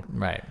song.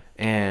 Right.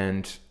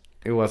 And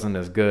it wasn't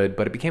as good,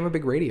 but it became a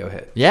big radio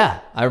hit. Yeah,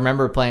 I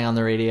remember playing on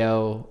the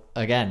radio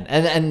again,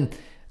 and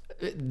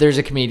there's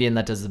a comedian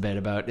that does the bit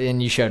about,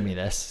 and you showed me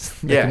this.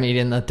 The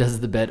comedian that does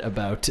the bit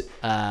about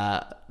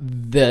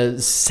the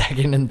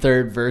second and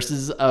third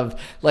verses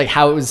of like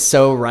how it was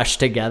so rushed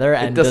together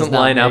and it doesn't does not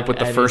line up make with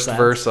the any first sense.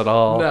 verse at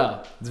all.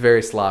 No, it's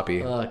very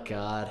sloppy. oh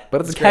god,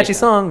 But it's a great, catchy though.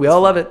 song. We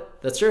all love it.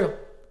 That's true.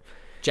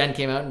 Jen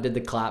came out and did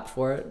the clap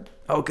for it.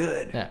 Oh,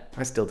 good. Yeah.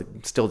 I still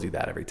do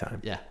that every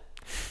time. Yeah.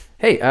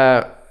 Hey,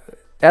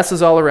 S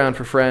is all around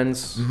for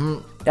friends.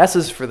 S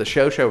is for the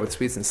show with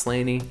Sweets and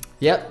Slaney.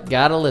 Yep,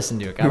 gotta listen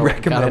to it. We Gotta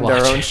recommend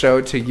watch our own it.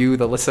 show to you,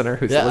 the listener,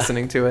 who's Yeah.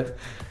 listening to it.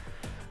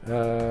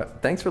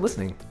 Thanks for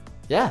listening.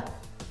 Yeah,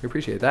 We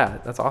appreciate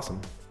that. That's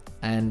awesome.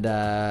 and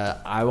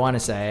I want to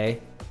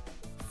say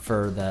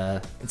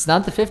it's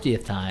not the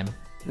 50th time.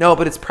 No,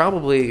 but it's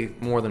probably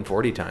more than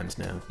 40 times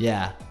now.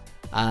 Yeah.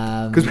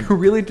 Because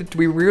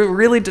we were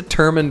really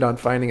determined on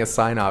finding a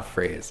sign-off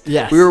phrase.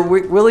 Yes. We were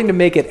willing to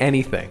make it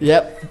anything.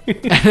 Yep.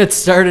 And it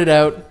started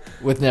out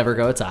with never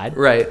go outside,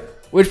 Right.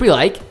 which we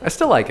like. I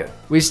still like it.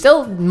 We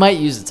still might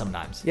use it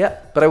sometimes. Yeah.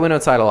 But I went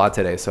outside a lot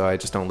today, so I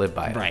just don't live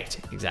by it. Right.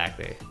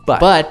 Exactly. But-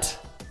 But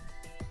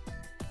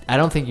I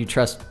don't think you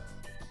trust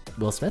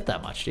Will Smith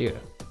that much, do you?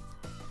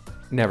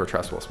 Never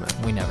trust Will Smith.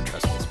 We never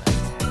trust Will Smith.